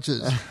throwing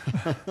punches.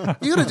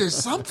 You got to do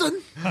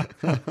something.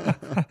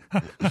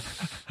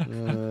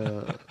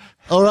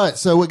 All right,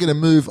 so we're going to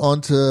move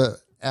on to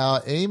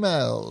our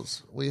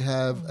emails. We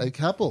have a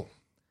couple.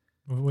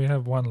 We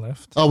have one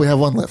left. Oh, we have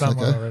one left. Done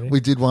one Okay. already. We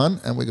did one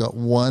and we got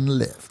one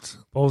left.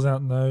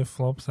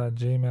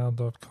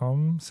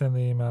 ballsoutnoflops@gmail.com. Send the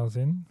emails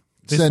in.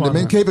 Send them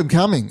in. Keep them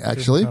coming,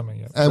 actually. them coming,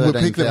 yep. And we'll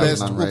pick the 13,000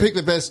 best. unread. We'll pick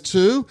the best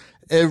 2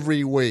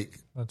 every week.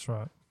 That's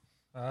right.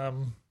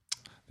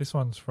 This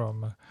one's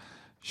from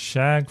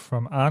Shag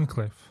from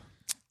Arncliffe.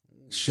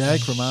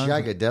 Shag from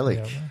Arnold.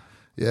 Shagadelic. Yeah,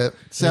 Yeah.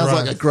 Sounds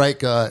right. like a great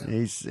guy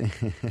He's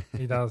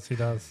he does.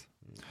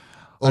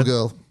 or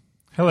girl.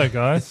 Hello,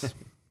 guys.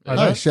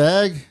 Hi,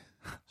 Shag.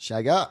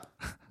 shag up.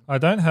 I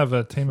don't have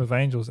a team of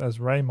angels as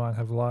Ray might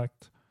have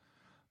liked,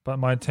 but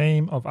my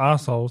team of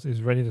arseholes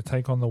is ready to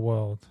take on the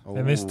world.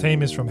 And this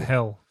team is from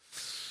Hell.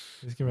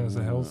 He's giving us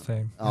a Hell's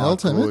team. Hell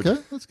team. good.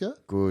 Okay, let's go.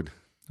 Good.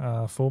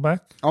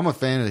 Fullback. I'm a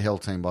fan of the Hell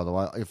team, by the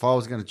way. If I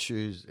was going to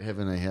choose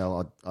heaven or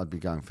hell, I'd be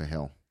going for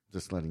Hell.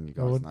 Just letting you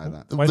guys know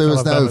that. Wait There till was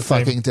I've done no the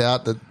team. fucking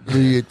doubt that who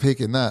you'd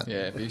pick in that.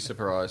 Yeah, be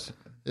surprised.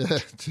 Yeah, You'd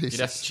have to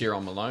Jesus. cheer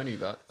on Maloney,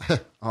 but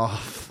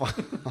Oh, fuck.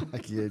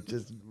 You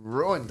just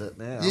ruined it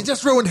now. You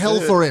just ruined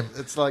hell for him.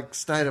 It's like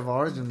State of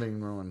Origin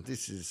being ruined.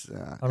 This is... I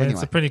mean, anyway.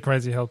 it's a pretty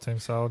crazy Hell team,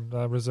 so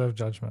I'll reserve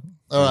judgment.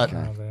 All right,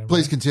 Okay.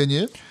 please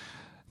continue.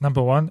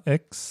 Number 1,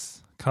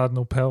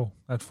 Cardinal Pell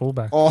at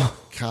fullback. Oh,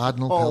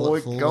 Cardinal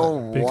pellet full.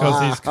 go. Because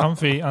wow. he's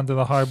comfy under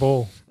the high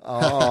ball.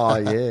 Oh,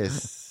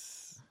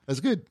 yes. That's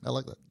good. I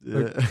like that.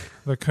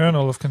 The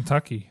Colonel of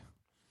Kentucky.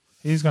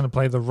 He's going to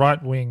play the right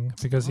wing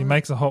because he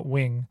makes a hot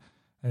wing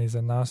and he's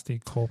a nasty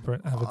corporate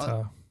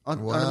avatar. I'd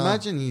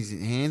imagine his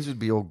hands would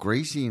be all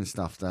greasy and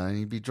stuff, though, and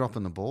he'd be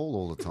dropping the ball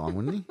all the time,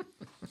 wouldn't he?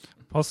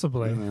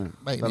 Possibly. Yeah.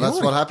 Make But me that's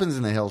horny. what happens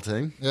in the Hell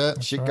team. Yeah,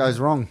 Shit goes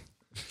wrong.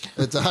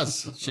 it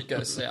does. shit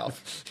goes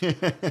south.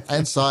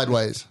 And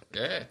sideways.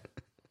 Yeah.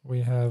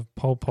 We have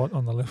Pol Pot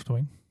on the left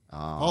wing.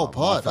 Oh,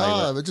 Pot.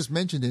 Oh, I just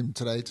mentioned him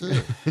today too.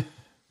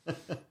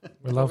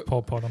 We love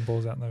Pol Pot on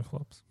Balls Out No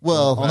Flops.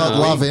 Well, On not the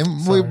love wing. him,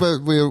 Sorry.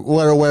 but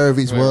we're aware of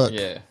his work.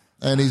 Yeah.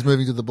 And he's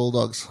moving to the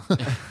Bulldogs.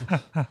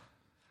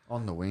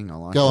 On the wing, I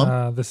like Go it.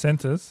 on. The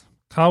centres.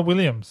 Carl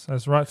Williams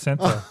as right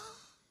centre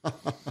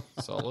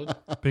Solid.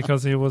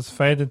 because he was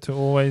fated to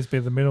always be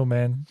the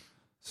middleman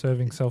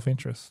serving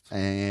self-interest.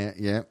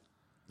 Yeah,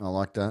 I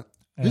like that.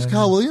 Who's And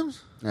Carl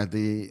Williams?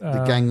 The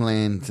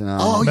gangland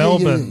Oh,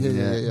 Melbourne.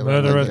 yeah.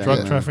 Murderer, right. drug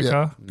Yeah.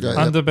 trafficker, Yeah.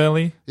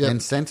 underbelly. Yep.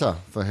 and centre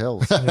for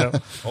Hells.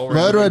 Yep. All-round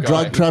Murderer, good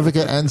drug guy.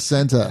 trafficker, and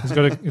centre. He's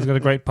got a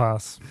great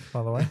pass,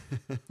 by the way.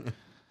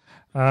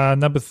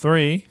 Number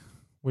 3,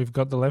 we've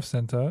got the left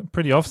centre,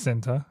 pretty off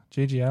centre,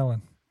 Gigi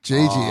Allen.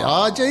 Gigi.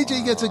 Oh,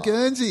 Gigi gets a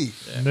Guernsey.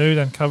 Nude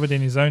and covered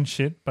in his own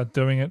shit, but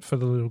doing it for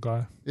the little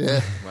guy. Yeah.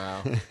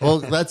 Wow. Well,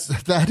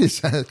 that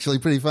is actually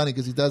pretty funny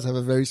because he does have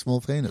a very small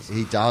penis.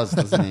 He does,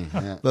 doesn't he?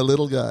 Yeah. The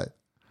little guy.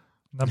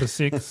 Number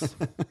 6,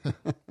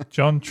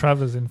 John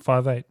Travers in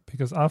 5'8",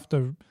 because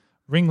after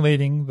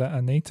ringleading the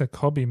Anita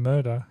Cobby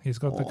murder, he's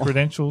got the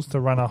credentials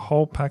to run a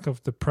whole pack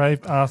of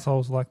depraved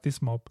assholes like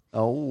this mob.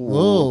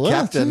 Oh, wow,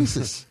 Captain.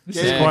 Jesus. This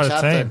Yeah, is quite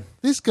Captain. a team.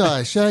 This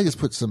guy, Shag, has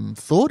put some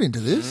thought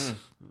into this.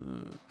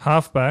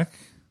 Halfback,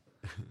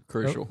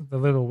 Crucial. the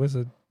little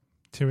wizard,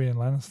 Tyrion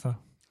Lannister.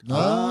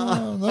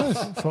 Oh,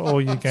 nice. For all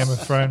you Game of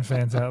Thrones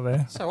fans out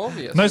there. So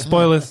obvious. No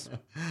spoilers.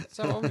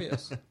 So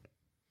obvious.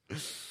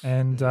 Mm.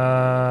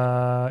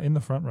 And in the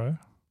front row,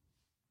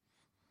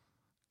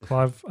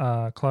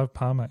 Clive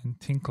Palmer and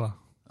Tinkler.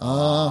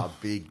 Oh,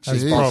 Big As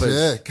cheese jeez, props. boppers.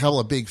 yeah. A couple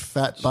of big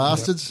fat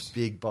bastards.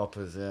 Big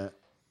boppers, yeah.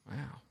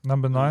 Wow.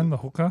 Number 9, the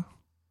hooker,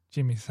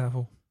 Jimmy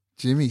Savile.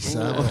 Jimmy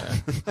Savile.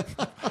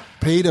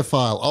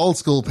 Paedophile. Old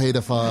school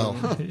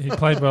paedophile. He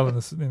played well in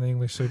the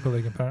English Super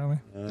League, apparently.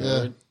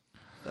 Yeah.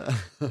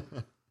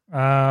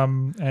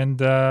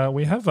 And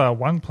we have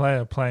one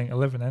player playing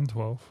 11 and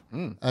 12.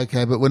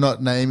 Okay, but we're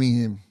not naming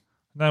him.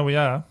 No, we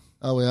are.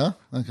 Oh, we are?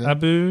 Okay.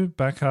 Abu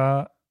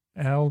Bakr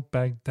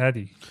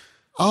al-Baghdadi.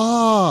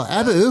 Oh,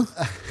 Abu.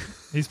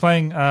 He's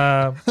playing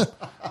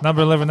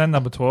number 11 and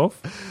number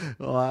 12.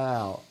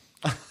 Wow.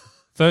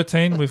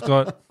 13, we've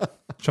got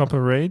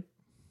Chopper Reed.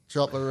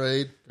 Chopper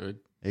Reed. Good.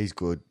 He's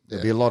good.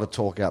 There'd be a lot of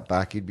talk out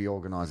back. He'd be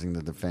organising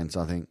the defence,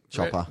 I think.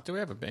 Chopper. Do we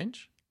have a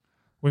bench?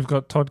 We've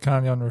got Todd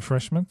Carney on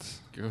refreshments.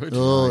 Good.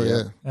 Oh,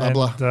 yeah. And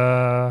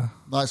Bubbler.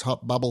 Nice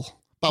hot bubble.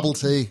 Bubble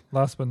tea.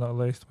 last but not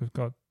least, we've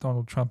got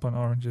Donald Trump on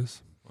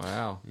oranges.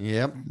 Wow.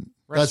 Yep.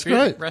 That's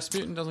great.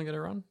 Rasputin doesn't get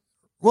a run?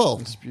 Well,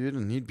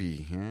 Disputing, he'd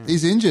be. Yeah.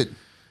 he's injured.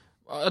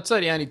 I'd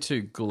say the only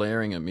two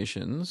glaring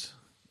omissions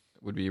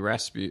would be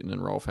Rasputin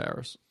and Rolf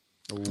Harris.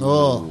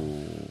 Oh,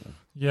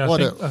 Yeah,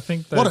 What I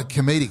think what a they,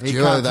 comedic He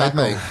duo can't they'd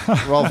make.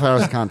 tackle. Rolf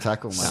Harris can't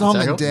tackle, mate. Song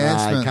and tackle?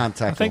 dance, Nah, he man. can't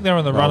tackle. I think they're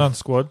on the run-on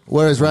squad.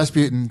 Whereas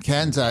Rasputin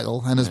can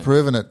tackle and has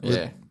proven it with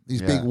Yeah.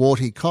 his Yeah. big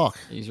warty cock.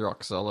 He's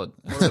rock solid.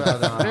 What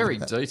about, Very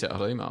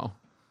detailed email.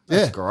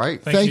 Yeah.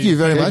 great. Thank you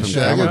very Keep much,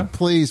 them Shagger. coming.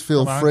 Please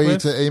feel Come on, free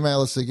Cliff. to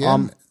email us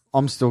again.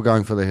 I'm still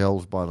going for the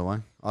Hells, by the way.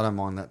 I don't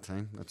mind that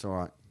team. That's all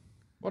right.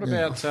 What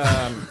about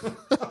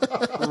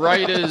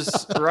Raiders?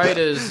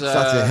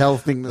 Such a hell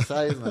thing to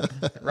say, isn't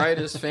it?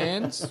 Raiders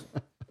fans.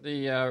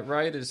 The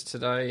Raiders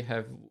today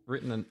have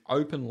written an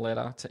open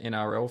letter to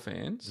NRL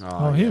fans.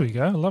 Oh, here we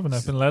go. I love an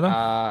open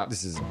letter.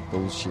 This is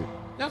bullshit.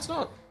 No, it's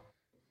not.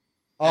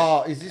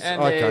 Oh, is this...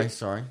 And Okay, they're,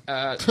 sorry.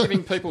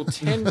 Giving people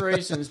 10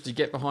 reasons to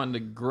get behind the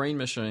green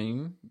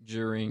machine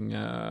during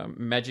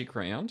Magic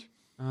Round.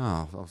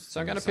 Oh, So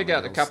I'm going to pick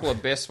out a couple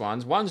of best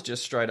ones. One's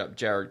just straight up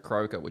Jared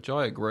Croker, which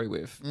I agree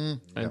with.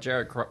 And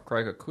Jared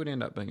Croker could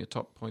end up being a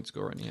top point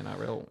scorer in the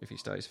NRL if he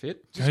stays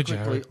fit. Just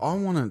quickly, I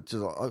want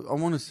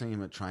to see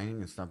him at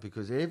training and stuff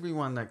because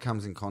everyone that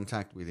comes in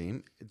contact with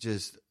him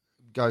just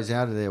goes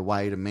out of their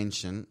way to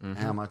mention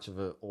how much of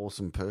an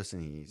awesome person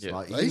he is. Yeah.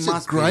 Like, He's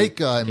a great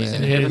guy, He's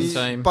man. in heaven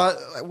team. But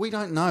we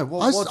don't know.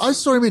 I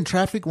saw him in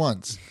traffic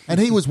once, and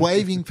he was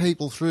waving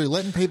people through,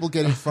 letting people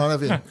get in front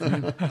of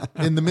him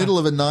in the middle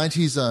of a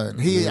 90 zone.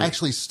 He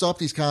actually stopped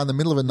his car in the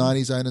middle of a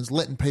 90 zone and was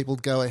letting people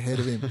go ahead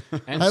of him.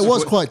 And it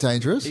was quite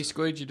dangerous. He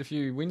squeegeed a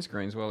few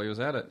windscreens while he was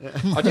at it.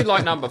 I did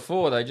like number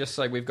 4. They just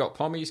say we've got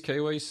Pommies,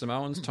 Kiwis,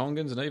 Samoans,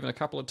 Tongans, and even a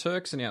couple of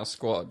Turks in our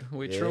squad.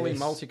 We're truly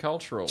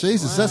multicultural.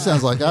 Jesus, that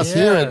sounds like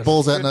us here at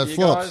Balls Out No You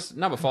Flops. guys.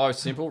 Number 5 is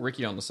simple.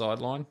 Ricky on the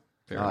sideline.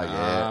 Fair enough.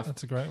 yeah.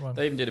 That's a great one.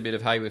 They even did a bit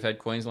of, hey, we've had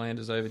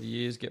Queenslanders over the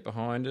years get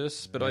behind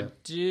us. But I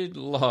did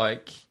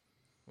like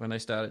when they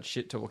started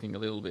shit-talking a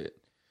little bit.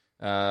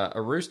 A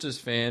Roosters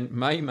fan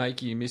may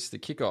make you miss the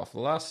kickoff.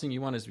 The last thing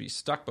you want is to be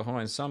stuck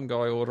behind some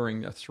guy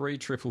ordering a 3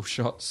 triple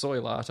shot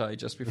soy latte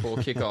just before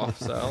kickoff.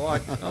 So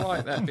I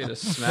like that bit of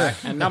smack.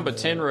 And number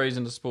 10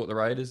 reason to support the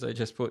Raiders, they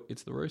just put,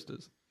 it's the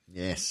Roosters.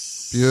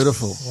 Yes.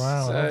 Beautiful. Wow, I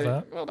love So,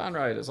 that. well done,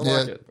 Raiders. I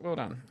like it. Well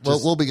done. Well,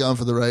 we'll be going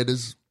for the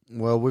Raiders.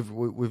 Well,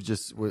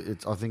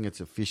 I think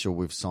it's official.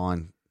 We've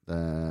signed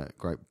the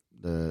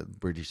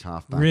British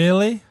halfback.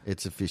 Really?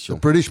 It's official.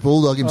 The British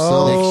Bulldog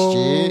himself. Next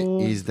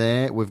year he's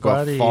there. We've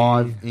got buddy.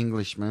 5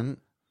 Englishmen,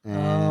 and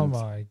Oh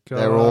my god!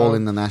 they're all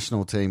in the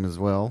national team as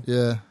well.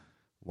 Yeah.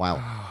 Wow.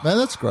 Man,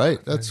 that's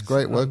great. That's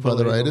great work by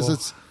the Raiders. unbelievable.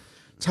 It's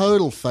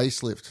total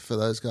facelift for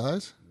those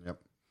guys. Yep.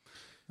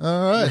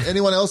 All right.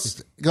 Anyone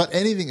else got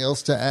anything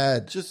else to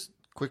add? Just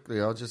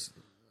quickly, I just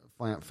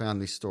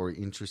found this story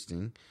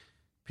interesting.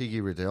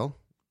 Piggy Riddell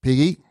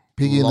Piggy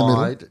in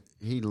the middle.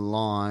 He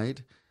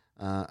lied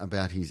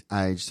about his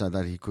age so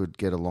that he could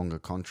get a longer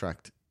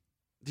contract.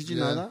 Did you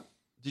know that?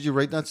 Did you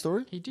read that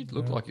story? He did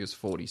look like he was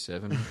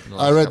 47.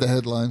 I read the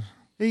headline.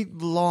 He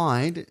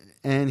lied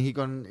and he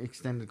got an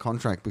extended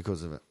contract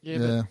because of it.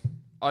 Yeah.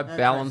 I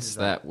balanced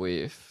that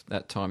with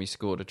that time he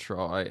scored a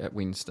try at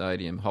Wynn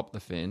Stadium, hopped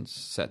the fence,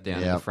 sat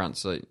down in the front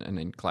seat, and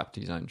then clapped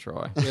his own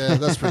try. Yeah,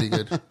 that's pretty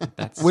good.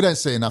 We don't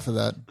see enough of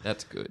that.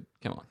 That's good.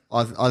 Come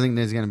on. I think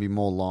there's going to be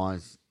more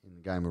lies in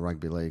the game of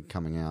rugby league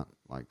coming out.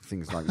 Like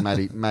things like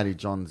Matty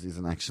Johns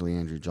isn't actually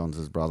Andrew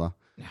Johns' brother.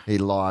 He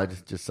lied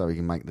just so he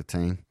can make the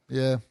team.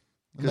 Yeah,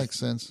 that makes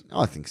sense.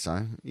 I think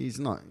so. He's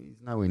nowhere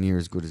near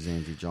as good as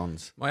Andrew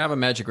Johns. My other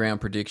Magic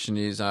Round prediction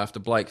is after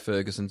Blake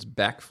Ferguson's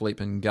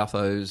backflip and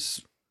Gutho's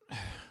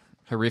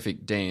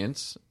horrific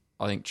dance,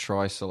 I think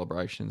try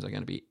celebrations are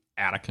going to be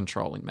out of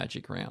control in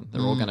Magic Round.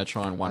 They're all going to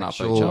try and one-up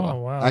each other. Oh,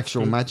 wow.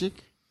 Actual magic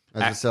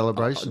as a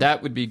celebration.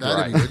 That would be great.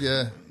 That'd be good,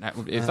 yeah. That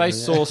would, if they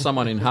saw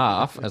someone in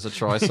half as a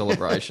try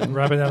celebration.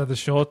 Rub it out of the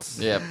shorts.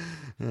 Yep.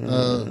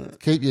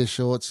 Keep your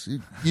shorts.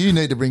 You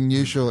need to bring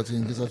new shorts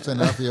in because I've seen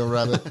enough of your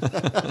rabbit.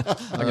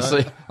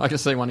 I can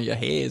see one of your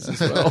hairs as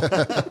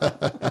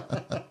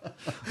well.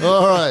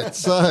 All right,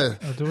 so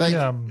Do we,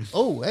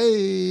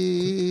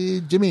 hey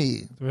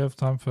Jimmy. do we have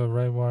time for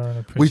Ray Wire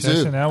and We do,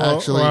 appreciation now?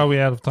 actually. Or are we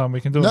out of time? We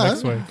can do it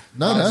next week.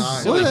 No.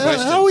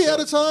 How are we out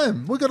of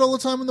time? We got all the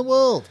time in the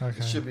world.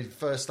 It should be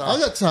first I up.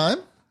 got time.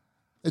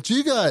 It's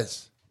you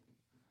guys.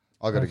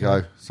 I got to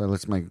go, so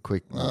let's make it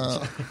quick.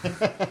 Where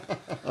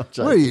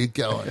are you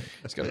going?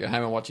 He's got to go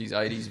home and watch his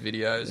 80s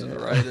videos of the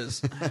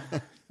Raiders.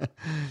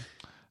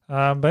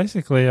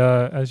 Basically,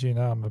 as you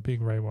know, I'm a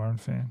big Ray Warren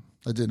fan.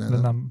 I do know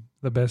that.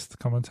 The best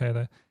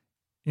commentator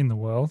in the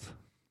world.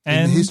 In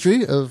And the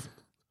history of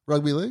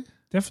rugby league?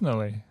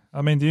 definitely.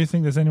 I mean, do you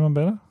think there's anyone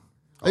better?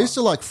 I used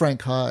to like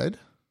Frank Hyde.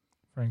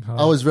 Frank Hyde.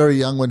 I was very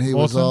young when he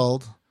was Awesome.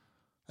 old.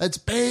 It's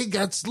big,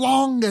 it's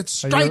long, it's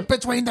straight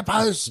between the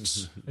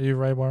posts. Are you a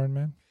Ray Warren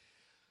man?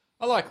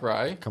 I like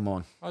Ray. Come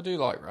on. I do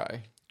like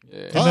Ray. Yeah.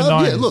 In the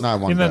 90s. look, No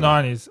one In the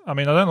better. 90s. I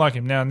mean, I don't like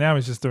him now. Now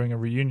he's just doing a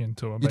reunion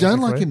tour. you don't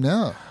like basically. him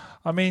now?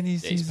 I mean,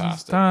 he's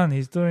past it. done.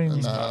 He's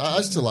doing. No,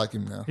 I still like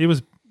him now. He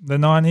was the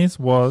 90s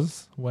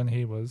was when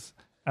he was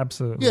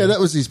absolutely. Yeah, that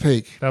was his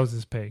peak. that was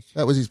his peak.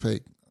 That was his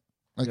peak.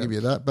 I'll give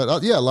you that. But I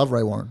love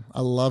Ray Warren.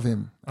 I love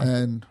him.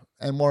 And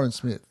Warren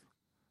Smith.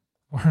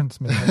 Warren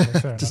Smith. Okay,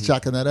 fair Just enough.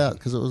 chucking that out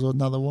because it was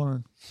another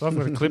Warren. So I've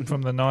got a clip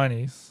from the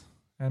 90s.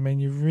 I mean,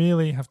 you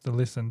really have to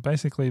listen.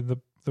 Basically, the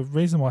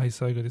reason why he's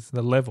so good is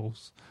the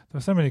levels. There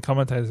are so many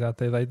commentators out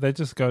there. They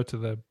just go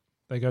to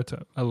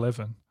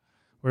 11.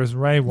 Whereas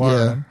Ray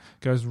Warren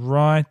goes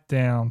right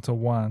down to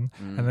 1,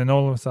 and then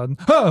all of a sudden,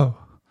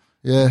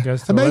 Yeah. It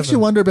goes to It makes 11. you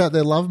wonder about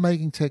their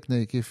lovemaking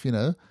technique if,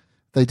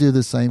 they do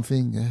the same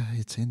thing. Yeah,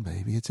 it's in,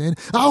 baby. It's in.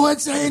 Oh,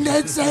 it's in.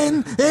 It's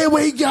in. Here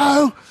we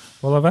go.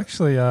 Well, I've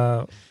actually,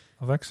 I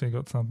I've actually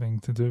got something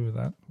to do with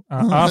that.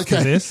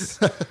 After this,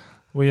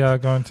 we are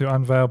going to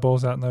unveil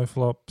Balls Out No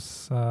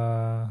Flops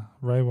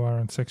Ray Wire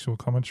and Sexual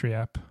Commentary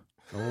app.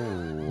 Oh.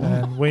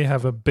 And we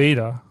have a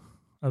beta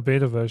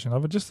version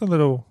of it. Just a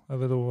little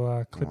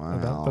clip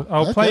of that. But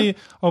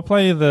I'll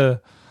play you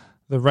the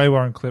Ray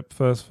Warren clip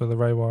first for the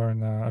Ray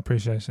Warren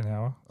Appreciation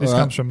Hour. This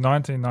comes from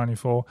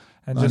 1994.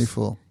 And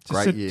 94.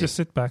 Just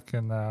sit back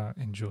and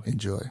enjoy.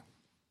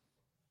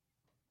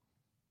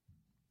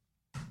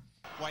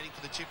 Waiting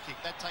for the chip kick.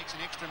 That takes an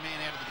extra man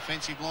out of the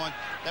defensive line.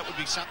 That would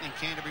be something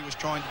Canterbury was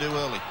trying to do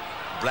early.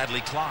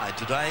 Bradley Clyde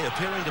today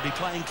appearing to be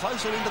playing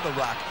closer into the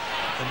ruck.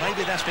 And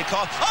maybe that's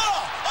because...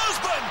 Oh!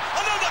 Osborne!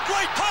 Another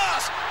great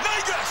pass!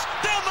 Nagus!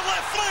 Down the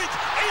left flank!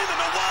 In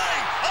and away!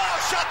 Oh,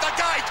 shut the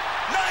gate!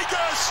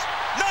 Nagus!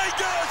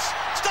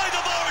 State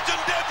of Origin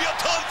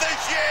debutant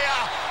this year!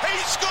 He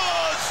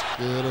scores!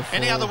 Beautiful.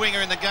 Any other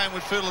winger in the game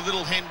would feel a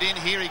little hemmed in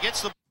here. He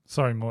gets the...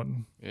 Sorry,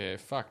 Morton. Yeah,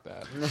 fuck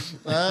that.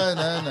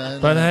 No.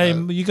 But hey,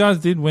 you guys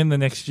did win the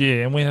next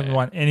year, and we haven't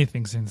won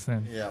anything since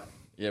then.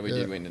 Yeah, we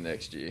did win the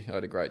next year. I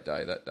had a great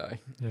day that day.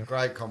 Yeah.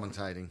 Great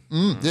commentating.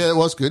 Yeah, it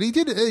was good. He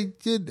did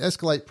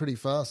escalate pretty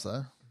fast,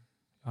 though.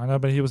 I know,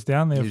 but he was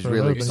down there He was for a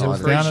really little bit. He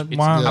was excited. down at It's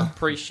one.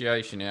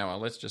 appreciation hour.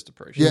 Let's just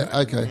appreciate it. Yeah,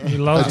 okay. He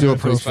loves I do doing it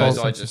for his appreciate false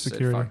I sense of just said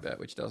security. fuck that,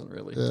 which doesn't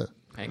really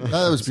hang. No,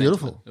 that was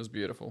beautiful. It was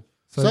beautiful.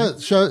 So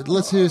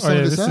let's hear some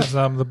of this this. is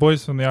the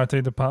boys from the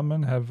IT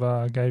department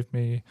have gave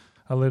me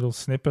a little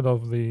snippet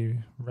of the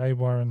Ray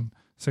Warren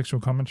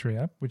Sexual Commentary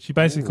app, which you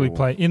basically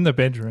play in the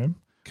bedroom.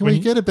 Can we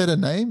get a better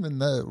name than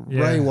the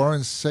Ray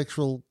Warren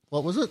sexual...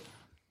 What was it?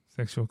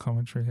 Sexual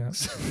Commentary app.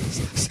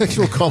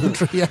 Sexual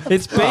commentary app.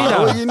 It's beta.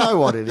 Well, you know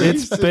what it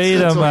is. It's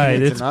beta, all you mate. need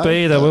to It's know.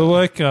 beta. We're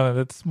working on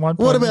it. It's 1.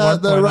 What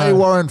about the Ray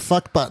Warren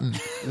fuck button?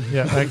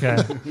 Yeah, okay.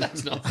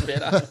 That's not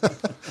better.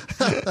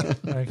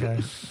 Okay.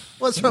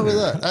 What's wrong with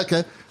that?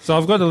 Okay. So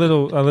I've got a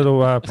little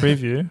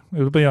preview.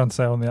 It'll be on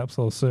sale on the App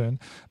Store soon.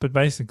 But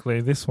basically,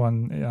 this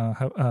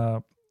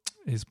one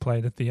is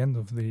played at the end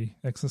of the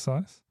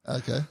exercise.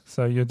 Okay.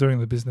 So you're doing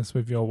the business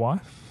with your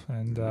wife,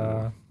 and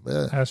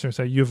how should I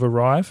say? You've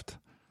arrived.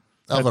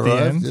 I've at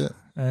arrived, the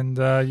end,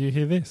 and you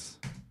hear this.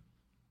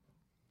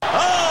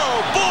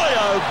 Oh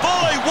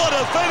boy, what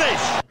a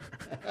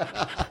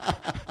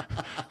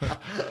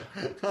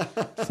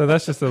finish! So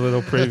that's just a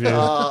little preview.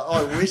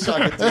 I wish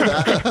I could do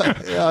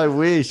that. Yeah, I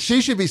wish.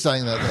 She should be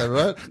saying that, though,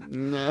 right?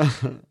 No.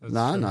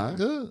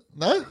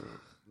 No?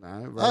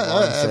 No,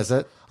 Ryan says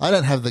it. I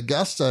don't have the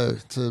gusto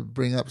to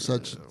bring up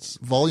such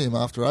volume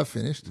after I've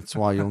finished. That's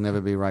why you'll never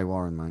be Ray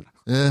Warren, mate.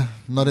 Yeah,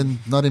 not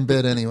in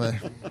bed anyway.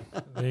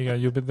 There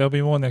you go. There'll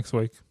be more next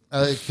week.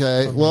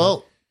 Okay,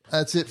 well,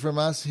 that's it from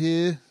us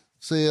here.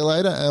 See you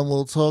later, and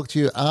we'll talk to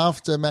you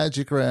after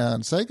Magic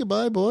Round. Say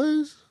goodbye,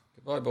 boys.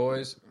 Goodbye,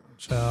 boys.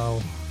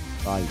 Ciao.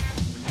 Bye.